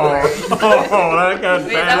swords. That got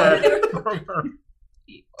Wait, that bad.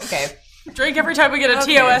 Okay. Drink every time we get a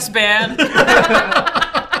TOS ban.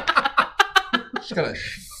 just gonna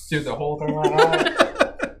do the whole thing right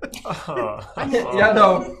on. Yeah,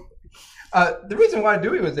 no. The reason why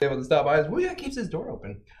Dewey was able to stop by is Wuya keeps his door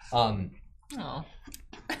open. Oh.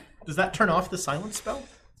 Does that turn off the silence spell?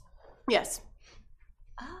 Yes.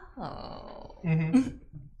 Oh. Mm-hmm.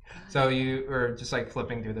 So you were just like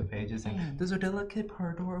flipping through the pages and does Odila keep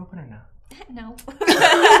her door open or not? No.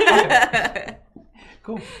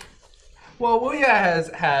 Cool. Well, Wuya has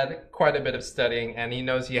had quite a bit of studying and he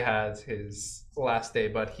knows he has his last day,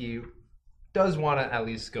 but he does want to at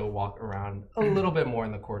least go walk around a little bit more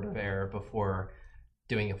in the Court of Air before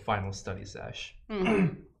doing a final study sesh.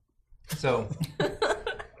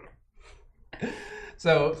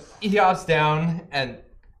 So he hops down and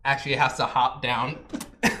actually has to hop down.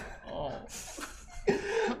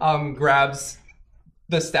 Grabs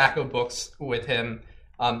the stack of books with him.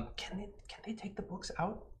 Can they take the books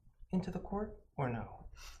out into the court or no?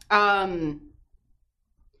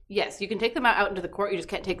 Yes, you can take them out into the court. You just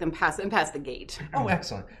can't take them past the gate. Oh,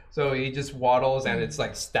 excellent. So he just waddles and it's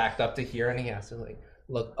like stacked up to here and he has to like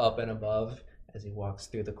look up and above as he walks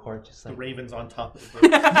through the court, just like The raven's on top of the book.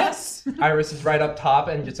 yes. Iris is right up top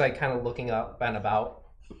and just like kind of looking up and about,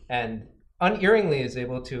 and unerringly is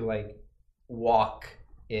able to like walk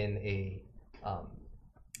in a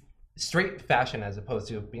straight fashion as opposed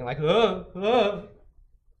to being like and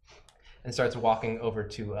starts walking over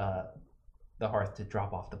to the hearth to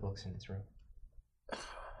drop off the books in his room.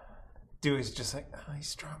 Dewey's just like, oh, he's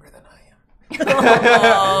stronger than I am.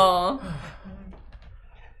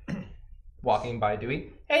 Oh. Walking by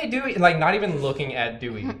Dewey. Hey, Dewey. Like, not even looking at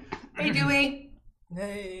Dewey. Hey, Dewey.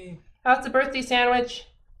 Hey, How's the birthday sandwich?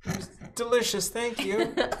 delicious, thank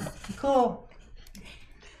you. Cool.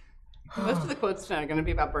 Most of the quotes tonight are going to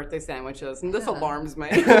be about birthday sandwiches, and this alarms me.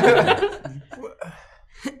 Where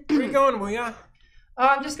are you going, Wuya? Oh,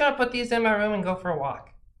 I'm just gonna put these in my room and go for a walk.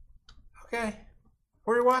 Okay.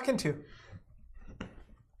 Where are you walking to?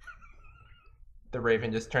 The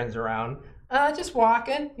raven just turns around. Just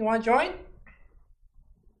walking. You wanna join?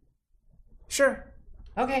 Sure.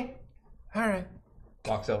 Okay. All right.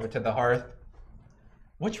 Walks over to the hearth.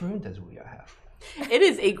 Which room does Wuya have? It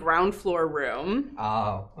is a ground floor room,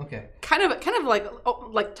 Oh, okay. kind of like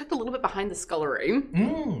tucked a little bit behind the scullery.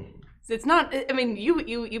 So it's not. I mean,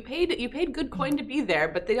 you paid good coin to be there,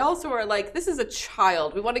 but they also are like, this is a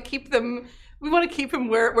child. We want to keep them. We want to keep him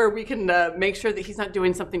where we can make sure that he's not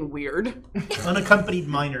doing something weird. Unaccompanied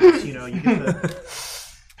minors, you get the...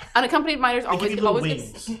 Unaccompanied minors always get off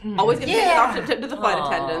to the flight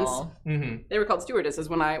attendants. Mm-hmm. They were called stewardesses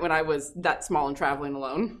when I was that small and traveling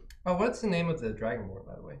alone. Oh, what's the name of the dragonborn,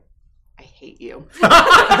 by the way? I hate you.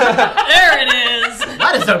 There it is.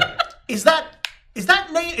 That is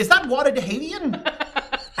that Water Dehavian?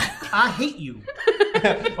 I hate you.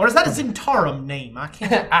 Or is that a Zentarum name? I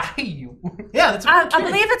can't. I hate you. Yeah, that's. I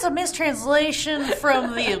believe it's a mistranslation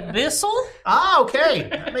from the Abyssal. Ah, okay.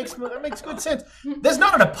 That makes good sense. There's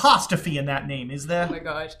not an apostrophe in that name, is there? Oh my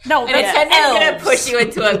gosh. No, And that's it's going to L's. push you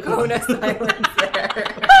into a cone of silence there.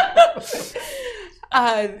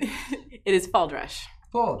 It is Faldresh.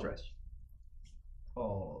 Faldresh.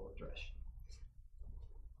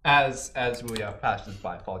 As Wuya passes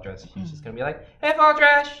by Faldresh, he's just gonna be like, Hey,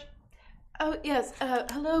 Faldresh. Oh yes.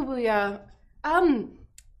 Hello, Wuya. Oh,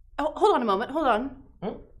 hold on a moment. Hold on.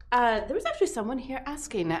 There was actually someone here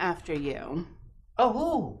asking after you. Oh,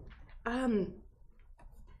 who?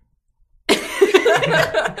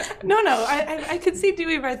 No. I could see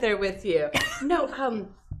Dewey right there with you. No.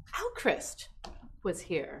 Alchrist was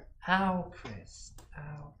here. Alchrist.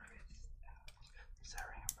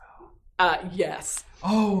 Yes.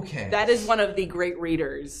 Okay. That is one of the great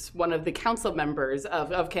readers, one of the council members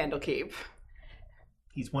of Candlekeep.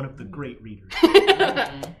 He's one of the great readers.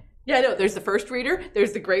 Yeah, no, there's the first reader,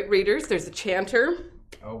 there's the great readers, there's the chanter.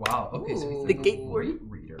 Oh wow. Okay, so he's The the gate great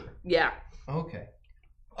reader. Yeah. Okay.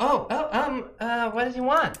 What does he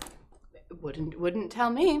want? Wouldn't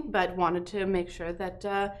tell me, but wanted to make sure that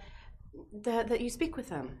that you speak with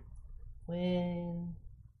him. When?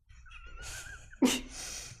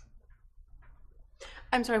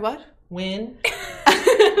 I'm sorry, what? When?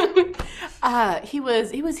 He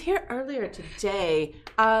was here earlier today.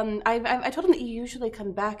 I told him that you usually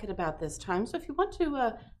come back at about this time, so if you want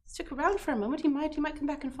to stick around for a moment, he might come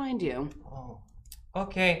back and find you. Oh.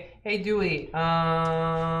 Okay. Hey, Dewey.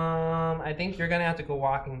 I think you're gonna have to go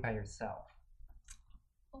walking by yourself.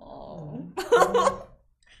 Oh.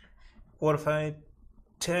 What if I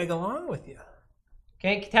tag along with you?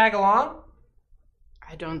 Can you tag along?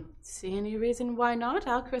 I don't see any reason why not.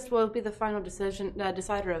 Alchrist will be the final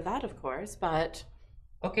decider of that, of course, but...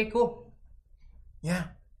 Okay, cool. Yeah.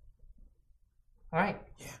 All right.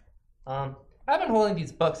 Yeah. I've been holding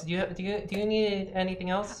these books. Do you need anything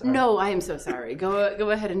else? Or? No, I am so sorry. Go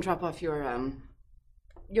ahead and drop off your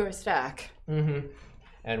stack. Mm-hmm.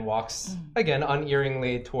 And walks again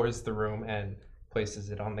unearingly towards the room and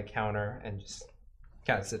places it on the counter and just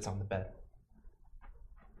kind of sits on the bed.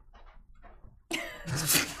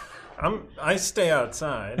 I stay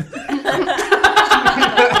outside.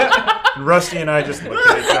 Rusty and I just look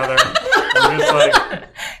at each other. I'm just like,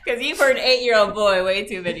 Because you've heard 8-year-old boy way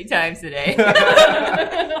too many times today.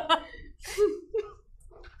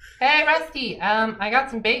 Hey, Rusty. I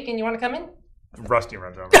got some bacon. You want to come in? Rusty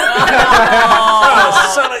runs over.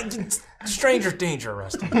 Stranger danger,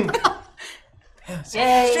 Rusty.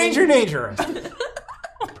 Yay. Stranger danger, Rusty.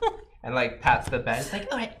 And like pats the bed. It's like,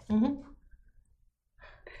 All right.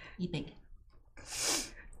 Eat bacon.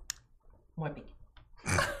 More bacon.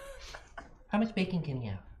 How much bacon can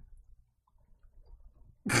you have?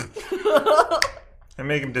 And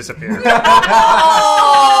make him disappear.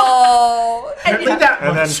 Oh! Apparently that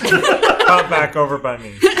And much. then pop back over by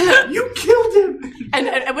me. You killed him!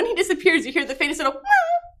 And when he disappears, you hear the faintest little.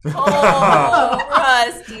 Oh,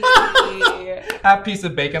 Rusty. half piece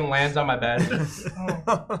of bacon lands on my bed.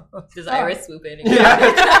 Does Iris swoop in?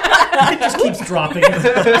 It just keeps dropping.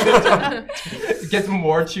 It gets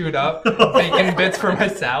more chewed up. Bacon bits for my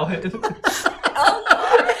salad. Is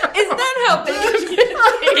that how big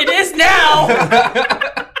It is now!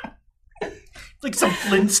 Like some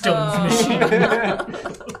Flintstones machine.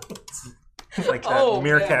 Like that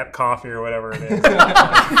meerkat coffee or whatever it is.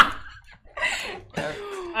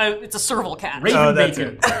 It's a serval cat. Raven that's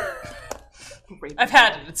bacon. it. I've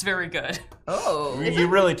had it. It's very good. Oh. You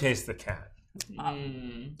really taste the cat.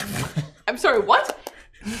 I'm sorry, what?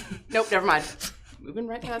 Nope, never mind. Moving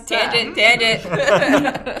right past that.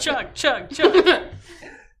 Tangent. Chug, chug, chug.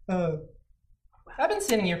 I've been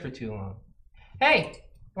sitting here for too long. Hey,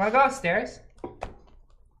 wanna go upstairs?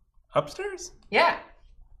 Upstairs? Yeah.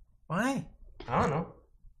 Why? I don't know.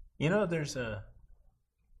 You know, there's a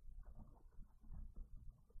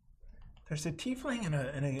tiefling and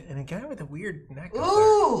a guy with a weird neck.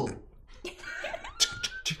 Ooh!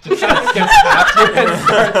 Just gets after and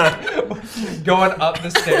starts going up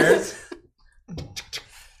the stairs.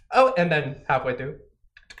 Oh, and then halfway through.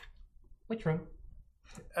 Which room?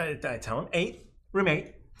 I tell him 8, room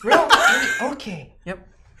 8. Room 8. Okay. Yep.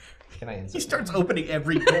 Can I He insight? starts opening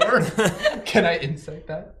every door. Can I insight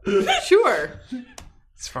that? Sure.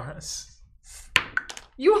 As far as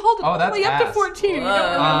You hold it Oh, all the that's way up to ass. 14. You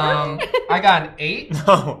don't remember? I got an 8.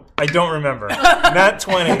 no, I don't remember. Not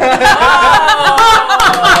 20.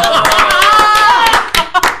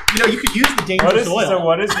 You know, you could use the dangerous oil. So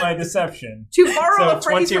what is my deception? To borrow So a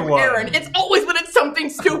phrase 21. from Aaron, it's always when it's something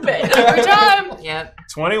stupid. Every time. Yep.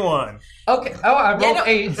 21. Okay. Oh, I rolled no.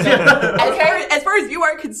 8. So As far as you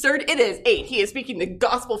are concerned, it is 8. He is speaking the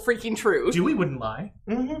gospel freaking truth. Dewey wouldn't lie.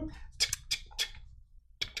 Mm-hmm.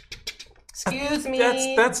 Excuse me.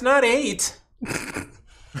 That's not 8. is he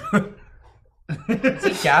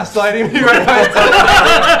gaslighting me right now?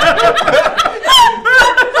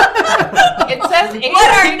 It says 8.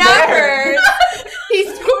 What are numbers? He's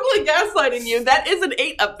totally gaslighting you. That is an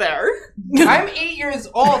 8 up there. I'm 8 years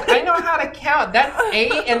old. I know how to count. That's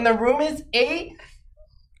 8, and the room is 8.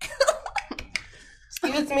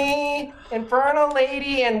 Excuse me, infernal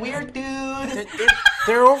lady and weird dude.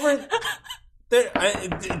 They're over.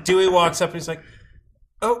 Dewey walks up and he's like,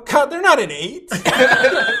 "Oh God, they're not an 8.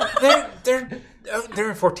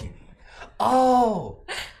 they're a 14. Oh,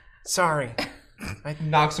 Sorry."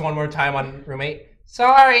 Knocks one more time on room 8.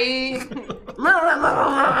 sorry.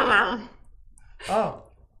 Oh,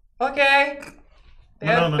 okay.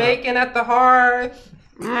 There's No. bacon at the hearth.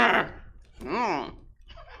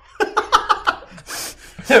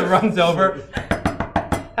 It runs over.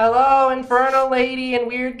 Hello, infernal lady and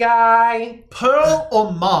weird guy. Pearl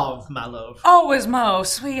or mauve, my love? Always Mo,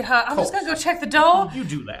 sweetheart. I'm just gonna go check the door. You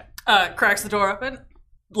do that. Cracks the door open.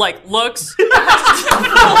 Like, looks.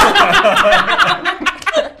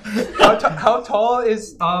 How tall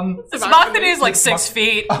is Sabachthani is like 6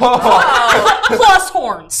 feet. Oh. Plus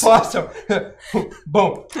horns. Awesome.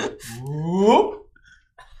 Boom. Whoop.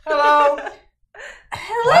 Hello.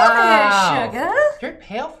 Hello Wow. there, sugar. You're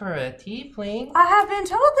pale for a tiefling. I have been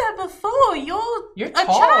told that before. You're You're a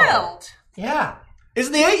tall. child. Yeah. Is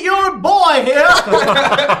the 8-year-old boy here?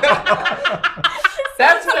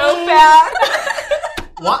 That's so bad.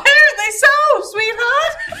 What? Apparently so,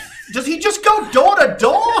 sweetheart. Does he just go door to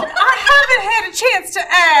door? I haven't had a chance to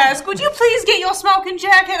ask. Would you please get your smoking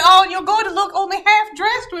jacket on? You're going to look only half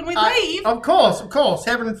dressed when we leave. Of course.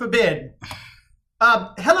 Heaven forbid.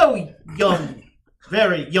 Hello, young,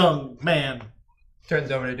 very young man. Turns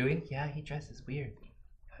over to Dewey. Yeah, he dresses weird.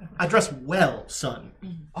 I dress well, son.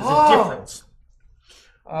 There's Oh. a difference.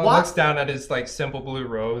 What? Looks down at his like simple blue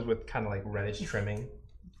robes with kind of like reddish trimming.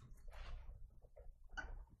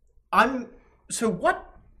 So what?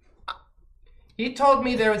 He told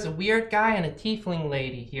me there was a weird guy and a tiefling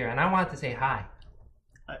lady here, and I wanted to say hi.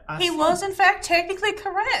 He was, in fact, technically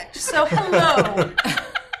correct. So, hello.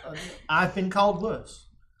 I've been called worse.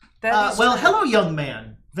 That is Well, true. hello, young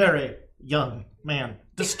man. Very young man.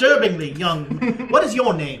 Disturbingly young. What is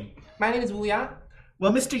your name? My name is Wu Ya.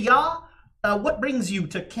 Well, Mr. Ya, what brings you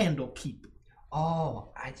to Candlekeep?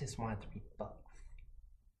 Oh, I just wanted to read books.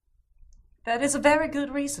 That is a very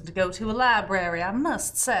good reason to go to a library, I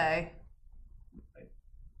must say.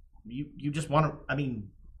 You just want to,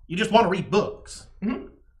 you just want to read books. Mm-hmm.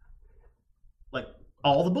 Like,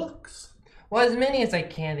 all the books? Well, as many as I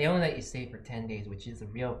can. They only let you stay for 10 days, which is a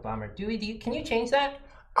real bummer. Dewey, can you change that?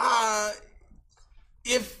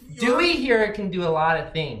 If Dewey here can do a lot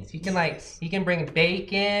of things. He can bring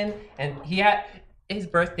bacon, and his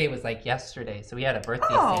birthday was like yesterday, so he had a birthday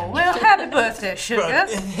Oh, sandwich. well, happy birthday, sugar.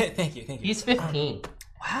 Thank you. He's 15.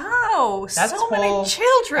 Wow, That's so many full-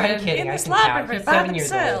 children I'm kidding, in I this can count. library He's by 7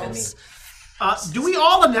 years older than me. themselves. Do we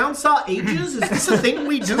all announce our ages? Is this a thing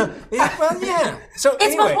we do? Yeah. So It's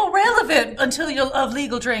anyway, much more relevant until you're of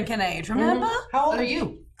legal drinking age, remember? How old are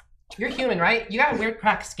you? You're human, right? You got weird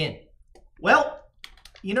cracked skin. Well,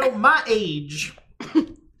 my age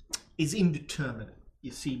is indeterminate.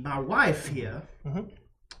 You see, my wife here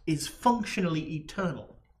is functionally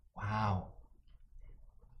eternal. Wow.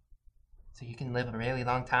 So you can live a really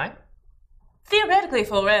long time? Theoretically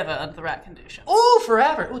forever under the right conditions. Oh,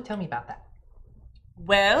 forever. Oh, tell me about that.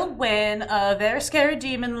 Well, when a very scary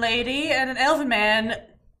demon lady and an elven man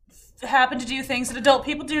happen to do things that adult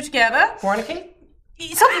people do together. Fornicate?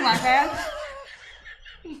 Something like that.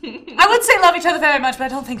 I would say love each other very much, but I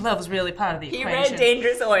don't think love was really part of the He equation. read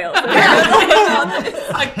Dangerous Oil.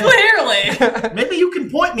 Clearly. Maybe you can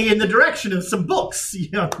point me in the direction of some books,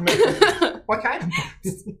 young man. What kind of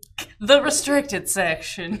books? The restricted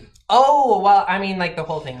section. Oh, well, like the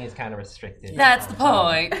whole thing is kind of restricted. That's the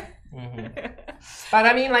point. But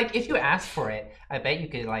if you ask for it, I bet you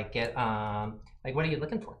could get what are you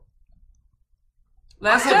looking for?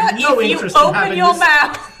 Lester, have no if you interest in open having your this-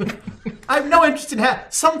 mouth. I have no interest in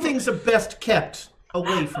some things are best kept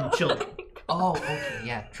away from children. Oh, okay,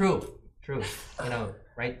 yeah, true.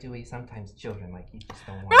 Right, Dewey? Sometimes children you just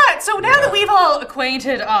don't want. Right, so now that we've all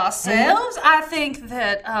acquainted ourselves, I think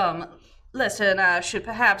that Lester and I should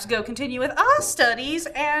perhaps go continue with our studies,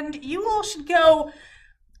 and you all should go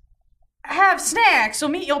have snacks or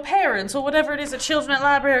meet your parents or whatever it is that children at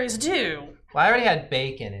libraries do. Well, I already had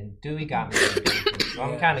bacon, and Dewey got me some bacon, so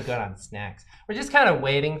I'm kind of good on snacks. We're just kind of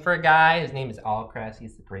waiting for a guy. His name is Alcrest.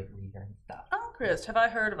 He's the great leader and stuff. Alcrest, have I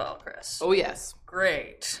heard of Alcrest? Oh, yes.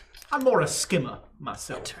 Great. I'm more a skimmer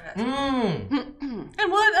myself. And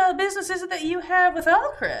what business is it that you have with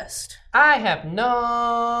Alcrest? I have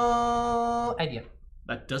no idea.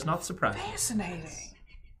 That does not surprise me. Fascinating.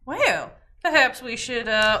 Well, perhaps we should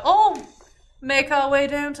all make our way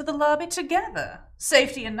down to the lobby together.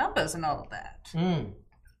 Safety in numbers and all of that.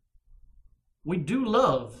 We do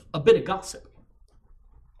love a bit of gossip.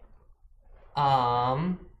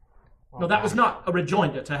 No, that was not a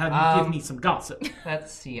rejoinder to have you give me some gossip.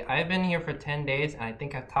 Let's see. I've been here for 10 days, and I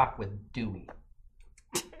think I've talked with Dewey.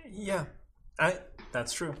 Yeah,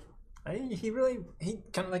 that's true. He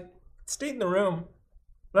kind of stayed in the room,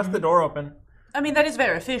 left the door open. I mean, that is a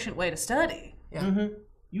very efficient way to study. Yeah.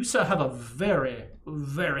 You, sir, have a very,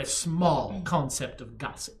 very small concept of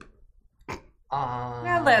gossip.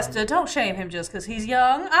 Now, Lester, don't shame him just because he's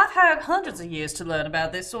young. I've had hundreds of years to learn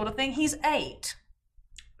about this sort of thing. He's 8.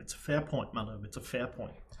 It's a fair point, my love. It's a fair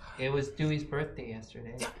point. It was Dewey's birthday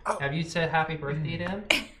yesterday. Have you said happy birthday to him?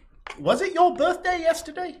 Was it your birthday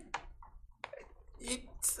yesterday?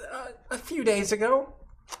 It's a few days ago.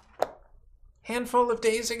 Handful of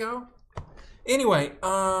days ago. Anyway,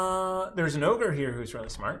 there's an ogre here who's really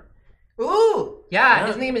smart. Ooh! Yeah,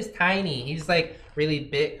 his name is Tiny. He's really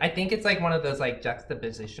big. I think it's one of those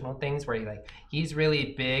juxtapositional things where he's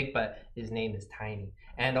really big, but his name is Tiny.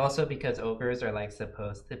 And also because ogres are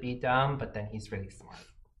supposed to be dumb, but then he's really smart.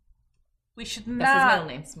 We should That's his not middle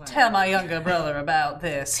name, Smart. tell my younger brother about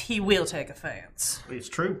this. He will take offense. It's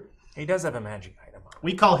true. He does have a magic item on.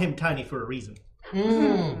 We call him Tiny for a reason.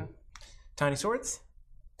 Tiny swords?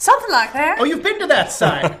 Something like that. Oh, you've been to that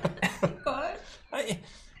side.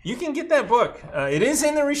 You can get that book. It is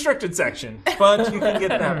in the restricted section, but you can get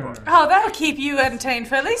that book. Oh, that'll keep you entertained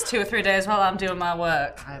for at least 2 or 3 days while I'm doing my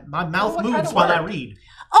work. My mouth what moves kind of while I work? read.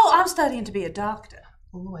 Oh, I'm studying to be a doctor.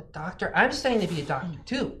 Ooh, a doctor. I'm studying to be a doctor,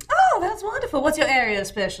 too. Oh, that's wonderful. What's your area of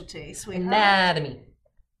specialty, sweetheart? Anatomy.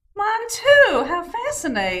 Mine too. How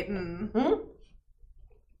fascinating. Well,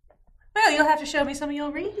 you'll have to show me some of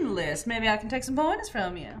your reading list. Maybe I can take some pointers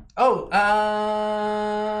from you. Oh,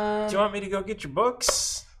 Do you want me to go get your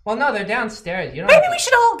books? well, no, they're downstairs. You don't Maybe have we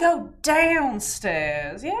should all go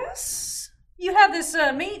downstairs, yes? You have this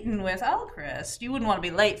meeting with Alcrest. You wouldn't want to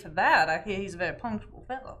be late for that. I hear he's a very punctual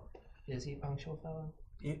fellow. Is he a punctual fellow?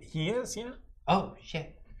 He is, yeah. Oh,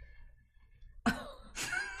 shit.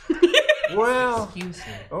 Well, Excuse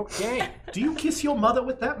me. okay. Do you kiss your mother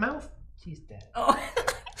with that mouth? She's dead.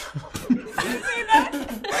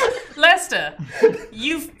 Lester,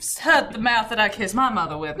 you've heard the mouth that I kiss my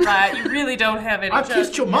mother with, right? You really don't have any... I've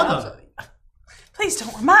kissed your mother. Please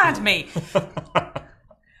don't remind me.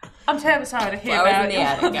 I'm terribly sorry to hear Flowers about in the you.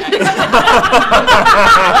 attic,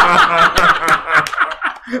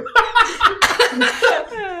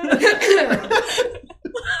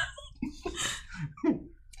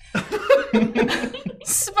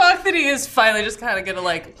 Spockthity is finally just kind of gonna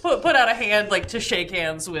like put out a hand like to shake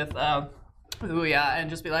hands with Ouya and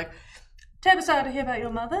just be like, terribly sorry to hear about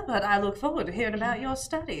your mother, but I look forward to hearing about your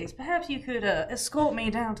studies. Perhaps you could escort me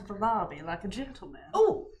down to the lobby like a gentleman.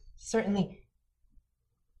 Oh, certainly.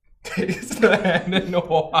 Takes the hand and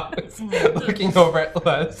walks, looking over at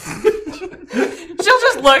Les. She'll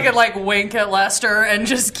just look and like wink at Lester and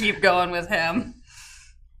just keep going with him.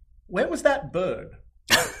 Where was that bird?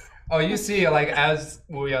 Oh, you see, like, as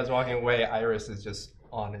Wuya's walking away, Iris is just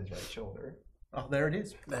on his right shoulder. Oh, there it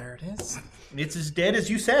is. There it is. It's as dead as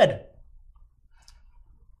you said.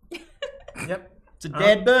 Yep. It's a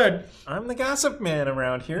dead bird. I'm the gossip man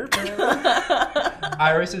around here.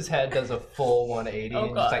 Iris's head does a full 180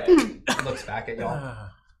 and just, like, looks back at y'all.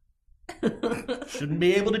 Shouldn't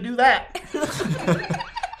be able to do that.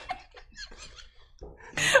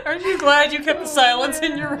 Aren't you glad you kept the silence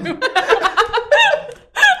in your room?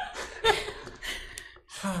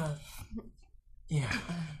 Yeah.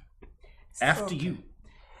 After you.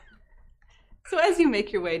 So as you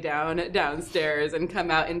make your way downstairs and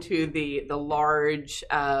come out into the large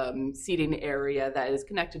seating area that is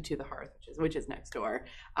connected to the hearth, which is next door,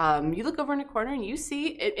 you look over in a corner and you see,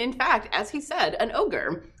 in fact, as he said, an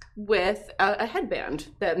ogre with a headband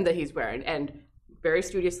that he's wearing and very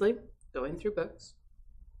studiously going through books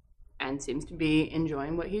and seems to be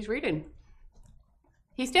enjoying what he's reading.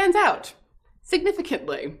 He stands out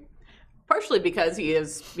significantly. Partially because he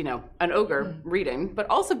is, an ogre reading, but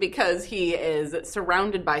also because he is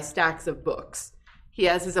surrounded by stacks of books. He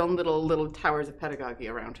has his own little towers of pedagogy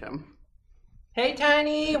around him. Hey,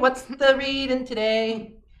 Tiny, what's the reading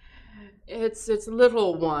today? It's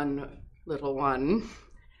little one.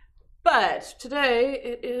 But today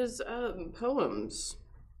it is poems.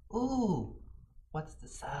 Ooh, what's the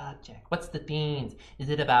subject? What's the themes? Is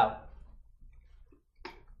it about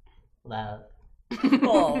love?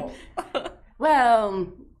 Oh.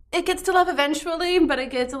 Well, it gets to love eventually, but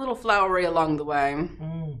it gets a little flowery along the way.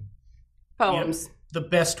 Poems. Yep. The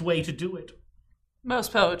best way to do it.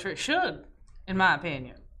 Most poetry should, in my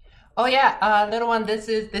opinion. Oh yeah, little one, this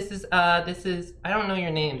is I don't know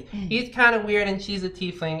your names. He's kind of weird and she's a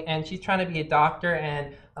tiefling and she's trying to be a doctor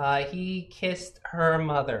and he kissed her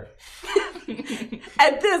mother.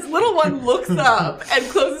 And this little one looks up and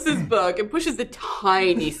closes his book and pushes the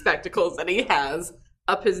tiny spectacles that he has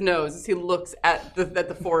up his nose as he looks at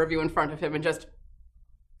the four of you in front of him and just,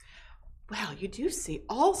 well, you do see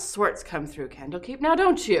all sorts come through Candlekeep now,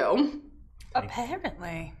 don't you?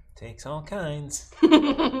 Apparently. Takes all kinds. I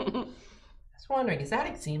was wondering, is that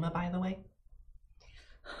eczema, by the way?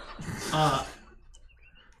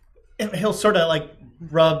 He'll sort of like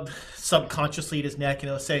rub subconsciously at his neck and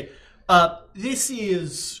he'll say, this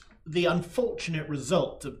is the unfortunate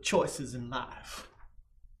result of choices in life.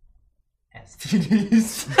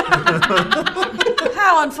 STDs.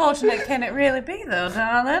 How unfortunate can it really be, though,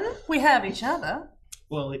 darling? We have each other.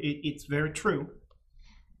 Well, it's very true.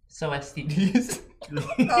 So STDs. You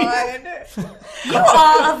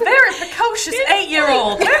are a very precocious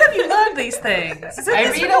 8-year-old. Where have you learned these things?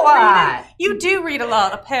 I read a lot. You do read a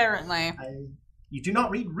lot, apparently. You do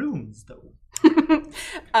not read runes, though.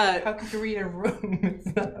 How could you read a room? It's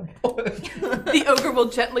not a book. The ogre will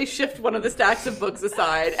gently shift one of the stacks of books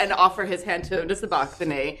aside and offer his hand to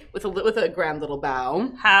Sabachthani with a grand little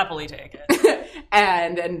bow. Happily take it.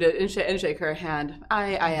 and shake her hand.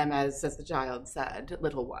 I am, as the child said,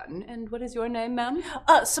 little one. And what is your name, ma'am?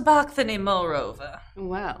 Sabachthani, moreover.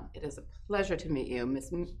 Well, it is a pleasure to meet you,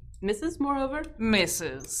 Mrs. Moreover?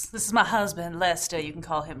 Mrs. This is my husband, Lester. You can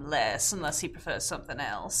call him Les, unless he prefers something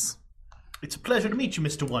else. It's a pleasure to meet you,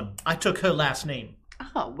 Mr. One. I took her last name.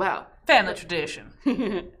 Oh, well. Family tradition.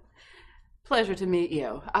 Pleasure to meet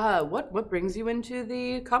you. What brings you into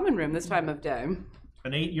the common room this time of day?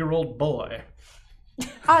 An 8-year-old boy.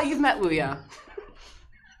 You've met Wuya.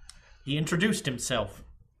 He introduced himself.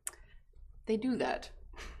 They do that.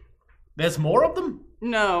 There's more of them?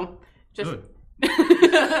 No. Just... Good.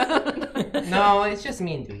 No, it's just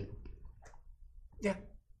me and Dewey. Yeah.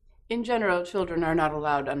 In general, children are not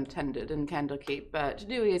allowed unattended in Candlekeep, but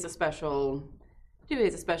Dewey is a special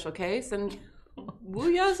case, and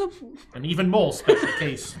Wuya's a... An even more special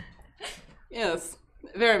case. Yes,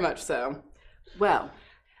 very much so. Well,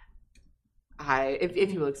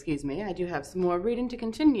 if you will excuse me, I do have some more reading to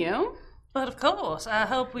continue. But of course, I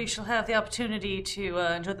hope we shall have the opportunity to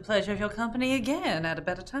enjoy the pleasure of your company again at a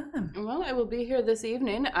better time. Well, I will be here this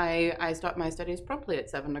evening. I start my studies promptly at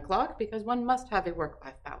 7 o'clock because one must have a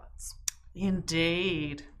work-life balance.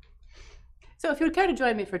 Indeed. So if you would care to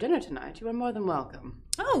join me for dinner tonight, you are more than welcome.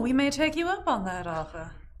 Oh, we may take you up on that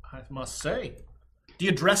offer. I must say. Do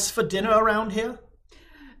you dress for dinner around here?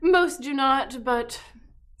 Most do not, but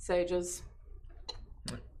sages.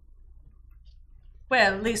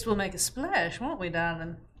 Well, at least we'll make a splash, won't we,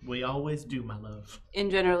 darling? We always do, my love. In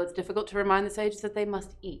general, it's difficult to remind the sages that they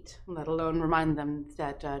must eat, let alone remind them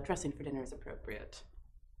that dressing for dinner is appropriate.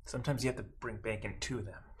 Sometimes you have to bring bacon to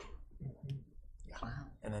them. Yeah. Wow.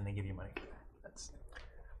 And then they give you money for that. That's...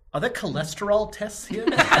 Are there cholesterol tests here?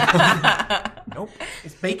 Nope.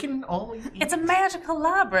 Is bacon all you eat? It's a magical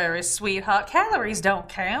library, sweetheart. Calories don't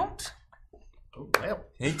count. Oh, well.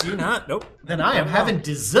 They do not. Nope. Then I am having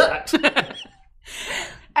dessert.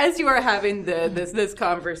 As you are having this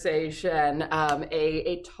conversation,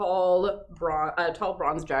 a tall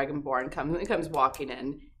bronze dragonborn comes walking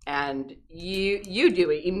in, and you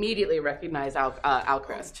Dewey immediately recognize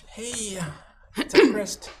Alcrest. Hey, it's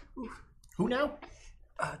Alcrest. Who now?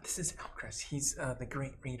 This is Alcrest. He's the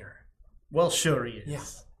great reader. Well, sure he is.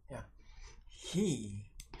 Yes. Yeah. He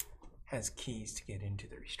has keys to get into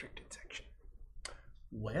the restricted section.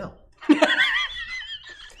 Well.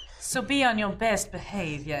 So be on your best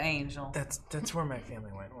behavior, Angel. That's where my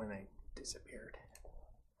family went when they disappeared.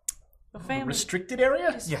 The family restricted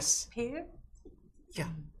area? Yes. Here? Yeah.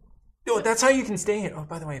 Oh, that's how you can stay here. Oh,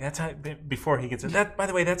 by the way, that's how. Before he gets that. By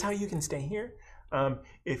the way, that's how you can stay here.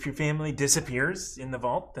 If your family disappears in the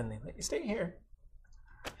vault, then they let you stay here.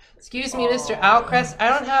 Excuse me, Mr. Alcrest. I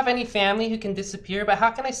don't have any family who can disappear, but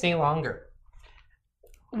how can I stay longer?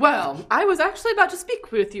 Well, I was actually about to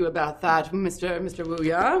speak with you about that, Mr.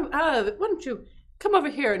 Wuya. Why don't you come over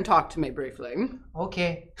here and talk to me briefly?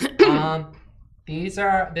 Okay.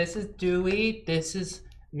 This is Dewey, this is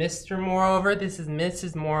Mr. Moreover, this is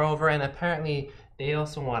Mrs. Moreover, and apparently they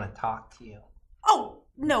also want to talk to you. Oh,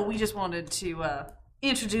 no, we just wanted to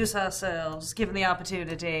introduce ourselves, given the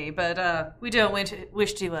opportunity, but we don't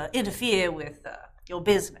wish to interfere with your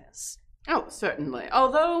business. Oh, certainly.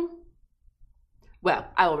 Although... Well,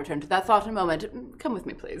 I will return to that thought in a moment. Come with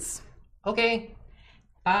me, please. Okay.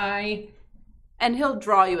 Bye. And he'll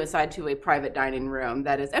draw you aside to a private dining room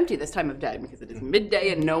that is empty this time of day because it is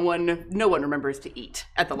midday and no one remembers to eat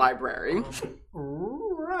at the library.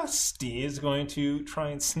 Rusty is going to try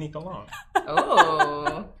and sneak along.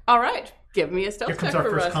 Oh. All right. Give me a stealth check for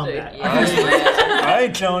Rusty. Combat. I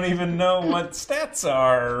don't even know what stats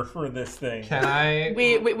are for this thing. Can I?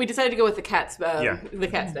 We decided to go with the cat the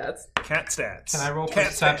cat stats. Cat stats. Can I roll cat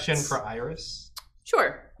perception stats. for Iris?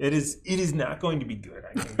 Sure. It is not going to be good.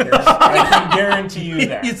 I can guarantee you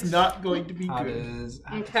that. It's not going to be How good. does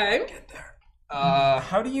Okay. Get there.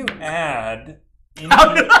 How do you add? In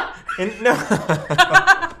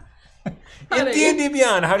D&D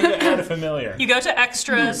Beyond, how do you add a familiar? You go to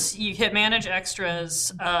extras, you hit manage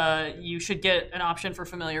extras, you should get an option for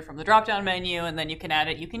familiar from the drop-down menu, and then you can add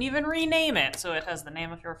it. You can even rename it, so it has the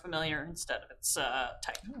name of your familiar instead of its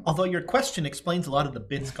type. Although your question explains a lot of the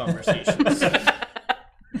bits conversations.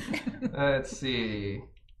 Let's see.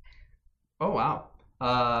 Oh, wow.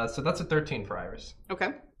 So that's a 13 for Iris.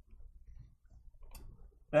 Okay.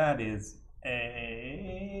 That is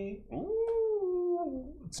a...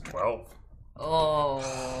 Ooh, it's 12.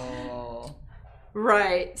 Oh.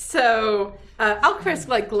 Right. So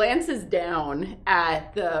Alcrest glances down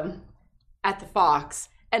at the fox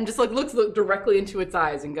and just looks directly into its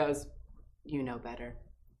eyes and goes, "You know better."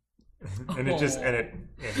 And it just it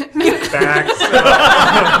backs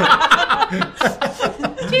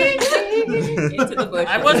Into the bush.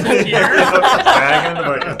 I wasn't here. back into the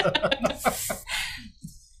bucket.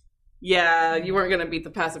 Yeah, you weren't going to beat the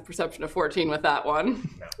passive perception of 14 with that one.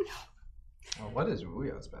 No. Well, what is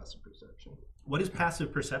Ruya's passive perception? What is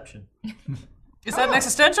passive perception? Is that an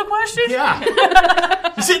existential question? Yeah.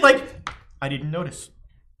 Is it I didn't notice.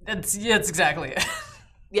 It's exactly it.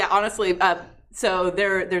 Yeah, honestly, so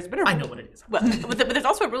there's been a... I know what it is. Well, but there's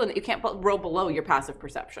also a rule that you can't roll below your passive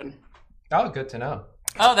perception. Oh, good to know.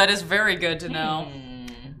 Oh, that is very good to know.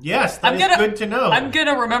 Yes, that is good to know. I'm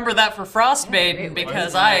gonna remember that for Frostmaiden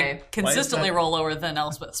because I consistently that? roll lower than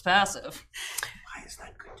Elspeth's passive. Why is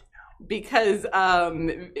that good to know? Because,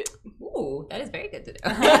 Ooh, that is very good to know.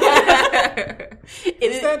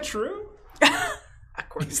 Is that true?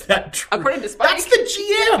 Is that true? According to Spike. That's the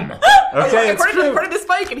GM! Okay, it's true. According to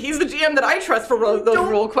Spike, and he's the GM that I trust for those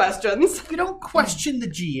rule questions. You don't question the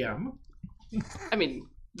GM. I mean,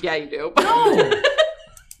 yeah, you do. No!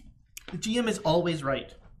 The GM is always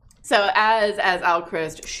right. So as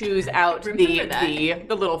Alchrist shoos out the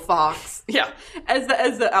little fox, as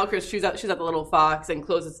the Alchrist shoos out the little fox and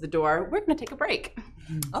closes the door, we're gonna take a break.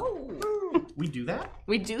 Oh. We do that?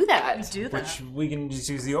 We do that. Which we can just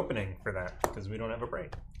use the opening for that because we don't have a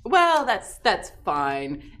break. Well, that's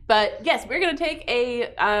fine. But yes, we're gonna take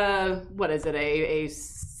a what is it? A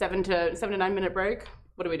 7 to 9 minute break.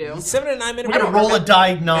 What do we do? 7 to 9 minute We're going to roll a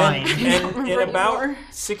die 9. And in about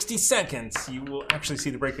 60 seconds, you will actually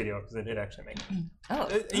see the break video because I did actually make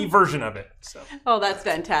a version of it. So. Oh, that's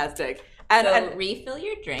fantastic. And refill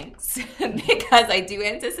your drinks because I do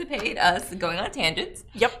anticipate us going on tangents.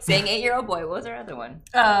 Yep. Saying 8-year-old boy. What was our other one?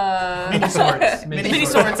 Mini swords. Mini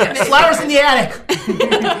swords. Flowers in the attic.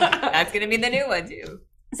 That's going to be the new one, too.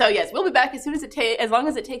 So yes, we'll be back as soon as as long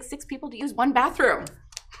as it takes 6 people to use 1 bathroom.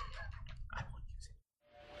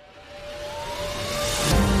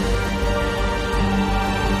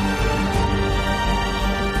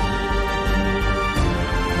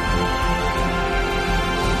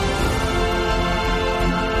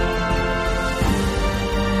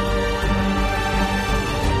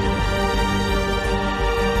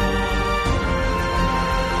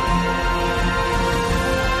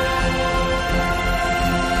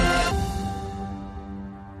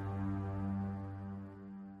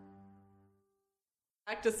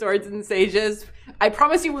 Back to Swords and Sages. I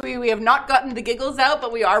promise you we have not gotten the giggles out,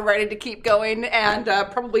 but we are ready to keep going and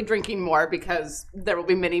probably drinking more because there will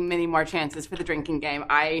be many, many more chances for the drinking game.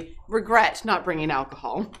 I regret not bringing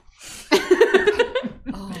alcohol.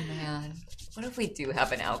 Oh, man. What if we do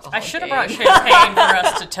have an alcohol I should have game? brought champagne for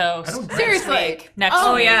us to toast. Seriously. Next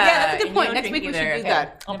Oh, week. yeah, that's a good You point. don't Next drink week we either. should do Okay.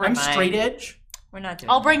 that. I'm straight edge. We're not doing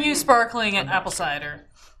I'll bring you sparkling and apple cider.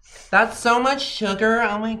 That's so much sugar.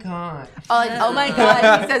 Oh my god. Oh my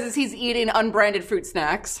god, he says as he's eating unbranded fruit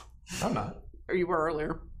snacks. I'm not. Or you were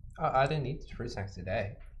earlier. I didn't eat fruit snacks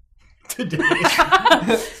today.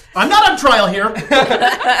 I'm not on trial here.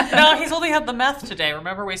 No, he's only had the meth today.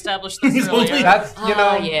 Remember we established this He's earlier? only- That's,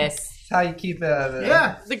 yes. that's how you keep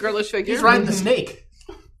Yeah. The girlish figure. He's riding the snake.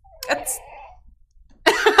 It's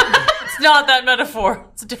not that metaphor.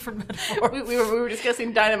 It's a different metaphor. We were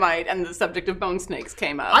discussing dynamite and the subject of bone snakes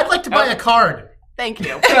came up. I'd like to buy a card. Thank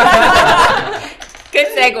you. Good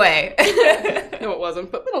segue. No, it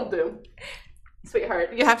wasn't, but it'll do.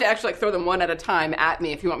 Sweetheart, you have to actually throw them one at a time at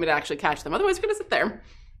me if you want me to actually catch them. Otherwise, you're going to sit there.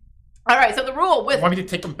 All right, so the rule with... Want me to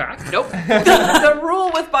take them back? Nope. The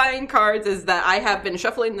rule with buying cards is that I have been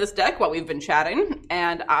shuffling this deck while we've been chatting,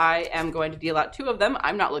 and I am going to deal out 2 of them.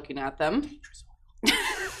 I'm not looking at them.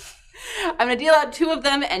 I'm going to deal out 2 of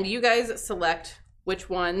them, and you guys select which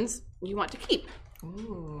ones you want to keep.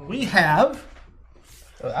 Ooh. We have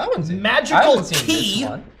I haven't seen, I magical haven't seen key. this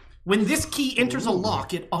one. When this key enters a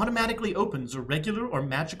lock, it automatically opens a regular or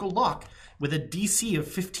magical lock with a DC of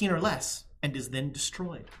 15 or less and is then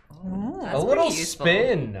destroyed. A little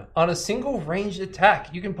spin on a single ranged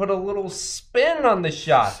attack. You can put a little spin on the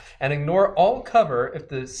shot and ignore all cover if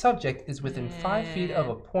the subject is within 5 feet of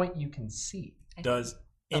a point you can see. Does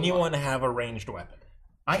anyone have a ranged weapon?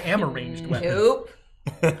 I am a ranged weapon. Nope.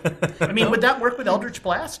 I mean, would that work with Eldritch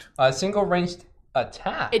Blast? A single ranged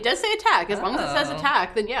attack. It does say attack. As long as it says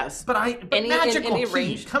attack, then yes. But magical any key.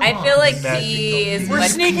 range. Come I on. feel like Magical key is We're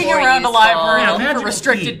much sneaking more around the useful. library Yeah, looking for magical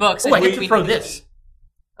restricted key. books. Oh, I and get to we throw need this.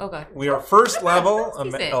 Oh, God. We are first level.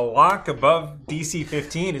 Decent. A lock above DC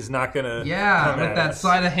 15 is not going to Yeah, come with at that us.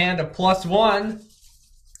 sleight of hand of +1.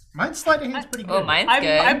 Mine's sleight of hand's pretty good. Oh, mine's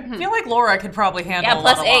good. I feel like Laura could probably handle Yeah, a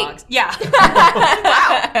lot plus of 8. logs. Yeah.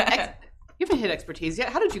 Wow. You haven't hit expertise yet.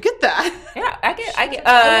 How did you get that? Yeah, I get.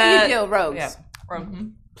 What do you do, rogues? Yeah.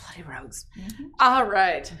 Bloody rogues. All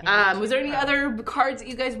right. Was there any other cards that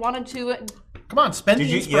you guys wanted to... Come on, spend Did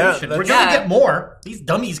the you- inspiration. yeah, We're that's- going to Yeah. get more. These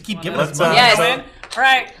dummies keep giving us Let's, money. Yes. Win. All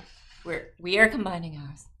right. We are combining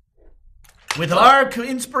ours. With our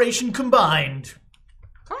inspiration combined.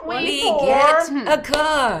 We get a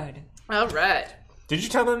card. All right. Did you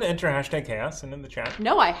tell them to enter hashtag chaos and in the chat?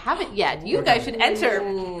 No, I haven't yet. You guys should enter.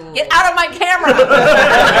 Get out of my camera!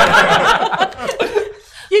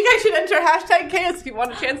 You guys should enter hashtag chaos if you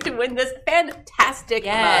want a chance to win this fantastic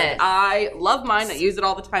mug. I love mine. I use it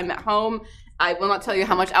all the time at home. I will not tell you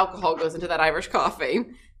how much alcohol goes into that Irish coffee.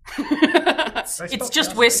 It's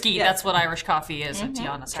just whiskey. Yes. That's what Irish coffee is at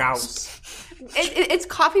Tiana's house. It's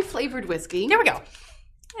coffee flavored whiskey. There we go.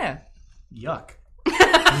 Yeah. Yuck.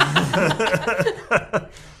 I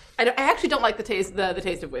actually don't like the taste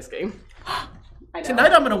of whiskey.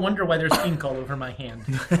 Tonight I'm going to wonder why there's ink all over my hand.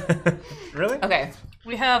 Really? Okay.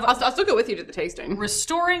 We have I'll still go with you to the tasting.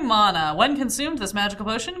 Restoring Mana. When consumed, this magical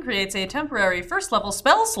potion creates a temporary first-level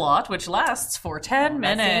spell slot, which lasts for 10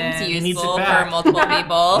 minutes. Seems useful for multiple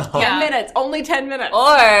people. 10 minutes. Only 10 minutes.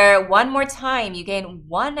 Or one more time, you gain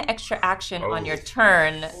one extra action on your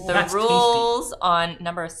turn. The That's rules on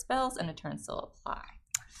number of spells and a turn still apply.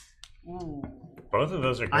 Ooh. Both of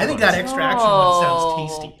those are good I think ones. that extra action one sounds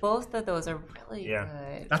tasty. Both of those are really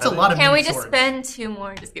good. That's a lot of Can we meat just swords. spend 2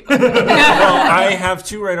 more? Just give Well, I have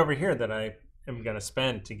 2 right over here that I am going to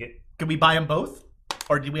spend to get... Can we buy them both?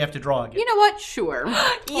 Or do we have to draw again? You know what? Sure.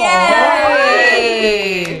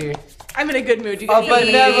 Yay! I'm in a good mood. You A guys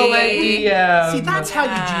benevolent DM. See, that's how you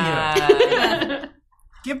GM.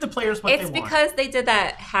 Give the players what It's they want. because they did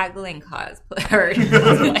that haggling cosplay.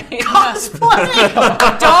 Cosplay!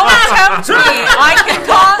 Don't tempt me! I can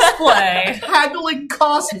cosplay! Haggling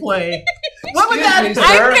cosplay. What would that Excuse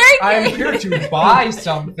me, be? sir. I'm I'm here to buy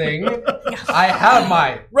something. I have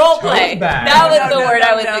my Roleplay. tote bag. That was the word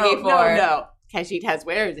I was looking for. No. Kashyyyk has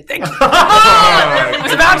wares. I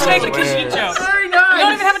was about to make the Kashyyyk joke. Very We don't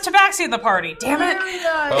nice. even have a tabaxi in the party. Damn it!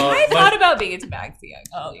 I thought about being a tabaxi,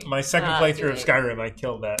 actually. My second Ah, playthrough too of late. Skyrim, I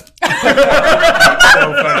killed that.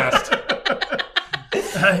 So fast.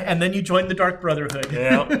 And then you join the Dark Brotherhood.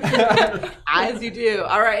 Yeah. As you do.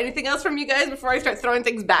 All right. Anything else from you guys before I start throwing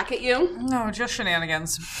things back at you? No, just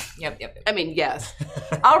shenanigans. Yep. I mean, yes.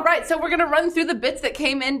 All right. So we're gonna run through the bits that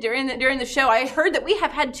came in during the show. I heard that we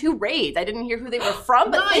have had 2 raids. I didn't hear who they were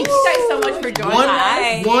from, but thank you guys so much for joining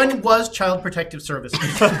us. One was Child Protective Services.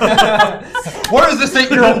 What is this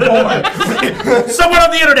 8-year-old boy? Someone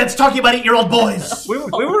on the internet's talking about 8-year-old boys. We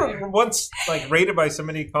were once like raided by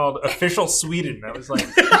somebody called Official Sweden. I was like,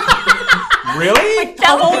 really? The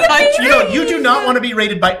whole country? You do not want to be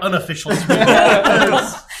rated by unofficial Those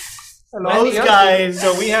guys.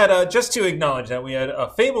 So we had, just to acknowledge that, we had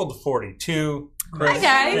a Fabled 42. Chris, Hi,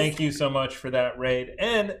 guys. thank you so much for that raid.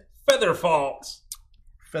 And Featherfault.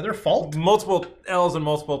 Featherfault? Multiple L's and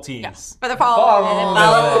multiple T's. Featherfall.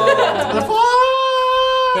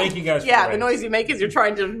 Thank you guys for Yeah, the the noise you make is you're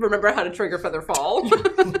trying to remember how to trigger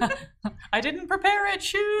Featherfall. I didn't prepare it.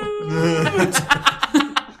 Shoot.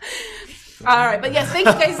 All right, but yes, thank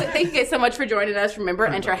you guys so much for joining us. Remember,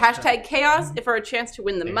 enter hashtag chaos for a chance to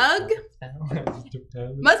win the mug.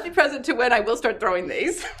 Must be present to win. I will start throwing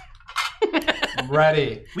these.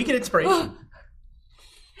 Ready. We get inspiration.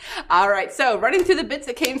 All right, so running through the bits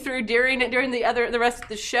that came through during the rest of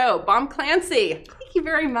the show. Bomb Clancy, thank you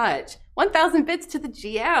very much. 1,000 bits to the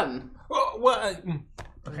GM.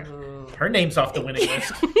 Her name's off the winning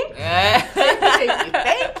list.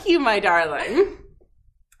 Thank you, my darling.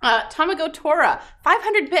 Tamago Tora,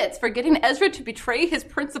 500 bits for getting Ezra to betray his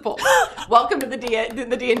principles. Welcome to the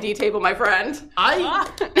D&D table, my friend.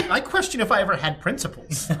 I question if I ever had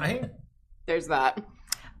principles. There's that.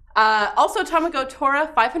 Also, Tamago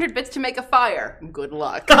Tora, 500 bits to make a fire. Good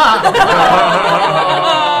luck.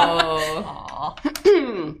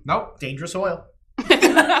 Nope. Dangerous oil.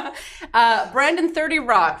 Brandon 30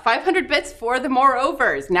 Rock, 500 bits for the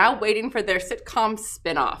Moreovers. Now waiting for their sitcom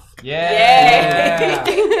spinoff. Yeah.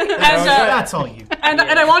 That's all you. And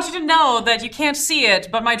I want you to know that you can't see it,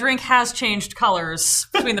 but my drink has changed colors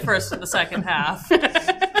between the first and the second half.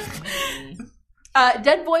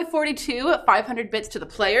 Dead Boy 42, 500 bits to the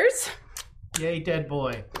players. Yay, dead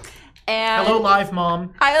boy. And Hello, live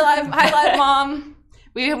mom. Hi, live mom.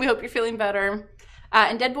 We hope you're feeling better.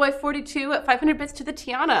 And Dead Boy 42, 500 bits to the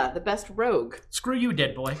Tiana, the best rogue. Screw you,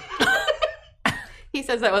 dead boy. He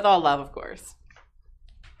says that with all love, of course.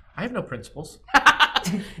 I have no principles.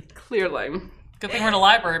 Clearly. Good thing we're in a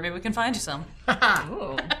library. Maybe we can find you some.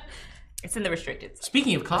 Ooh. It's in the restricted.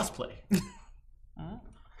 Speaking of cosplay.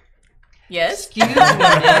 Yes? Excuse me.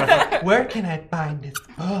 Where can I find this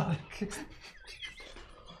book?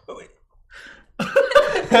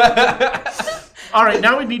 All right,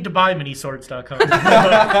 now we need to buy miniswords.com. It's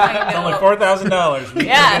only $4,000. We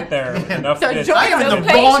can get there. Enough So bits. join I'm in the the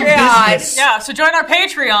wrong Patreon. business. Yeah, so join our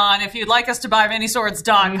Patreon if you'd like us to buy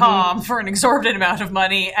miniswords.com for an exorbitant amount of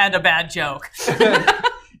money and a bad joke.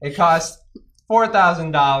 It costs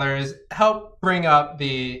 $4,000. Help bring up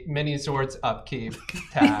the mini swords upkeep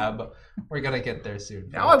tab. We're gonna get there soon.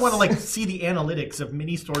 Now I want to see the analytics of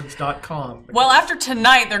ministords.com. Well, after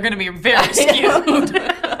tonight, they're going to be very skewed.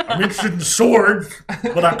 I'm interested in swords,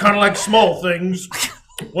 but I kind of like small things.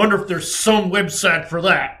 Wonder if there's some website for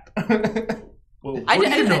that. Well, I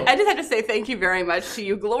just have to say thank you very much to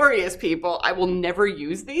you glorious people. I will never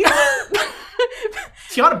use these.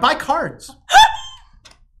 Tiana, buy cards.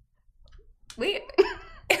 Wait.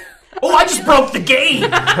 Oh, I just broke the game.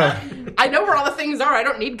 I know where all the things are. I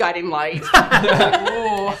don't need guiding light.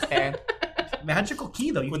 Magical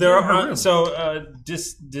key, though. You There are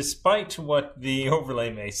despite what the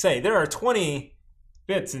overlay may say, there are 20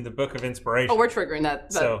 bits in the Book of Inspiration. Oh, we're triggering that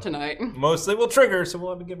tonight. Mostly will trigger, so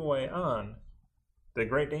we'll have a giveaway on the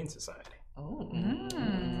Great Dane Society. Oh.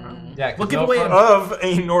 Yeah, we'll give away of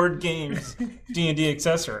a Nord Games D&D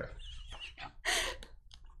accessory.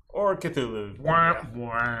 Or Cthulhu.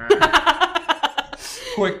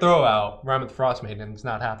 Quick throw out. Rhyme with the Frost Maiden is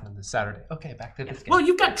not happening this Saturday. Okay, back to this game. Well,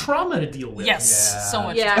 you've got trauma to deal with. Yes, so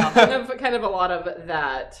much. Yeah, kind of a lot of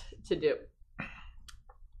that to do.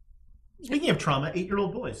 Speaking of trauma,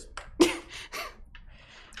 8-year-old boys.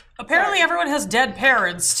 Apparently, everyone has dead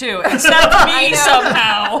parents too, except me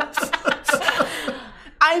somehow.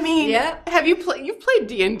 I mean, have you've played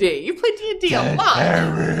D&D? You've played D&D a lot.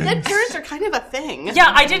 Dead parents are kind of a thing.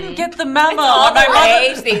 Yeah, I didn't get the memo. All the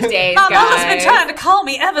rage these days, My mother's guys. been trying to call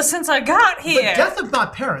me ever since I got here. The death of my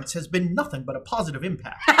parents has been nothing but a positive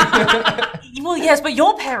impact. Well, yes, but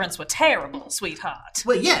your parents were terrible, sweetheart.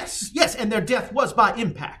 Well, yes, and their death was by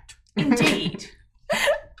impact. Indeed.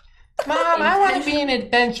 Mom, I want to be an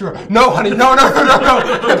adventurer. No, honey, no.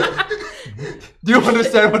 Do you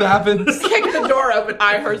understand what happens? Kick the door open.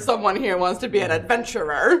 I heard someone here wants to be an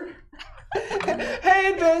adventurer.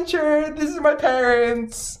 Hey, adventurer, this is my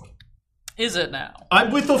parents. Is it now? I'm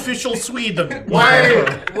with official Sweden.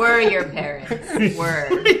 Were your parents. Were.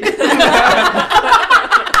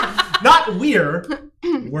 Not were.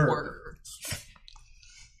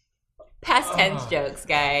 Past tense jokes,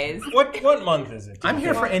 guys. What month is it? I'm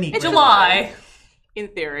here for any. July. In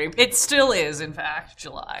theory. It still is, in fact,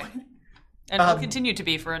 July. And will continue to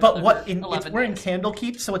be for another But what? 11 We're in days.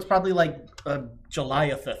 Candlekeep, so it's probably like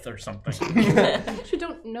July-5th or something. I actually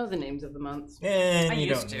don't know the names of the months. And I you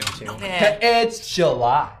used don't to. need to. Yeah. It's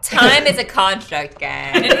July. Time is a construct,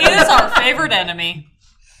 guys. It is our favorite enemy.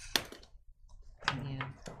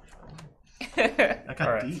 That got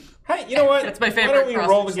All right. deep. Hey, you know what? That's my Why favorite don't we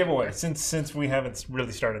roll the crossword. giveaway since we haven't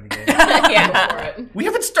really started the game? Yeah. We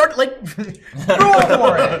haven't started Roll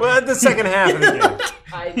for it. Well, at the second half of the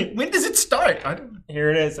game. When does it start? Here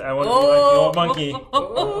it is. I want to be like the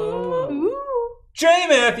old monkey. J.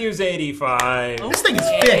 Matthews 85. This thing is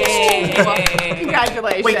fixed.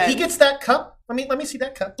 Congratulations. Wait, he gets that cup? Let me see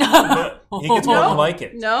that cup. He gets one like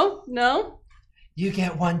it. No. You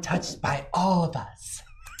get one touched by all of us.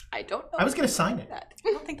 I don't know. I was going to sign it.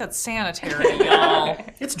 I don't think that's sanitary, y'all.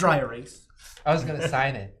 It's dry erase. I was gonna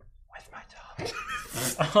sign it with my tongue.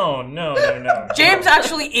 Oh, no. James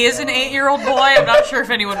actually is an 8-year-old boy. I'm not sure if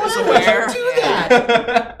anyone was aware. Do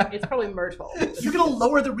that. It's probably Myrtle. You're going to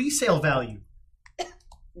lower the resale value.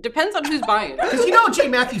 Depends on who's buying it. Because you know Jay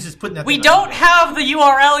Matthews is putting that We thing don't have the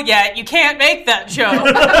URL yet. You can't make that joke.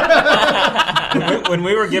 When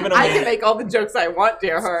we were giving I can away... make all the jokes I want,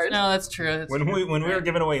 dear heart. No, that's true. When we were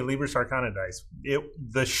giving away Libris Arcana dice,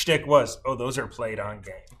 the shtick was, those are played on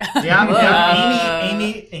game. on. Yeah.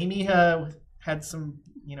 Amy had some,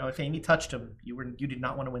 if Amy touched him, you did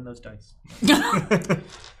not want to win those dice.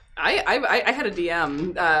 I had a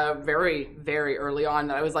DM very, very early on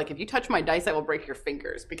that I was like, if you touch my dice, I will break your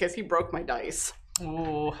fingers, because he broke my dice.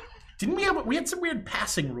 Ooh. Didn't we had some weird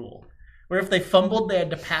passing rule where if they fumbled, they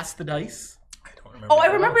had to pass the dice? Oh, I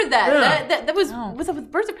remember that. Yeah. That was it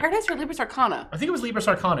with Birds of Paradise or Libris Arcana? I think it was Libris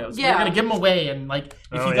Arcana. We Yeah. were going to give them away, and if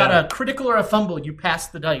you got a critical or a fumble, you pass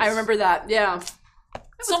the dice. I remember that, yeah.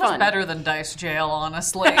 So much better than Dice Jail,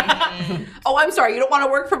 honestly. Oh, I'm sorry. You don't want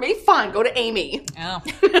to work for me? Fine, go to Amy. Yeah.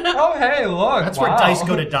 Oh, hey, look. That's where dice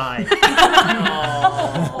go to die.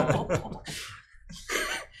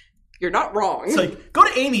 You're not wrong. It's like, go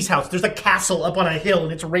to Amy's house. There's a castle up on a hill,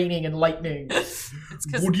 and it's raining and lightning.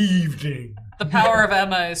 Good evening. The power of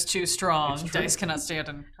Emma is too strong. Dice cannot stand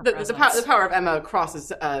in her the presence. power of Emma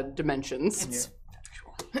crosses dimensions.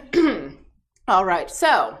 All right,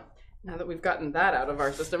 so now that we've gotten that out of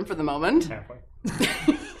our system for the moment,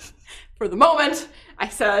 I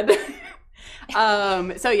said,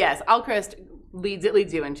 so yes, Alchrist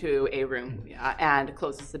leads you into a room and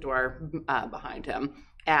closes the door behind him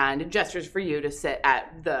and gestures for you to sit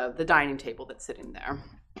at the dining table that's sitting there.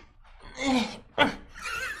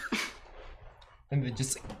 And then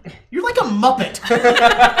just You're like a Muppet.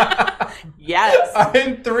 Yes.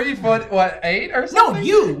 I'm 3 foot, 8 or No, something?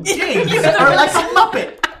 you, James, are like a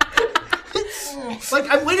Muppet. Like,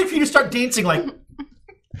 I'm waiting for you to start dancing like...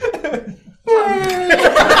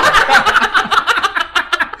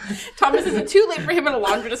 Thomas, is it too late for him and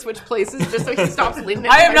Alondra to switch places just so he stops leaning?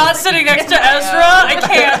 I am not sitting next to Ezra. I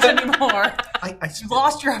can't anymore. I You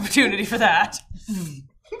lost your opportunity for that.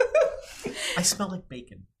 I smell like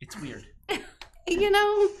bacon. It's weird. You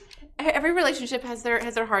know, every relationship has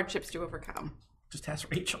their hardships to overcome. Just ask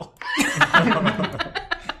Rachel.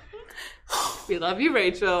 We love you,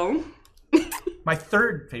 Rachel. My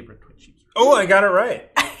third favorite Twitch user. Oh, I got it right.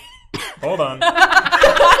 Hold on.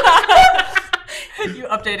 You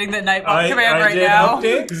updating the Nightbot I command right did now?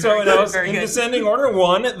 update. So now it's Very in good. descending order.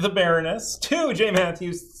 1, the Baroness. 2, J.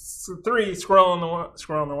 Matthews. 3, Squirrel on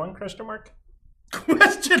the One, question mark?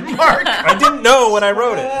 Question mark. I didn't know when I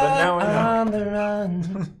wrote it, but now I know. On the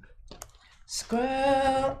run.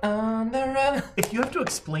 Squirrel on the run. If you have to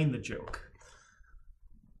explain the joke.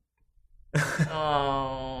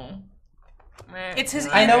 Oh. It's his.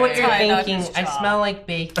 I know what you're inner, not thinking. his I job. smell like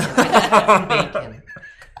bacon. I just got some bacon.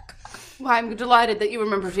 Well, I'm delighted that you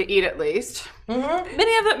remember to eat at least. Mm-hmm.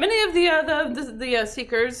 Many of the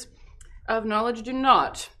seekers of knowledge do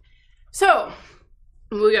not. So,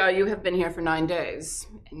 Luya, you have been here for 9 days,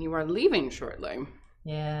 and you are leaving shortly,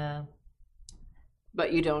 Yeah.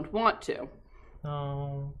 but you don't want to.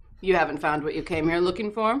 No. You haven't found what you came here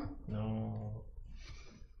looking for? No.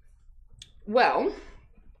 Well,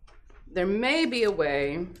 there may be a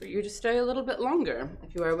way for you to stay a little bit longer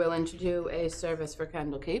if you are willing to do a service for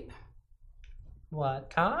Candlekeep. What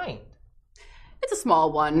kind? It's a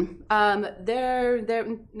small one.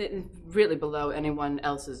 They're really below anyone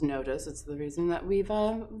else's notice. It's the reason that we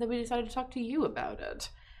decided to talk to you about it.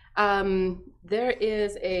 There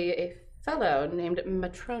is a fellow named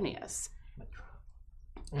Matronius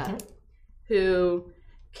who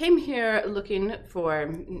came here looking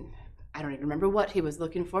for. I don't even remember what he was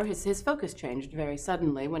looking for. His focus changed very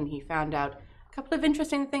suddenly when he found out a couple of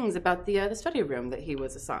interesting things about the study room that he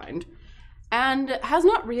was assigned, and has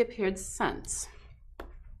not reappeared since.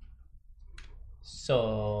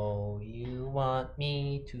 So you want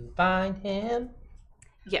me to find him?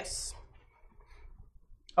 Yes,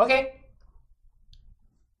 Okay.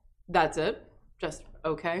 that's it. Just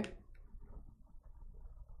okay.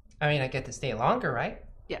 I mean, I get to stay longer, right?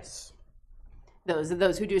 Yes.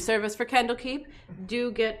 Those who do service for Candlekeep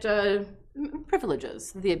do get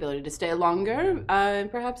privileges, the ability to stay longer.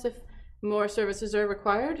 Perhaps if more services are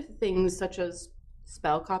required, things such as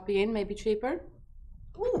spell copying may be cheaper.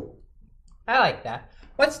 Ooh. I like that.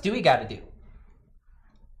 What's Dewey got to do?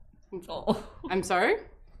 Oh. I'm sorry?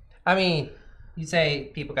 I mean, you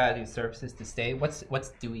say people got to do services to stay. What's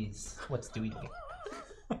Dewey doing?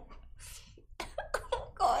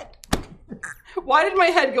 God. Why did my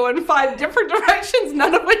head go in 5 different directions,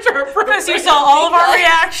 none of which are appropriate? Because you saw all of our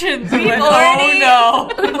reactions. and went, oh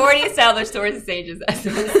no. We've already established Swords and Sages as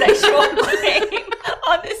a sexual game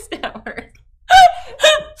on this network.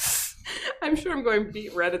 I'm sure I'm going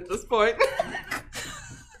beet red at this point.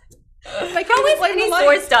 Like, Always blame the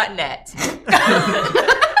light. swords.net.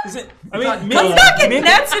 Is it? I mean,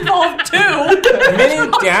 Nets involved too.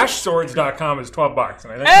 mini-swords.com is $12,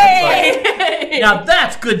 and I think Hey! Now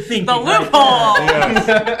that's good thinking. The right loophole. there. that's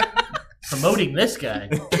like, Promoting this guy.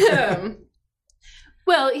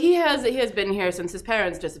 Well, he has been here since his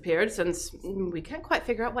parents disappeared, since we can't quite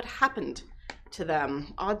figure out what happened to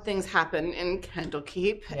them. Odd things happen in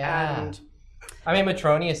Candlekeep, Yeah. and I mean,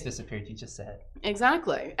 Matronius disappeared, you just said.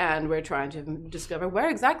 exactly, and we're trying to discover where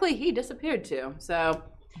exactly he disappeared to. So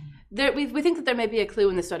we think that there may be a clue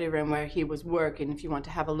in the study room where he was working, if you want to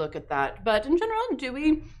have a look at that. But in general,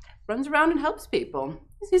 Dewey runs around and helps people.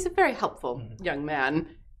 He's a very helpful young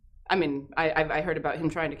man. I mean, I heard about him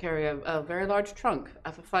trying to carry a very large trunk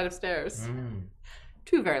up a flight of stairs.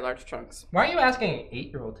 2 very large trunks. Why are you asking an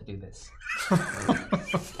 8-year-old to do this?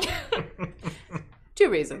 2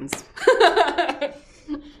 reasons.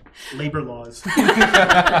 Labor laws.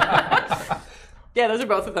 Yeah, those are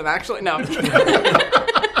both of them, actually. No.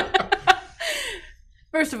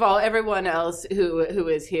 First of all, everyone else who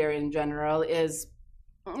is here in general is,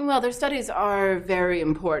 well, their studies are very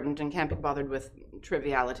important and can't be bothered with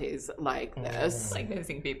trivialities like this. Like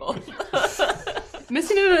missing people.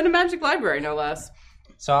 Missing in a magic library, no less.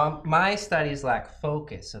 So my studies lack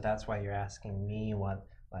focus, so that's why you're asking me what,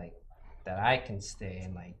 like, that I can stay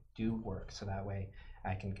and, like, do work, so that way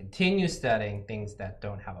I can continue studying things that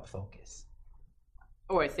don't have a focus.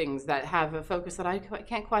 Or things that have a focus that I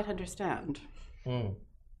can't quite understand.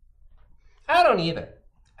 I don't either.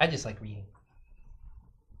 I just like reading.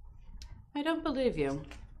 I don't believe you.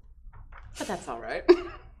 But that's all right.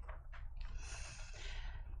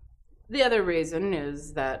 The other reason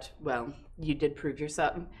is that, well, you did prove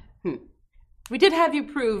yourself. We did have you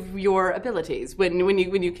prove your abilities when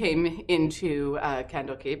you came into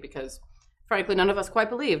Candlekeep, because frankly, none of us quite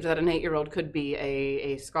believed that an 8-year-old could be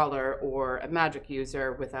a scholar or a magic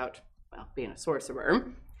user without, well, being a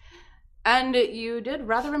sorcerer. And you did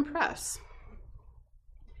rather impress.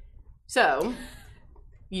 So,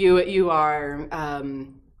 you are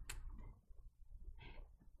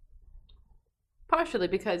partially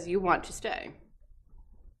because you want to stay.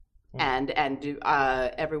 And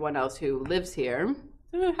everyone else who lives here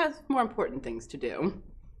has more important things to do.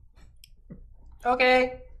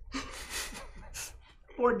 Okay.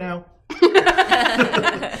 Bored now.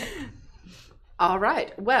 All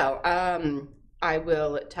right. Well, I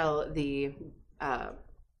will tell the. I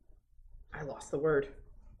lost the word.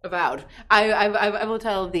 Avowed. I will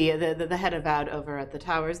tell the head Avowed over at the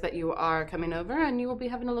towers that you are coming over, and you will be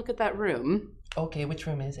having a look at that room. Okay, which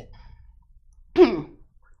room is it?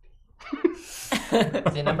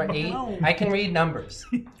 Is it number 8? No. I can read numbers.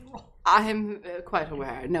 I'm quite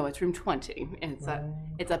aware. No, it's room 20. It's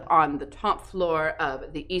up on the top floor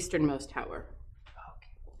of the easternmost tower. Okay,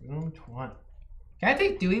 room 20. Can I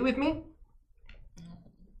take Dewey with me?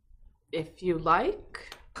 If you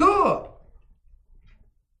like. Cool.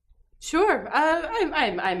 Sure.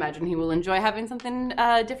 I imagine he will enjoy having something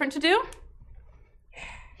different to do.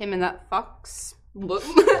 Him and that fox looks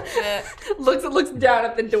down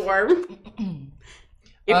at the door.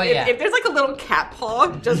 If there's like a little cat paw,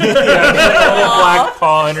 just a black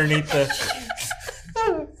paw underneath the.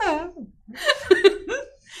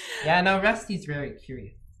 Yeah, no, Rusty's very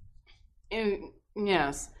curious.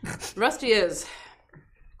 Yes, Rusty is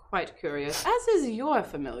quite curious, as is your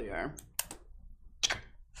familiar.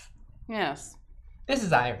 Yes. This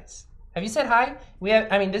is Iris. Have you said hi?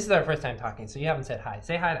 This is our first time talking, so you haven't said hi.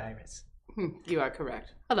 Say hi to Iris. You are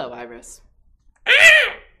correct. Hello, Iris.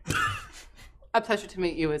 A pleasure to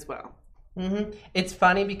meet you as well. Mm-hmm. It's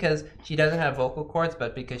funny because she doesn't have vocal cords,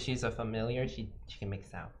 but because she's a familiar, she can make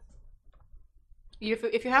sounds.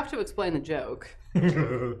 If you have to explain the joke.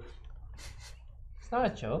 It's not a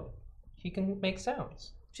joke. She can make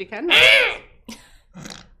sounds. She can.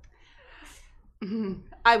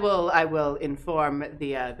 I will inform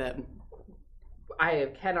the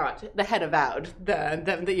head Avowed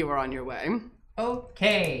that you are on your way.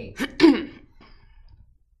 Okay.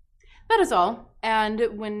 That is all. And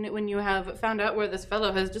when you have found out where this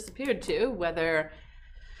fellow has disappeared to, whether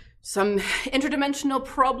some interdimensional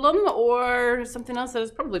problem or something else that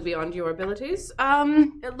is probably beyond your abilities,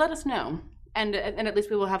 let us know. And at least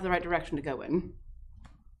we will have the right direction to go in.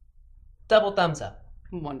 Double thumbs up.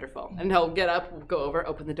 Wonderful. And he'll get up, go over,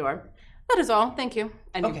 open the door. That is all. Thank you.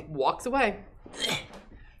 And he walks away.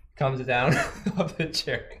 Comes down off the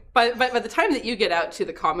chair. By the time that you get out to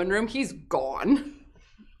the common room, he's gone.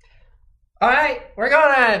 All right, we're going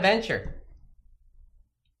on an adventure.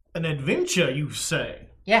 An adventure, you say?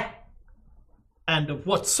 Yeah. And of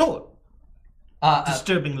what sort?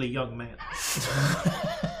 Disturbingly young man.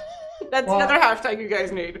 That's another hashtag you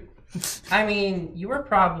guys need. I mean, you were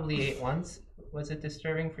probably 8 once. Was it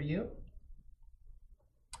disturbing for you?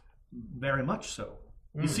 Very much so.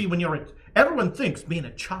 You see, when everyone thinks being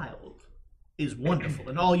a child is wonderful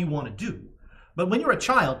and all you want to do. But when you're a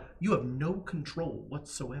child, you have no control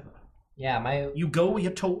whatsoever. Yeah, you go where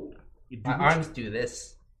you're told. My arms do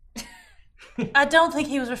this. I don't think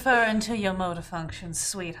he was referring to your motor functions,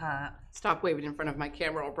 sweetheart. Stop waving in front of my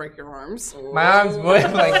camera, I'll break your arms. My arms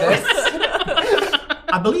wave like this.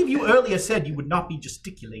 I believe you earlier said you would not be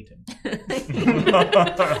gesticulating. I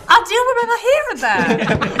do remember hearing that.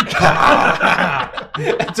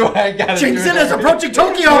 That's why I got it. Shinzin is approaching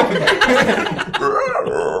Tokyo!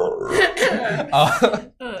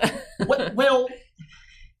 Well,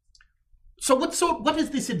 so what is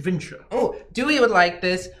this adventure? Oh, Dewey would like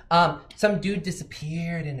this. Some dude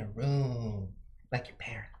disappeared in a room, like your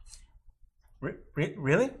parents.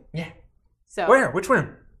 Really? Yeah. So where? Which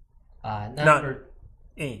room? Number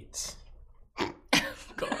 8. God.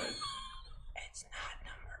 It's not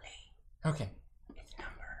number 8. Okay. It's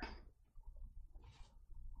number.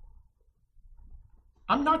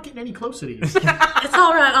 I'm not getting any closer to you. It's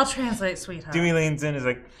all right. I'll translate, sweetheart. Dewey leans in, is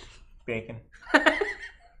like, bacon. Give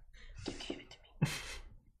it to me.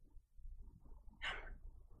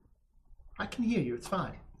 I can hear you. It's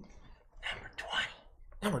fine. Number 20.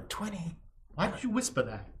 Number 20. Why did you whisper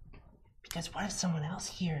that? Because what if someone else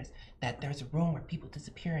hears that there's a room where people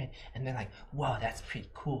disappear in, and they're like, "Whoa, that's pretty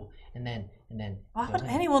cool," and then. Why would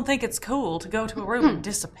anyone think it's cool to go to a room and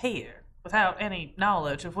disappear without any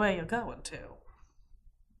knowledge of where you're going to?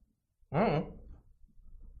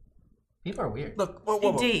 People are weird. Look, whoa.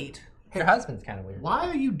 Indeed. Your husband's kind of weird. Why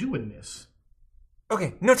are you doing this?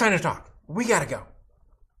 Okay, no time to talk. We gotta go.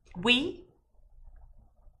 We?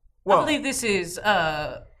 Well, I believe this is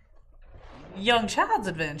young child's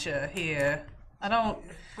adventure here. I don't.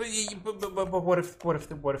 But what if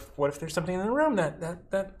there's something in the room that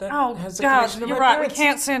Oh has the God, connection to you're my right. parents? We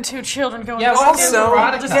can't send two children going. Yeah, to Also,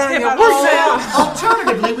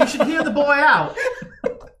 Alternatively, we should hear the boy out.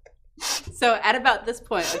 So at about this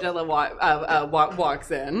point, Odila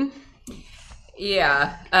walks in.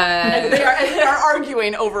 Yeah. They are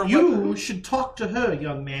arguing over You should talk to her,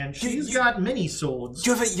 young man. She's got many swords.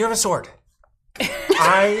 You have a sword. We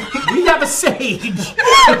have a sage.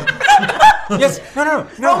 Yes. No.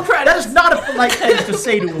 That is not a polite thing to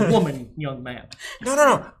say to a woman, young man.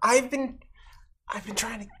 No. I've been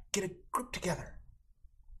trying to get a group together.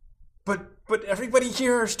 But everybody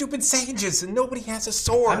here are stupid sages, and nobody has a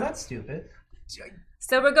sword. I'm not stupid.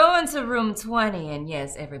 So we're going to room 20, and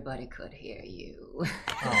yes, everybody could hear you.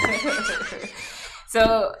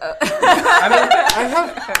 So, I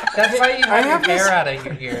have. That's why you have your hair out of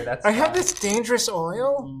your ear. That's. I have this dangerous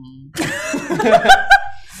oil.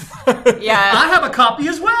 yeah. I have a copy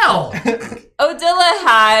as well.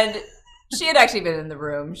 Odila she had actually been in the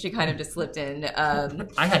room. She kind of just slipped in.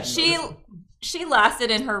 I had She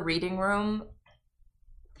lasted in her reading room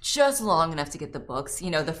just long enough to get the books.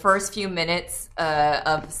 You know, the first few minutes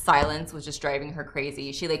of silence was just driving her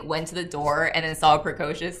crazy. She went to the door and then saw a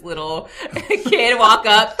precocious little kid walk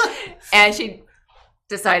up, and she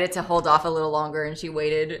decided to hold off a little longer, and she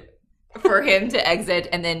waited for him to exit,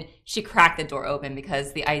 and then she cracked the door open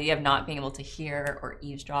because the idea of not being able to hear or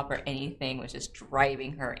eavesdrop or anything was just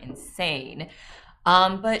driving her insane.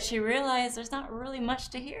 But she realized there's not really much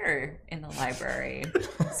to hear in the library.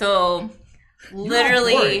 So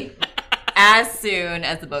literally, as soon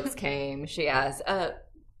as the books came, she asked,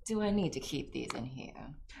 do I need to keep these in here?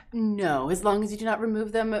 No, as long as you do not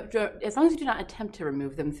remove them, as long as you do not attempt to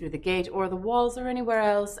remove them through the gate or the walls or anywhere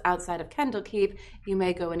else outside of Candlekeep, you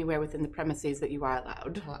may go anywhere within the premises that you are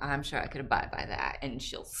allowed. Well, I'm sure I could abide by that. And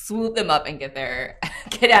she'll swoop them up and get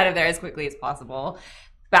out of there as quickly as possible,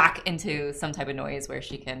 back into some type of noise where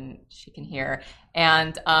she can hear.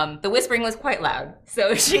 And the whispering was quite loud,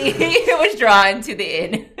 so she was drawn to the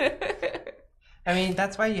inn. I mean,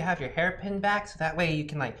 that's why you have your hair pinned back, so that way you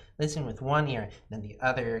can listen with one ear, and then the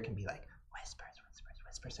other ear can be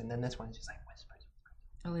whispers, and then this one is just whispers.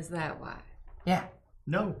 Oh, is that why? Yeah.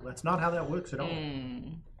 No, that's not how that works at all.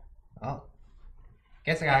 Oh.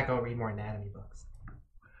 Guess I gotta go read more anatomy books.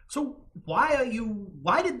 So why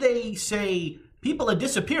did they say people are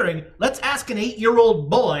disappearing? Let's ask an 8-year-old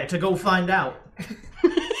boy to go find out.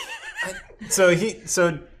 So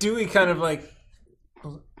Dewey kind of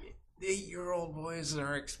 8-year-old boys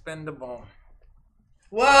are expendable.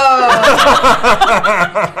 Whoa! A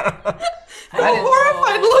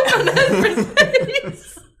horrified look on his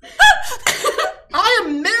face. I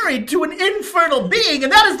am married to an infernal being,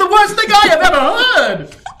 and that is the worst thing I have ever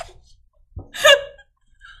heard.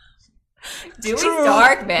 Dewey's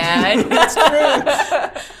dark, man. That's true.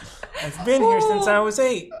 I've been here since I was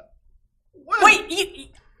 8. Wait,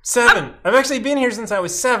 7. I've actually been here since I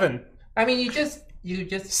was 7. I mean, you just had your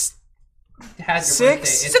 6? birthday.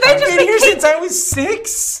 So they just been here since I was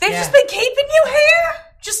 6. They've just been keeping you here?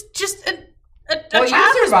 Just a well, child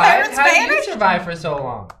you whose survived. parents How did you vanished? survive for so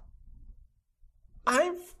long?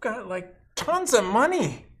 I've got tons of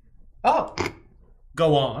money. Oh.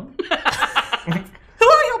 Go on. Who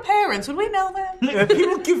are your parents? Would we know them?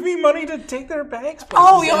 People give me money to take their bags.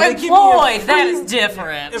 Oh, you're and they give me a employed. That is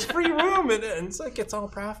different. A free room, and it's all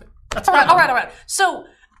profit. All right. So,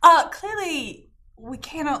 clearly, we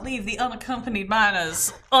cannot leave the unaccompanied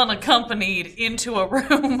minors unaccompanied into a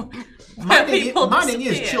room where people Mining is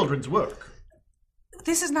disappear. children's work.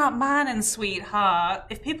 This is not mining, sweetheart.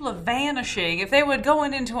 If people are vanishing, if they were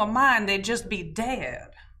going into a mine, they'd just be dead.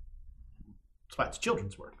 That's why it's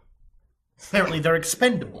children's work. Apparently, they're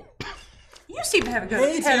expendable. You seem to have a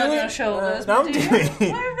good head on your shoulders. I'm my dear.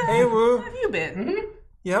 doing. Where Woo. have you been? Mm-hmm.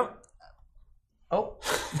 Yep. Oh.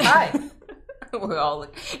 Hi. We're all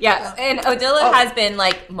yeah, and Odila has been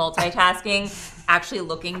multitasking, actually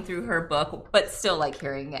looking through her book, but still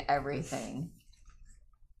hearing everything.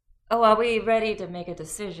 Oh, are we ready to make a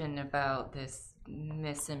decision about this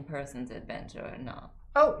missing persons adventure or not?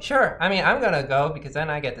 Oh, sure. I mean, I'm gonna go because then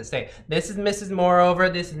I get to say, this is Mrs. Moreover,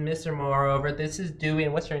 this is Mr. Moreover, this is Dewey,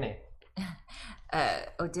 and what's your name?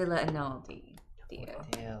 Odila Analdi, dear.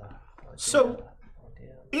 So,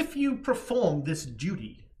 if you perform this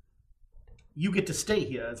duty, you get to stay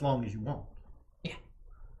here as long as you want. Yeah.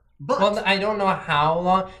 But Well, I don't know how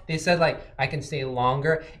long. They said like I can stay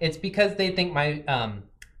longer. It's because they think my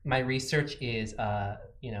my research is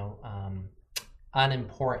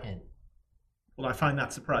unimportant. well, I find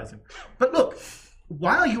that surprising. But look,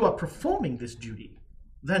 while you are performing this duty,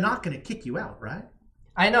 they're not going to kick you out, right?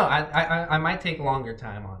 I know. I might take longer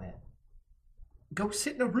time on it. Go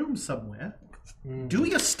sit in a room somewhere, do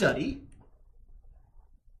your study.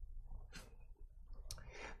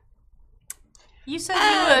 You said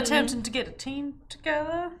you were attempting to get a team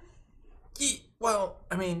together? Well,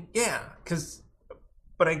 I mean, yeah,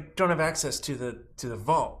 but I don't have access to the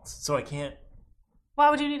vault, so I can't. Why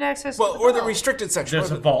would you need access to the Or the vault? restricted section.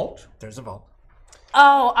 There's a vault. There's a vault.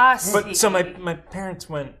 Oh, I see. But so my parents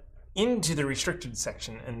went into the restricted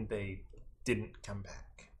section and they didn't come back.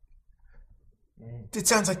 It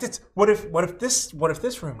sounds like this. What if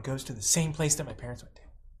this room goes to the same place that my parents went to?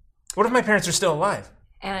 What if my parents are still alive?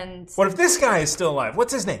 And What if this guy is still alive?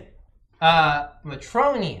 What's his name?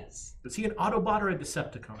 Matronius. Is he an Autobot or a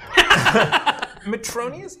Decepticon?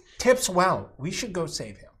 Matronius tips well. We should go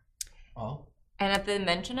save him. Oh. And at the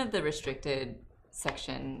mention of the restricted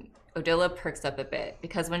section, Odila perks up a bit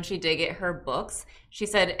because when she did get her books, she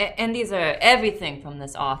said, and these are everything from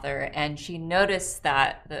this author, and she noticed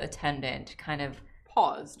that the attendant kind of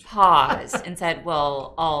Paused. and said,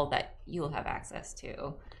 well, all that you'll have access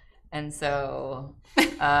to. And so,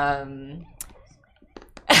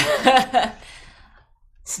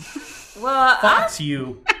 well, Fox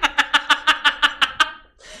you.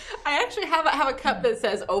 I actually have a cup that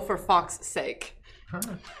says, "Oh, for Fox's sake."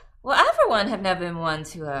 well, I for one have never been one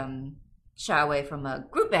to shy away from a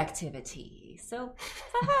group activity, so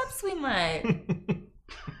perhaps we might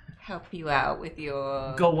help you out with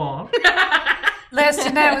your. Go on.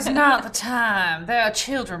 Lester, now is not the time. There are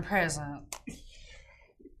children present.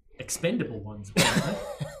 Expendable ones. apparently.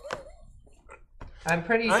 I'm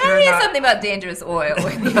pretty sure. I hear something about dangerous oil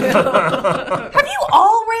with you. Have you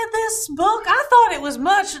all read this book? I thought it was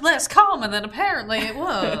much less common than apparently it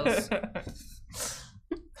was.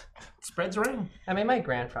 Spreads around. I mean, my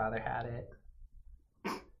grandfather had it.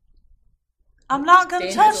 I'm not going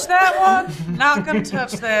to touch that one. Not going to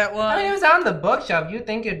touch that I mean, it one. was on the bookshelf. You'd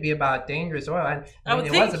think it'd be about dangerous oil. I I mean, would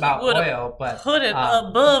it think was you about would've oil, but Put it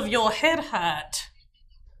above your head height.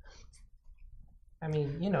 I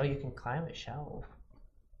mean, you can climb a shelf.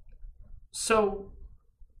 So,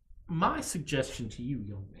 my suggestion to you,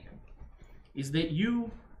 young man, is that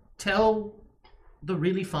you tell the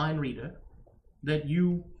really fine reader that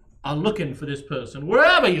you are looking for this person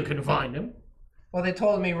wherever you can find him. Well, they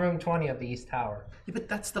told me room 20 of the East Tower. Yeah, but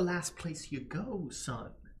that's the last place you go,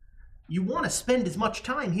 son. You want to spend as much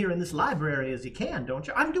time here in this library as you can, don't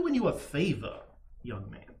you? I'm doing you a favor,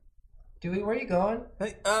 young man. Dewey, where are you going?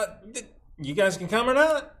 Hey, you guys can come or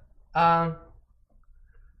not?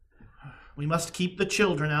 We must keep the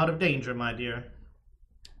children out of danger, my dear.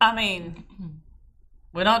 I mean,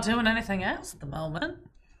 we're not doing anything else at the moment.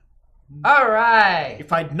 All right.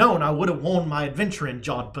 If I'd known, I would have worn my adventuring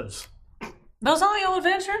jodhpurs. Those aren't your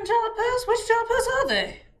adventuring jodhpurs? Which jodhpurs are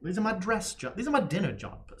they? These are my dress jodhpurs. These are my dinner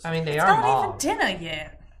jodhpurs. I mean, they It's are not mauve. even dinner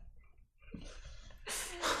yet.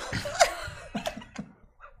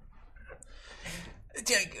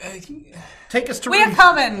 Take us to We're room...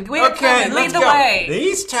 coming. We're coming. Lead let's the go. way. The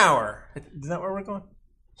East Tower. Is that where we're going?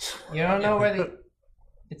 You don't know where the...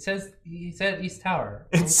 It says... He said East Tower.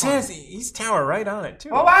 It says East Tower right on it, too.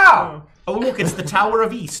 Oh, wow! Oh, look, it's the Tower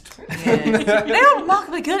of East. They're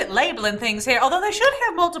remarkably good at labeling things here, although they should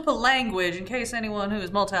have multiple language in case anyone who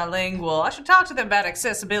is multilingual. I should talk to them about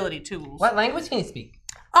accessibility tools. What language can you speak?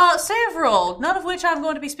 Several, none of which I'm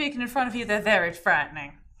going to be speaking in front of you. They're very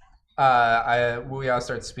frightening. We all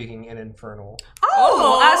start speaking in Infernal.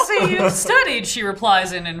 Oh, I see you've studied, she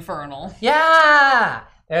replies in Infernal. Yeah!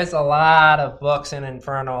 There's a lot of books in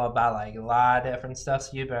Infernal about, like, a lot of different stuff,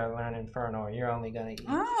 so you better learn Infernal or you're only gonna eat.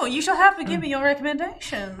 Oh, you shall have to give me your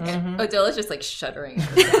recommendations. Odila's just like shuddering. Yeah,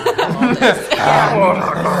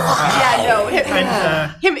 no,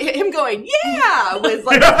 him going, yeah, was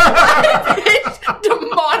like a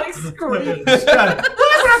demonic scream.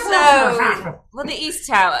 So, well, the East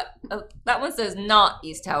Tower. Oh, that one says not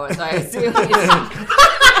East Tower, so I assume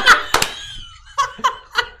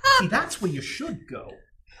See, that's where you should go.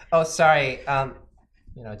 Oh, sorry.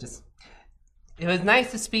 Just... It was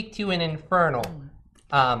nice to speak to you in Infernal.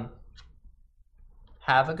 Have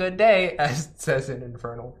a good day, as it says in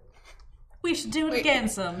Infernal. We should do it again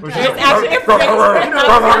sometime.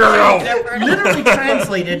 Literally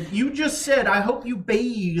translated, you just said, I hope you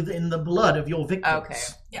bathe in the blood of your victims. Okay.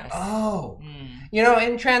 Yes. Oh. You know,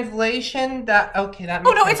 in translation, that makes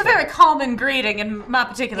Oh, no, it's a sense. very common greeting in my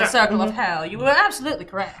particular circle of hell. You were absolutely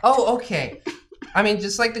correct. Oh, okay. I mean,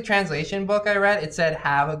 just like the translation book I read, it said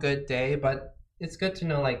 "have a good day," but it's good to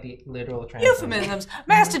know like the literal translation. Euphemisms.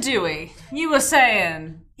 Master Dewey, you were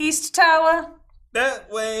saying East Tower?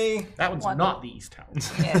 That way. That one's not the East Tower.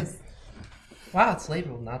 Yes. Wow, it's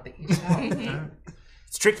labeled not the East Tower.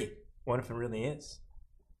 It's tricky. What if it really is?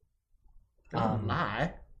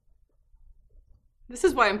 Lie. This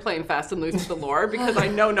is why I'm playing fast and loose with the lore, because I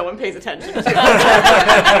know no one pays attention to it.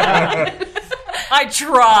 I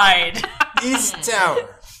tried. East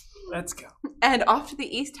Tower. Let's go. And off to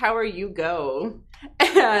the East Tower you go.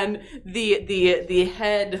 And the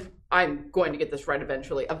head, I'm going to get this right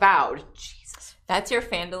eventually, Avowed. Jesus. That's your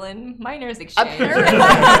Phandalin Miners exchange. Apparently. It's not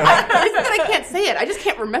that I can't say it. I just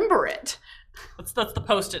can't remember it. That's the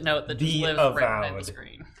post-it note that just The lives right Avowed. behind the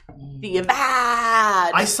screen. The Avowed.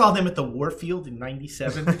 I saw them at the Warfield in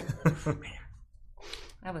 97.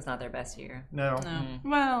 That was not their best year. No.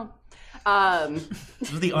 Well,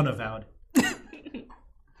 This was the Unavowed.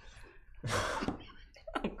 Oh,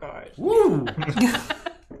 God. Woo!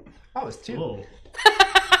 That was two. Whoa.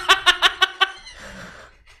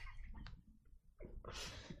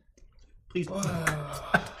 Please.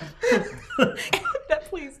 that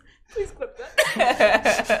please clip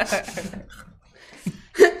that.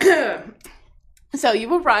 So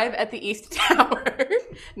you arrive at the East Tower,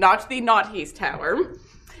 not the not East Tower.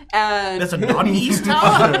 And That's a non-East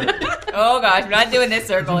Tower? Oh, gosh, we're not doing this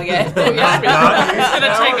circle again. It's going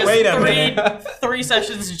to take Wait a us minute. three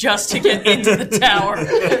sessions just to get into the tower.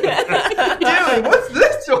 Dude, what's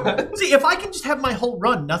this one? See, if I can just have my whole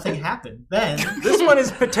run, nothing happened, then... This one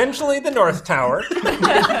is potentially the North Tower.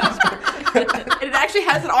 it actually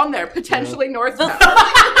has it on there, potentially North Tower.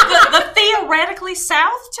 the theoretically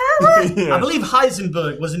South Tower? I believe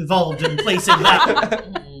Heisenberg was involved in placing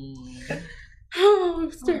that. Oh,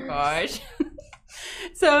 Gosh.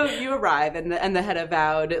 So you arrive, and the head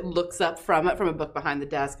Avowed looks up from a book behind the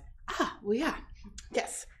desk. Ah, well, yeah,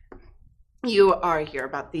 yes. You are here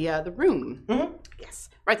about the room. Mm-hmm. Yes,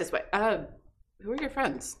 right this way. Who are your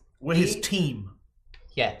friends? We're his team.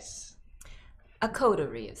 Yes. A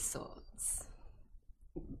coterie of sorts.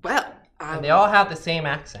 Well, And they all have the same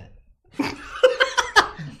accent.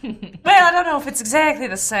 Well, I don't know if it's exactly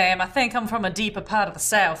the same. I think I'm from a deeper part of the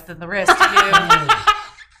South than the rest of you.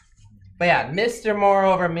 But yeah, Mr.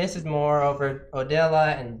 Moreover, Mrs. Moreover,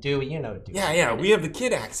 Odella, and Dewey, you know Dewey. Yeah, we have the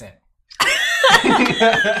kid accent.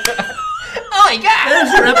 Oh my God!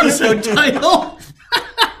 There's your episode title.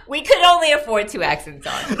 We could only afford 2 accents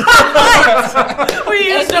on. We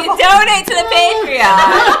If used you donate to the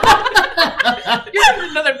Patreon. you have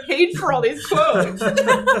another page for all these quotes.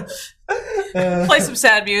 play some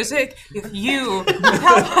sad music if you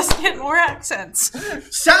help us get more accents.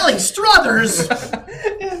 Sally Struthers!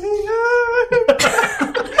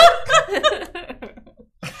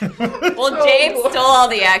 Well, James stole all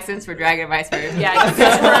the accents for Dragon Vice Version. Yeah,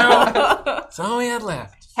 that's true. That's all we had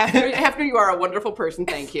left. Hefner, you are a wonderful person.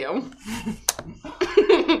 Thank you.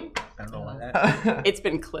 I don't know why that. It's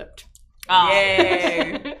been clipped.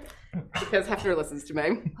 Yay. Because Hefner listens to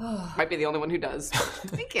me. Might be the only one who does.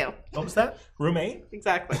 Thank you. What was that? Roommate?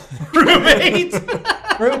 Exactly. Roommate!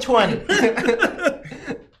 Room 20.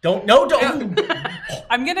 Don't.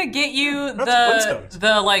 I'm gonna get you That's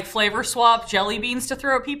the like flavor swap jelly beans to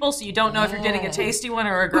throw at people, so you don't know if you're getting a tasty one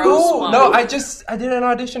or a gross Oh, one. no, I did an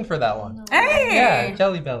audition for that one. Hey! Yeah,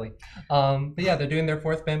 Jelly Belly. But yeah, they're doing their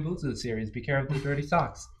 4th Bamboozle series. Be careful of the dirty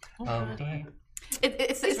socks.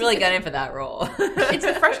 It's He's really got in for that role. It's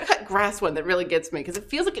the fresh cut grass one that really gets me because it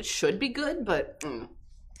feels like it should be good, but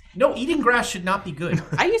No, eating grass should not be good.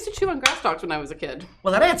 I used to chew on grass stalks when I was a kid.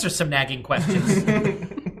 Well, that answers some nagging questions.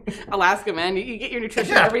 Alaska, man, you get your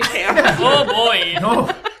nutrition Yeah. every camp. Oh boy!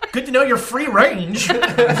 No, good to know you're free range.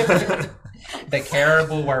 The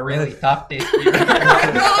caribou are really tough this year.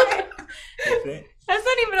 That's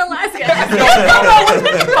not even Alaska.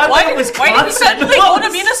 Why did you suddenly go to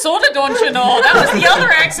Minnesota, don't you know? That was the other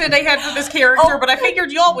accent I had for this character, but I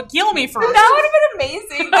figured y'all would kill me first. That would have been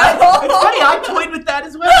amazing. It's funny, I toyed with that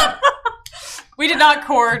as well. We did not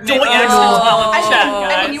coordinate Don't the you accents know? well in the chat, And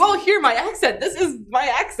guys. when you all hear my accent, this is my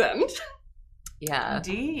accent. Yeah.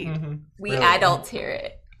 Indeed. We Really? adults hear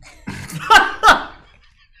it.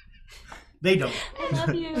 They don't. I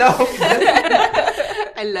love you. No.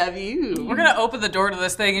 I love you. We're gonna open the door to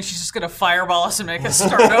this thing, and she's just gonna fireball us and make us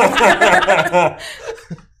start over.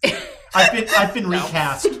 I've been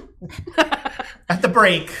recast. At the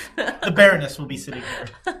break, the Baroness will be sitting there.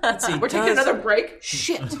 Let's see. We're taking another break.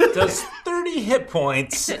 Shit. Does 30 hit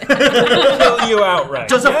points kill you outright?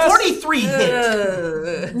 Does a 43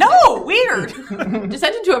 hit? No, weird.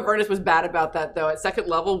 Descent into Avernus was bad about that, though. At second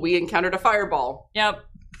level, we encountered a fireball. Yep.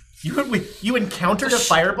 You encountered a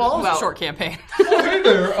fireball? Well, Short campaign. Hey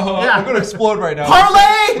there. I'm going to explode right now.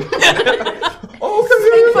 Parlay!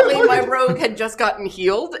 Thankfully, my rogue had just gotten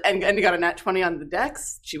healed and got a nat 20 on the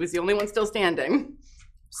dex. She was the only one still standing.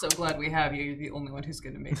 So glad we have you. You're the only one who's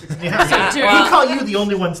going to make it. We call you the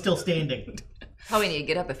only one still standing. Probably need to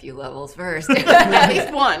get up a few levels first. At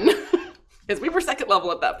least one. Because we were second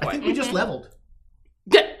level at that I point. think we just leveled.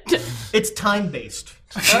 It's time-based.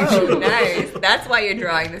 Oh, nice. That's why you're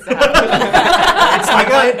drawing this out. I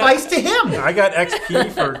got advice to him. I got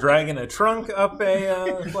XP for dragging a trunk up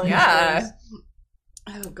a flight. Yeah.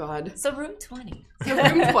 Oh, God. So room 20. So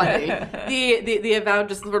room 20. The avowed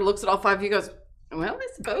just sort of looks at all five of you and goes, well, I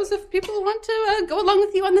suppose if people want to go along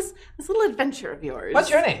with you on this little adventure of yours. What's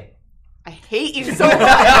your name? I hate you so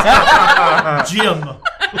much. Jim.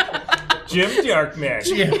 Jim Darkman.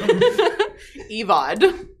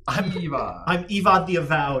 Evod. I'm Eva. I'm Evod the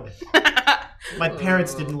Avowed. My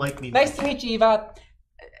parents didn't like me. Nice to meet you, Eva.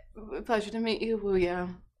 Pleasure to meet you, Wuya.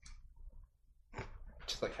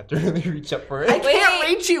 Just like have to really reach up for I it. can't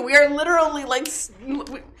reach you. We are literally like...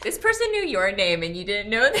 This person knew your name and you didn't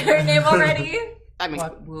know their name already? I mean...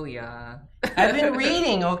 Wooya. I've been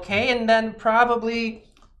reading, okay? And then probably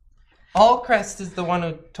Allcrest is the one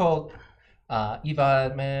who told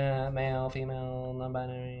Eva, male, female,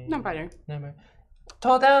 non-binary. Non-binary. Number.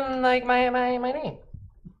 Told them, like, my name.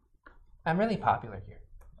 I'm really popular here.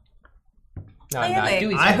 No, I'm not.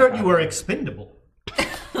 Really? I heard you were expendable.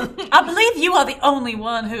 I believe you are the only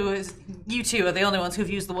one you two are the only ones who've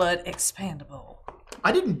used the word expandable.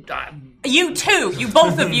 I didn't... You too! You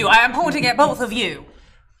both of you! I am pointing at both of you!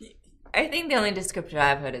 I think the only description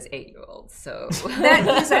I've heard is 8-year-olds, so...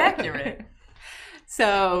 That is accurate.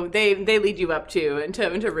 So they lead you up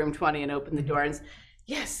into room 20 and open the door and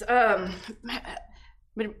yes,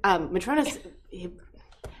 Matronus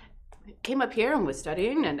came up here and was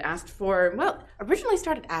studying and asked for, well, originally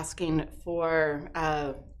started asking for,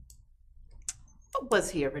 what was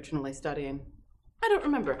he originally studying? I don't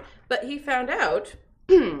remember. But he found out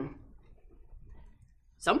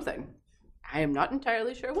something. I am not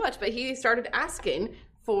entirely sure what, but he started asking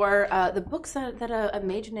for the books that a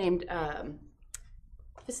mage named, I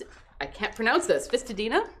can't pronounce this,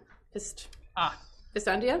 Fistadina?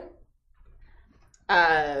 Fistandia?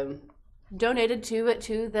 Donated to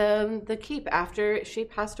the keep after she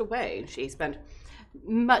passed away. She spent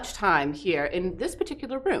much time here in this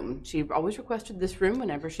particular room. She always requested this room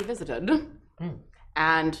whenever she visited.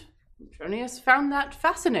 And Tronius found that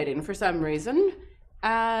fascinating for some reason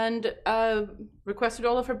and requested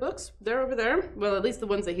all of her books. They're over there. Well, at least the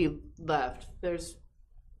ones that he left. There's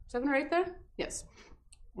 7 or 8 there? Yes.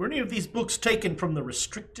 Were any of these books taken from the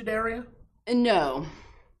restricted area? No.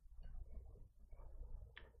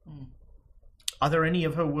 Are there any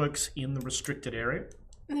of her works in the restricted area?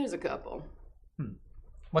 There's a couple.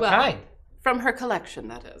 What Well, kind? From her collection,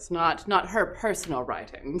 that is. Not her personal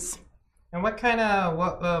writings. And what kind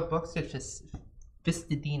of books did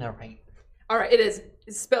Fistadina write? All right, it is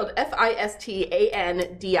spelled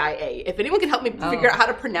Fistandia. If anyone can help me figure out how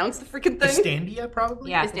to pronounce the freaking thing. Fistandia, probably?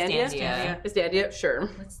 Yeah, Fistandia? Fistandia, sure.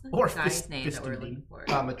 What's the Or guy's name that we're Fistadine. looking for?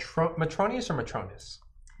 Matronius or Matronus?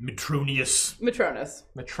 Metronius. Matronus.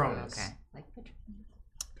 Matronus. Okay. Like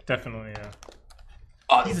Definitely, yeah.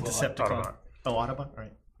 He's a Decepticon. Autobot. Oh, Autobot? All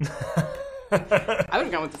right. I would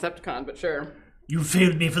have gone with Decepticon, but sure. You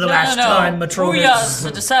failed me for the last time, Matronus. Booyah's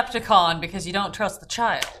a Decepticon because you don't trust the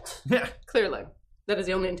child. Clearly. That is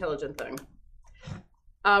the only intelligent thing.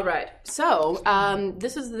 All right. So,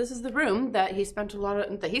 this is the room that he spent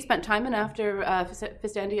time in after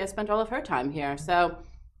Fistandia spent all of her time here. So,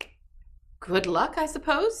 good luck, I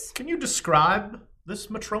suppose. Can you describe this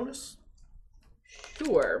Matronus?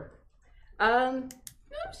 Sure.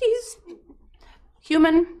 He's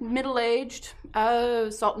human, middle-aged,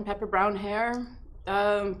 salt and pepper brown hair,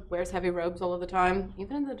 wears heavy robes all of the time,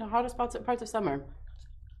 even in the hottest parts of summer.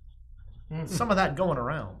 Some of that going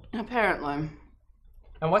around. Apparently.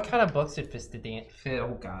 And what kind of books did Fistadina?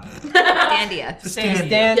 Oh, God. Standia.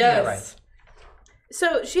 Fistandia, Yes. right.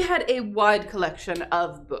 So she had a wide collection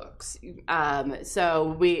of books.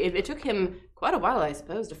 So it took him quite a while, I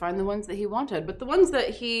suppose, to find the ones that he wanted. But the ones that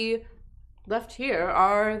he left here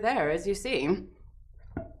are there, as you see.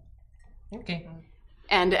 Okay.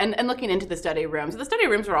 And looking into the study rooms. The study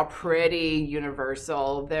rooms are all pretty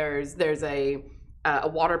universal. There's a a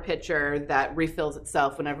water pitcher that refills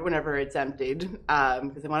itself whenever it's emptied,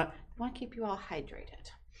 because they want to keep you all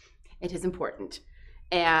hydrated. It is important.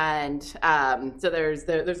 And so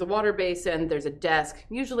there's a water basin. There's a desk,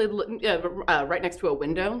 usually right next to a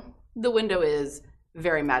window. The window is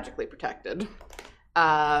very magically protected,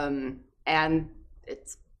 and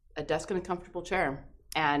it's a desk and a comfortable chair.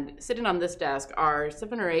 And sitting on this desk are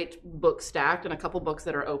 7 or 8 books stacked and a couple books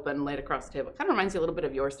that are open, laid across the table. It kind of reminds you a little bit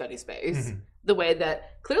of your study space. The way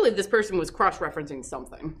that clearly this person was cross-referencing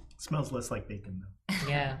something. Smells less like bacon, though.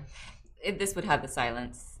 Yeah. This would have the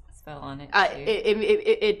silence spell on it.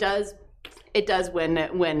 It does. It does when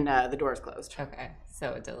the door is closed. Okay,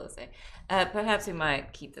 so Adela say, perhaps we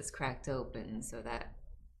might keep this cracked open so that.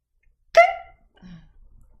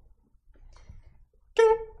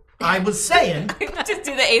 I was saying. Just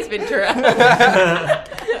do the Ace Ventura.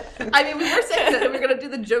 I mean, we were saying that we were going to do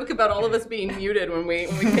the joke about all of us being muted when we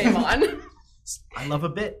came on. I love a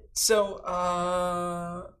bit. So,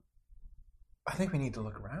 I think we need to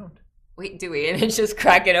look around. Wait, do we? And it's just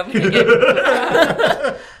crack it open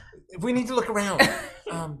again. We need to look around.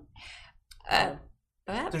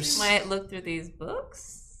 Perhaps we might look through these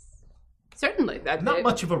books. Certainly. Not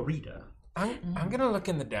much of a reader. I'm gonna look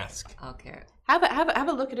in the desk. Okay. Have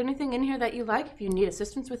a look at anything in here that you like. If you need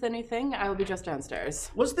assistance with anything, I will be just downstairs.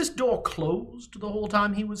 Was this door closed the whole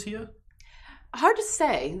time he was here? Hard to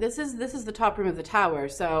say. This is the top room of the tower,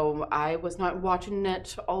 so I was not watching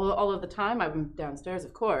it all of the time. I'm downstairs,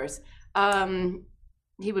 of course.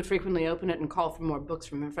 He would frequently open it and call for more books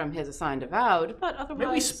from his assigned avowed, but otherwise...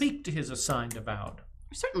 May we speak to his assigned avowed?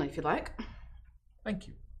 Certainly, if you like. Thank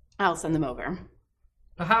you. I'll send them over.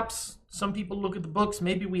 Perhaps some people look at the books.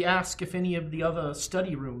 Maybe we ask if any of the other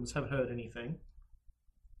study rooms have heard anything.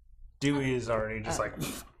 Dewey is already just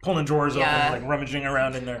pulling drawers open, like rummaging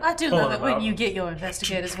around in there. I do love it when you get your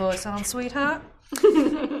investigator's voice on, sweetheart.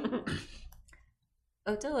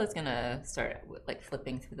 Odella's gonna start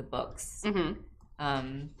flipping through the books,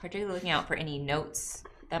 particularly looking out for any notes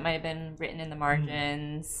that might have been written in the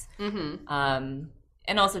margins, and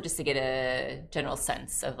also just to get a general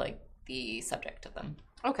sense of the subject of them.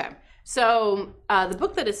 Okay, so the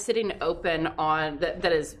book that is sitting open on that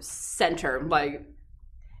is center,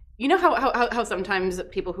 you know how sometimes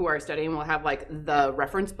people who are studying will have the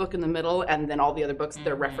reference book in the middle and then all the other books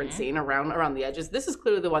they're referencing around the edges. This is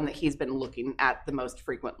clearly the one that he's been looking at the most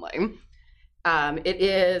frequently. It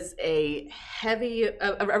is a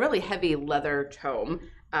really heavy leather tome.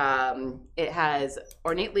 It has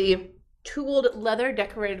ornately tooled leather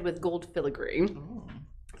decorated with gold filigree. Ooh.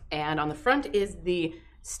 And on the front is the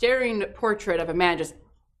staring portrait of a man just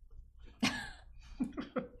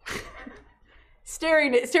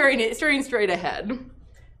staring straight ahead.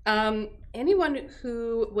 Anyone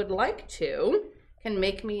who would like to can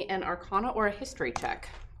make me an Arcana or a History check.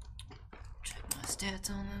 Check my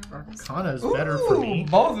stats on those. Arcana is better for me.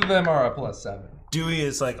 Both of them are a +7. Dewey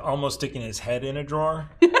is almost sticking his head in a drawer.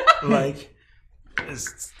 Got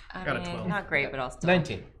a 12. Not great, but I'll still.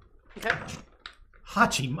 19. Okay.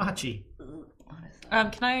 Hachi machi.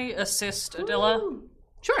 Can I assist Adela?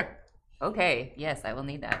 Sure. Okay. Yes, I will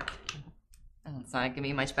need that. Oh, it's not gonna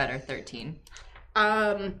be much better. 13.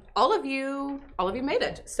 All of you made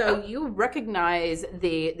it. So you recognize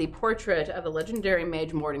the portrait of the legendary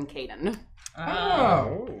mage Mordenkainen.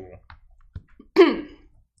 Oh.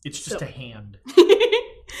 It's just a hand.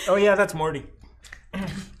 Oh yeah, that's Morty.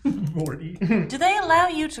 Morty. Do they allow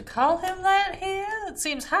you to call him that here? It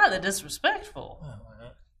seems highly disrespectful.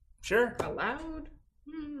 Sure. Allowed.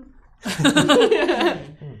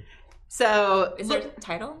 So, is there a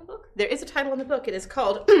title in the book? There is a title in the book. It is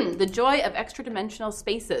called "The Joy of Extra-Dimensional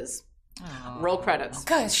Spaces." Oh. Roll credits.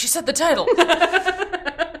 Guys, she said the title.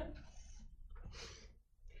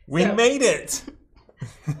 We made it.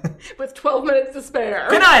 With 12 minutes to spare.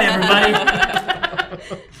 Good night,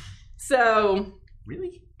 everybody. So.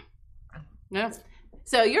 Really? No.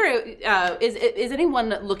 So you're is anyone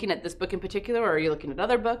looking at this book in particular, or are you looking at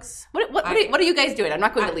other books? What are you guys doing? I'm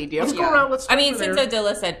not going to lead you. Let's go around. Let's. Since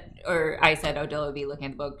Odila said, or I said Odila would be looking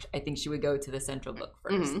at the book, I think she would go to the central book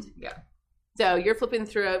first. Mm-hmm. Yeah. So you're flipping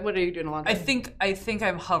through it. What are you doing along? I think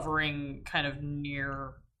I'm hovering kind of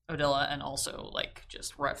near Odila and also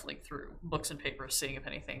just rifling through books and papers, seeing if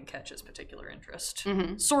anything catches particular interest.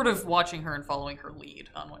 Mm-hmm. Sort of watching her and following her lead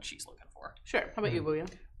on what she's looking for. Sure. How about you, Wuya?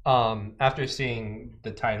 After seeing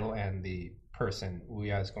the title and the person,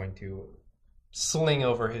 Wuya is going to sling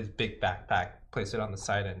over his big backpack, place it on the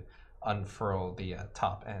side, and unfurl the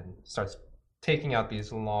top, and starts taking out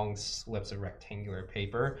these long slips of rectangular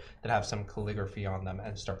paper that have some calligraphy on them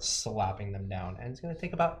and starts slapping them down. And it's going to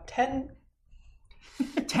take about 10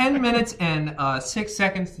 10 minutes and 6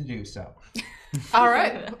 seconds to do so. All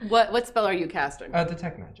right. What spell are you casting?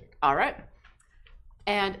 Detect magic. All right.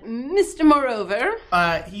 And Mr. Moreover.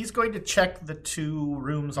 He's going to check the 2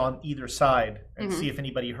 rooms on either side and see if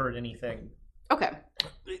anybody heard anything. Okay.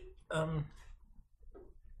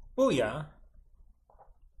 Booyah.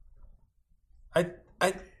 I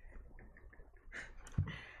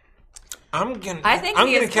think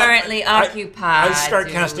he is currently occupied. I start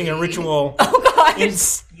casting a ritual. Oh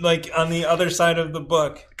gosh! On the other side of the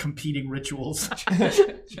book. Competing rituals.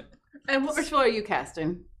 And what ritual are you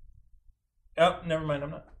casting? Oh, never mind.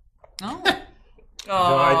 I'm not. Oh.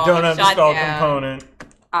 I don't have the spell component.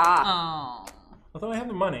 Oh. Although I have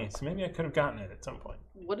the money, so maybe I could have gotten it at some point.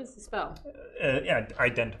 What is the spell?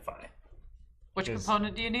 Identify. Which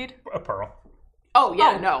component do you need? A pearl. Oh,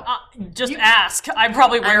 yeah, no. Just ask. I'm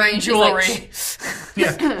probably wearing jewelry.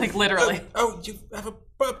 Like, literally. You have a...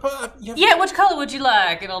 Yeah, which color would you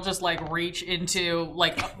like? And I'll just reach into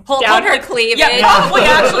pull down her cleavage. Yeah, probably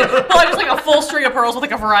actually pull out just a full string of pearls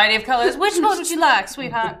with a variety of colors. Which one would you like,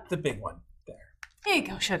 sweetheart? The big one there. Here you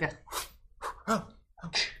go, sugar.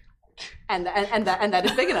 And that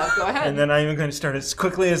is big enough. Go ahead. And then I'm going to start as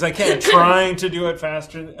quickly as I can, trying to do it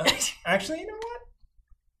faster. Actually, you know what?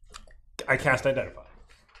 I cast Identify.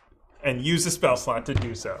 And use the spell slot to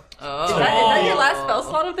do so. Oh. Is that your last spell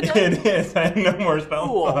slot of the day? It is. I have no more spell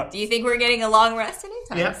slots. Do you think we're getting a long rest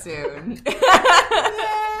anytime soon?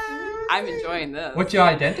 I'm enjoying this. What you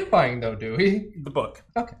identifying, though, Dewey? The book.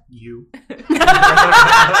 Okay. You. It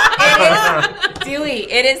is,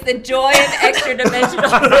 Dewey, it is the joy of extra dimensional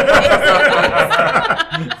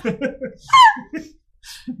space.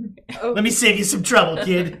 Let me save you some trouble,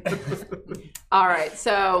 kid. All right,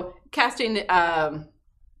 so casting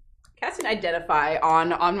Identify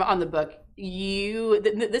on the book.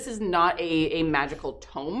 This is not a magical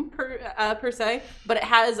tome per se, but it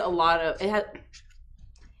has a lot of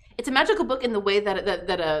It's a magical book in the way that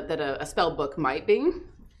a spell book might be,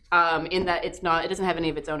 in that it doesn't have any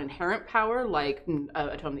of its own inherent power like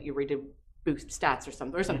a tome that you read to boost stats or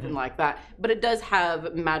something like that. But it does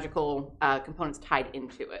have magical components tied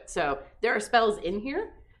into it. So there are spells in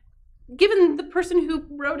here. Given the person who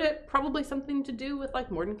wrote it, probably something to do with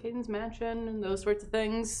Mordenkainen's mansion and those sorts of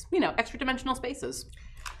things. Extra dimensional spaces.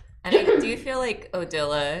 I mean, do you feel like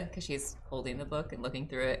Odila, because she's holding the book and looking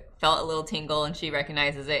through it, felt a little tingle and she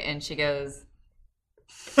recognizes it and she goes...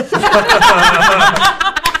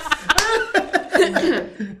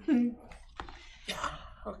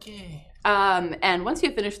 Okay. And once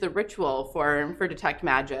you finish the ritual for Detect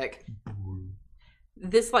Magic,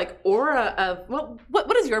 this aura of what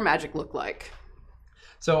does your magic look like?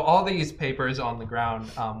 So all these papers on the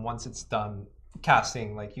ground, once it's done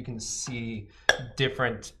casting, you can see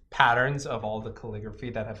different patterns of all the calligraphy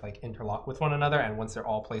that have interlocked with one another, and once they're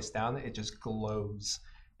all placed down, it just glows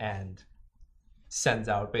and sends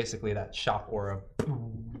out basically that shock aura.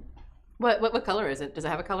 What color is it? Does it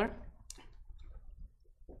have a color?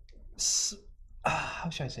 How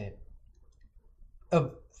should I say it? A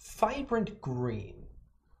vibrant green.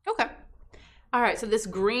 Okay. All right. So this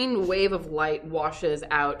green wave of light washes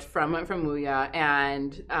out from Muya,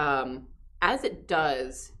 and as it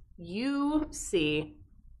does, you see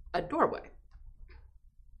a doorway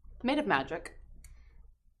made of magic.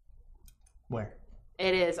 Where?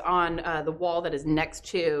 It is on the wall that is next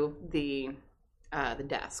to the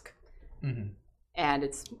desk, and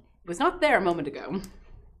it was not there a moment ago.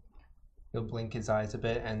 He'll blink his eyes a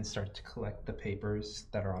bit and start to collect the papers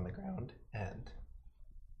that are on the ground and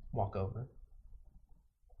walk over.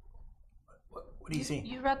 What do you see?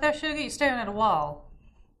 You right there, sugar? You're staring at a wall.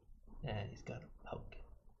 Yeah, he's got a poke.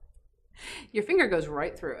 Your finger goes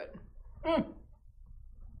right through it.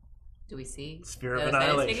 Do we see Sphere of the other side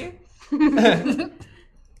of his Annihilation. finger?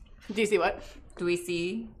 Do you see what? Do we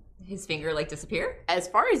see his finger disappear? As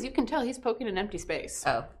far as you can tell, he's poking an empty space.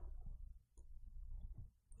 Oh.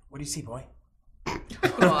 What do you see, boy?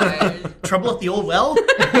 Trouble at the old well?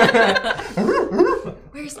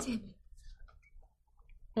 Where's Tim?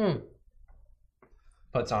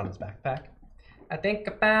 Puts on his backpack. I think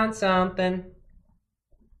I found something.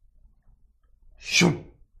 Shoom.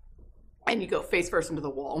 And you go face first into the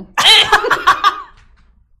wall.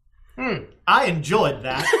 I enjoyed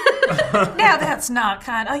that. Now that's not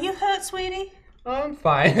kind. Are you hurt, sweetie? I'm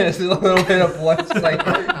fine. There's a little bit of blood just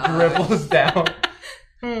dribbles down.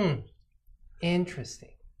 Interesting.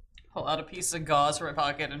 Pull out a piece of gauze from my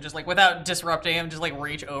pocket and just without disrupting him, just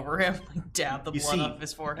reach over him, dab the blood off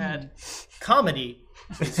his forehead. Comedy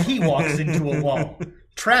is he walks into a wall.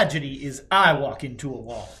 Tragedy is I walk into a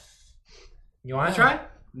wall. You want to try?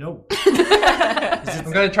 No.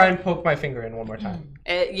 I'm gonna try and poke my finger in one more time.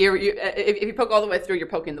 If you poke all the way through, you're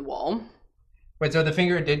poking the wall. Wait, so the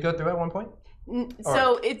finger did go through at one point?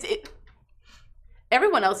 So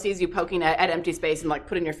everyone else sees you poking at empty space and like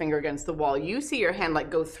putting your finger against the wall. You see your hand like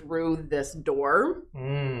go through this door,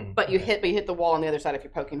 but you hit the wall on the other side if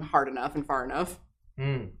you're poking hard enough and far enough.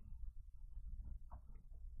 And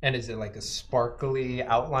is it like a sparkly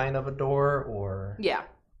outline of a door, or? Yeah.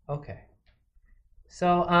 Okay.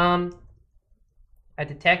 So, I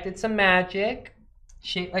detected some magic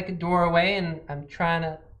shaped like a doorway, and I'm trying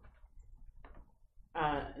to.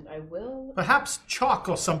 I will. Perhaps chalk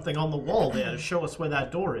or something on the wall there to show us where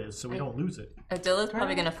that door is, so we don't lose it. Adilla's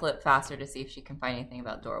probably going to flip faster to see if she can find anything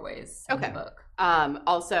about doorways in the book.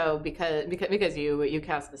 Also, because you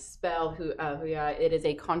cast the spell, it is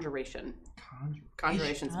a conjuration.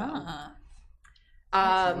 Conjuration spell.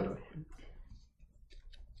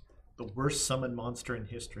 The worst summon monster in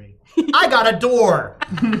history. I got a door!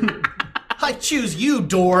 I choose you,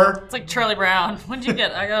 door! It's like Charlie Brown. What'd you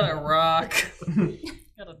get? I got a rock.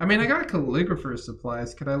 I mean, I got calligrapher's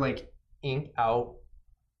supplies. Could I, like, ink out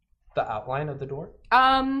the outline of the door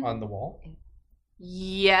on the wall?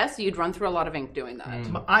 Yes, you'd run through a lot of ink doing that.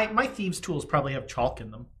 My thieves' tools probably have chalk in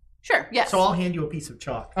them. Sure, yes. So I'll hand you a piece of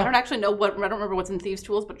chalk. I don't actually know I don't remember what's in thieves'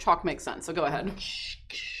 tools, but chalk makes sense, so go ahead.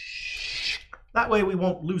 That way we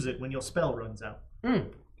won't lose it when your spell runs out.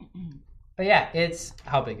 But yeah,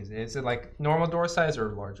 how big is it? Is it like normal door size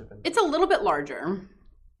or larger than? It's a little bit larger.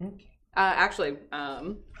 Okay. Actually, let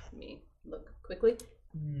me look quickly.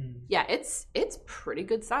 Yeah, it's pretty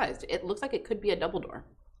good sized. It looks like it could be a double door.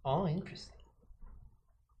 Oh, interesting.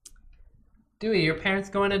 Dewey, your parents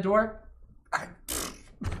go in a door? I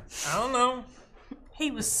don't know.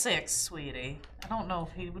 He was 6, sweetie. I don't know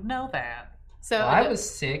if he would know that. So well, I was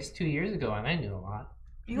 6 2 years ago, and I knew a lot.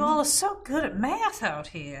 You all are so good at math out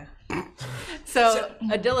here. So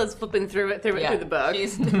Adilla's flipping through the book,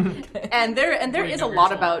 and there is a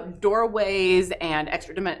lot about doorways and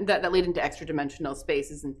that lead into extra dimensional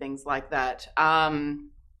spaces and things like that.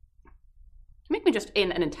 Make me just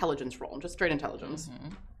in an intelligence roll, just straight intelligence.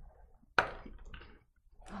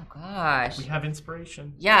 Oh gosh. We have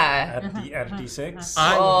inspiration. Yeah. At a D6?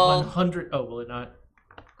 I'm 100. Oh, will it not?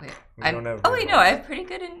 Wait, wait, no, I have pretty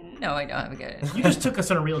good no, I don't have a good. You just took us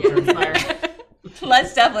on a real journey.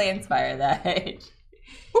 Let's definitely inspire that.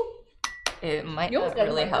 It might not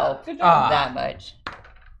really help that much.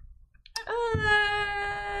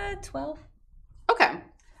 12. Okay.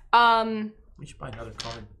 We should buy another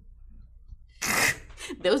card.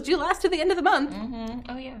 Those do last to the end of the month.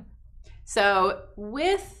 Oh yeah. So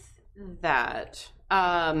with that,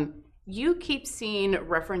 you keep seeing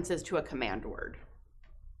references to a command word.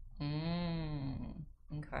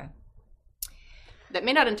 Okay. That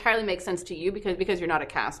may not entirely make sense to you because you're not a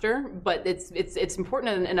caster, but it's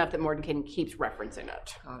important enough that Mordenkainen keeps referencing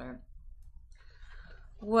it. Got it.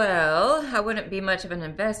 Well, I wouldn't be much of an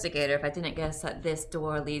investigator if I didn't guess that this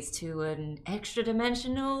door leads to an extra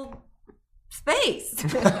dimensional space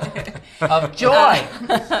of joy.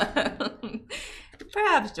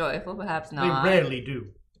 Perhaps joyful, perhaps not. They rarely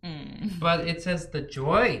do. But it says the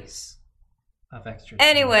joys of extra.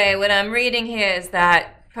 Anyway, what I'm reading here is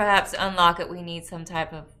that perhaps to unlock it, we need some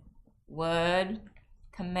type of word,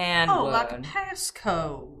 command word. Oh, like a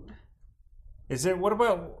passcode. Is there? What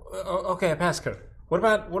about? Okay, a passcode. What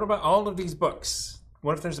about all of these books?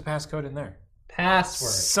 What if there's a passcode in there?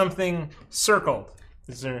 Password. Something circled.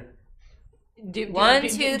 Is there? 1,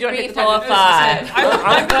 2, 3, 4, 5.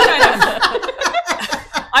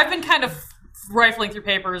 I've been kind of rifling through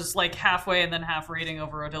papers like halfway and then half reading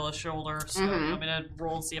over Odilla's shoulder. So I'm gonna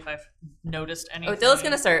roll and see if I've noticed anything. Odilla's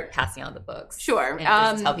gonna start passing out the books. Sure. And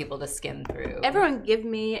just tell people to skim through. Everyone, give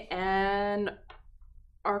me an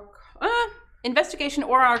investigation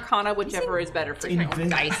or arcana, whichever is better for you.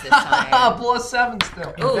 Dice this time. +7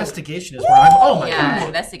 still. Investigation is where I'm. Oh my god.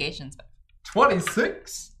 Investigation's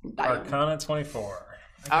 26. Arcana 24.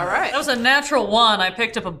 All right. That was a natural 1. I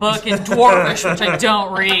picked up a book in Dwarvish, which I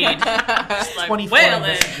don't read. Like, 24 well, then.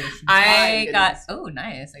 investigation. I got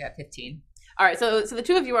nice. I got 15. All right. So the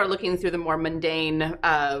two of you are looking through the more mundane,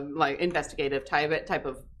 like investigative type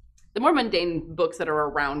of the more mundane books that are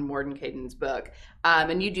around Mordenkaisen's book,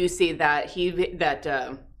 and you do see that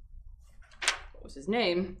what was his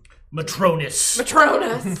name? Matronus.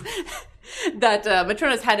 That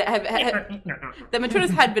Matronus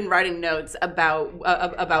had been writing notes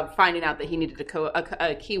about finding out that he needed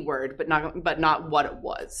a keyword, but not what it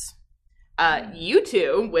was. You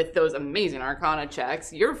two, with those amazing Arcana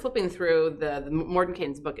checks, you're flipping through the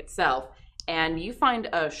Mordenkaisen's book itself, and you find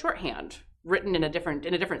a shorthand written in a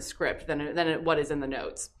different script than what is in the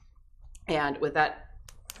notes. And with that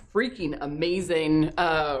freaking amazing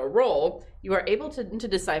roll, you are able to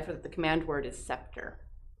decipher that the command word is scepter.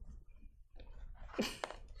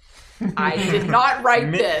 I did not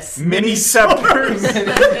write this. Mini scepters.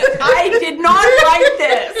 I did not write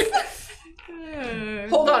this.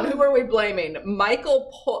 Hold on, who are we blaming?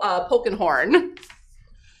 Michael Polkenhorn.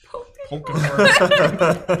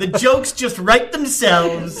 The jokes just write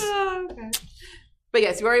themselves. Okay. But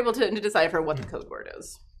yes, you are able to decipher what the code word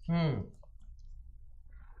is. Well,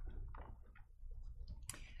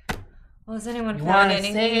 has anyone You found want to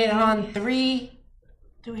anything? say it on 3?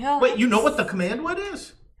 Do we all? Wait, you know what the command word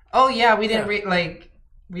is? Oh yeah, we didn't read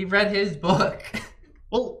we read his book.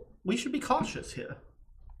 Well, we should be cautious here.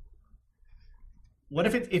 What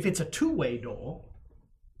if it's a two-way door?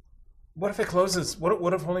 What if it closes?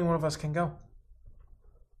 What if only one of us can go?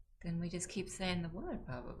 Then we just keep saying the word,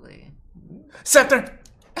 probably. Scepter!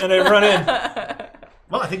 And I run in.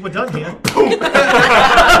 Well, I think we're done here.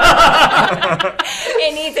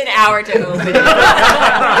 It needs an hour to open.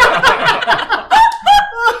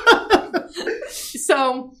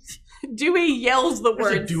 So, Dewey yells the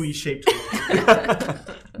There's a word. Dewey-shaped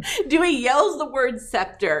Dewey yells the word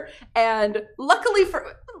scepter, and luckily for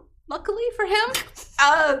him,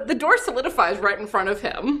 the door solidifies right in front of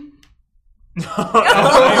him.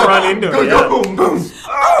 I run into it. Yeah. Boom, boom.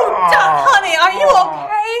 Honey, are you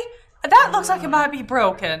okay? That looks like it might be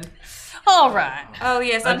broken. All right. Oh,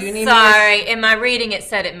 yes, Oh, I'm do you need sorry. In my reading, it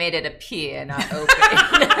said it made it appear, not open.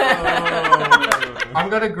 I'm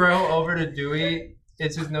gonna grow over to Dewey.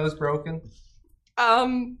 Is his nose broken?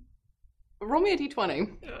 Roll me a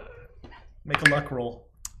d20. Make a luck roll.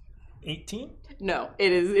 18? No,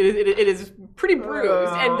 it is pretty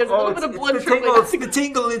bruised, and there's a little bit of blood trickling. It's the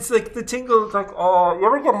tingle. It's like the tingle. It's like, oh, you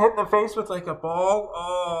ever get hit in the face with like a ball?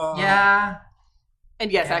 Oh. Yeah.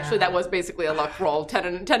 And yes, actually, that was basically a luck roll.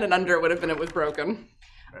 10 and under would have been it was broken.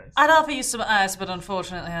 I'd offer you some ice, but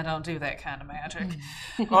unfortunately, I don't do that kind of magic.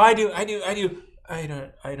 Oh, I do. I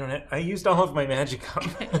don't. I used all of my magic up.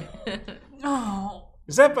 Oh.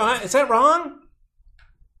 Is that wrong?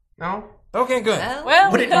 No. Okay, good. Well,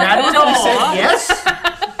 Would it matter if you said yes?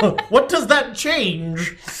 What does that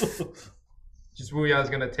change? Just Wuya's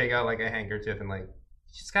gonna take out like a handkerchief and like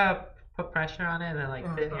just gotta put pressure on it and like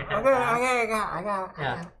tilt your head back. I got.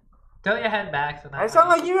 Yeah. Tilt your head back so that I sound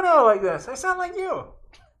like you now, like this. I sound like you.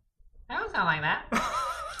 I don't sound like that.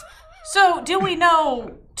 so do we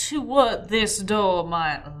know to what this door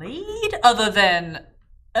might lead, other than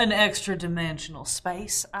an extra dimensional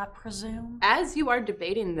space, I presume? As you are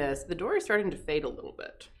debating this, the door is starting to fade a little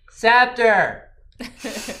bit. Scepter.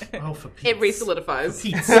 Oh, for Pete's, It re-solidifies.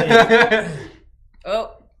 Pete's sake.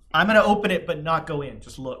 Oh, I'm going to open it but not go in.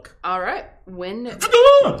 Just look. All right. When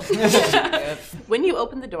you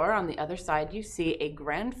open the door on the other side, you see a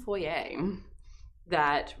grand foyer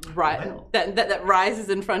that rises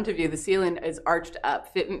in front of you. The ceiling is arched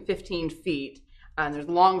up 15 feet, and there's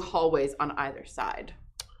long hallways on either side.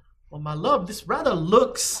 Well, my love, this rather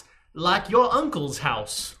looks like your uncle's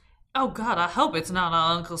house. Oh, God, I hope it's not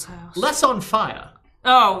our uncle's house. Less on fire.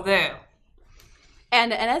 Oh, there.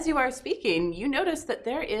 And as you are speaking, you notice that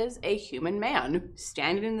there is a human man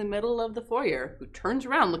standing in the middle of the foyer who turns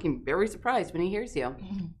around looking very surprised when he hears you.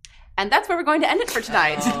 And that's where we're going to end it for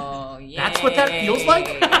tonight. oh, yeah. That's what that feels like?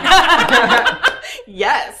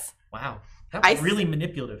 Yes. Wow. That was really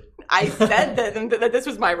manipulative. I said that this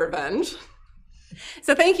was my revenge.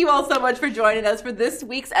 So thank you all so much for joining us for this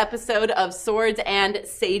week's episode of Swords and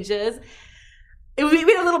Sages. We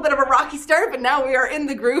had a little bit of a rocky start, but now we are in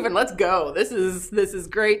the groove, and let's go. This is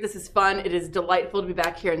great. This is fun. It is delightful to be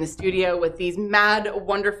back here in the studio with these mad,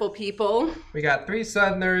 wonderful people. We got 3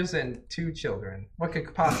 Southerners and 2 children. What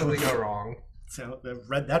could possibly go wrong? So I've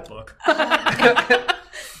read that book.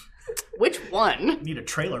 Which one? Need a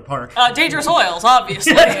trailer park. Dangerous Oils,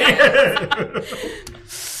 obviously.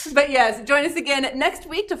 But yes, join us again next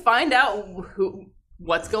week to find out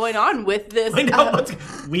what's going on with this.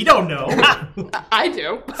 We don't know. I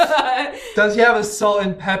do. Does he have a salt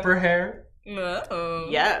and pepper hair? Uh-oh.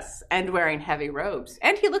 Yes, and wearing heavy robes.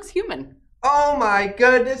 And he looks human. Oh my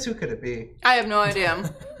goodness, who could it be? I have no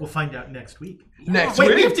idea. We'll find out next week. Next Wait,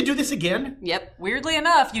 week? we have to do this again? Yep. Weirdly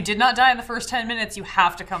enough, you did not die in the first 10 minutes. You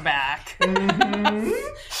have to come back.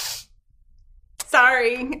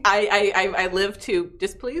 Sorry, I live to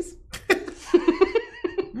displease.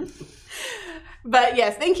 But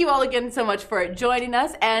yes, thank you all again so much for joining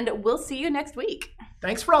us, and we'll see you next week.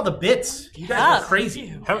 Thanks for all the bits. You guys are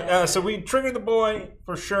crazy. So we triggered the boy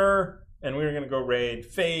for sure, and we were gonna go raid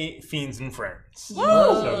Fae, Fiends, and Friends. Woo!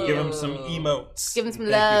 So give him some emotes. Give him some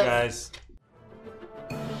Thank love. you guys.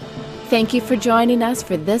 Thank you for joining us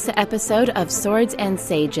for this episode of Swords and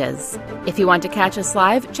Sages. If you want to catch us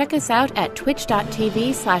live, check us out at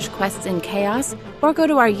twitch.tv/questsandchaos or go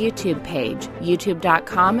to our YouTube page,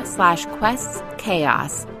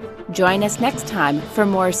 youtube.com/questschaos. Join us next time for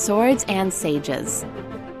more Swords and Sages.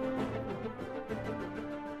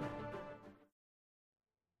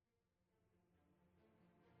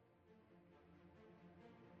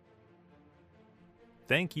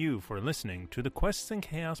 Thank you for listening to the Quests and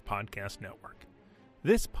Chaos Podcast Network.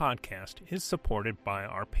 This podcast is supported by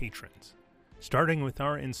our patrons, starting with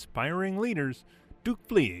our inspiring leaders, Duke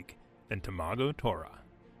Fleeg and Tamago Tora.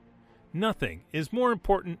 Nothing is more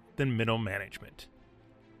important than middle management.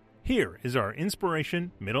 Here is our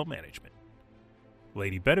inspiration middle management.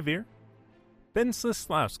 Lady Bedivere, Ben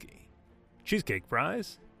Slislawski, Cheesecake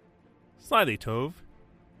Fries, Slyly Tove,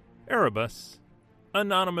 Erebus,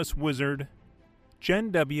 Anonymous Wizard,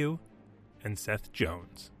 Jen W., and Seth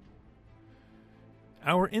Jones.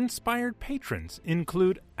 Our inspired patrons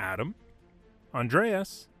include Adam,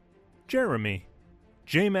 Andreas, Jeremy,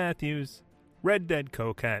 Jay Matthews, Red Dead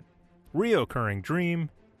Coquette, Reoccurring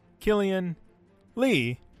Dream, Killian,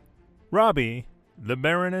 Lee, Robbie, the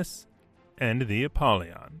Baroness, and the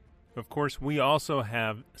Apollyon. Of course, we also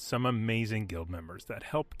have some amazing guild members that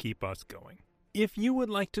help keep us going. If you would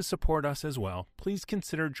like to support us as well, please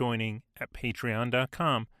consider joining at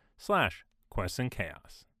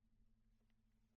patreon.com/questsandchaos.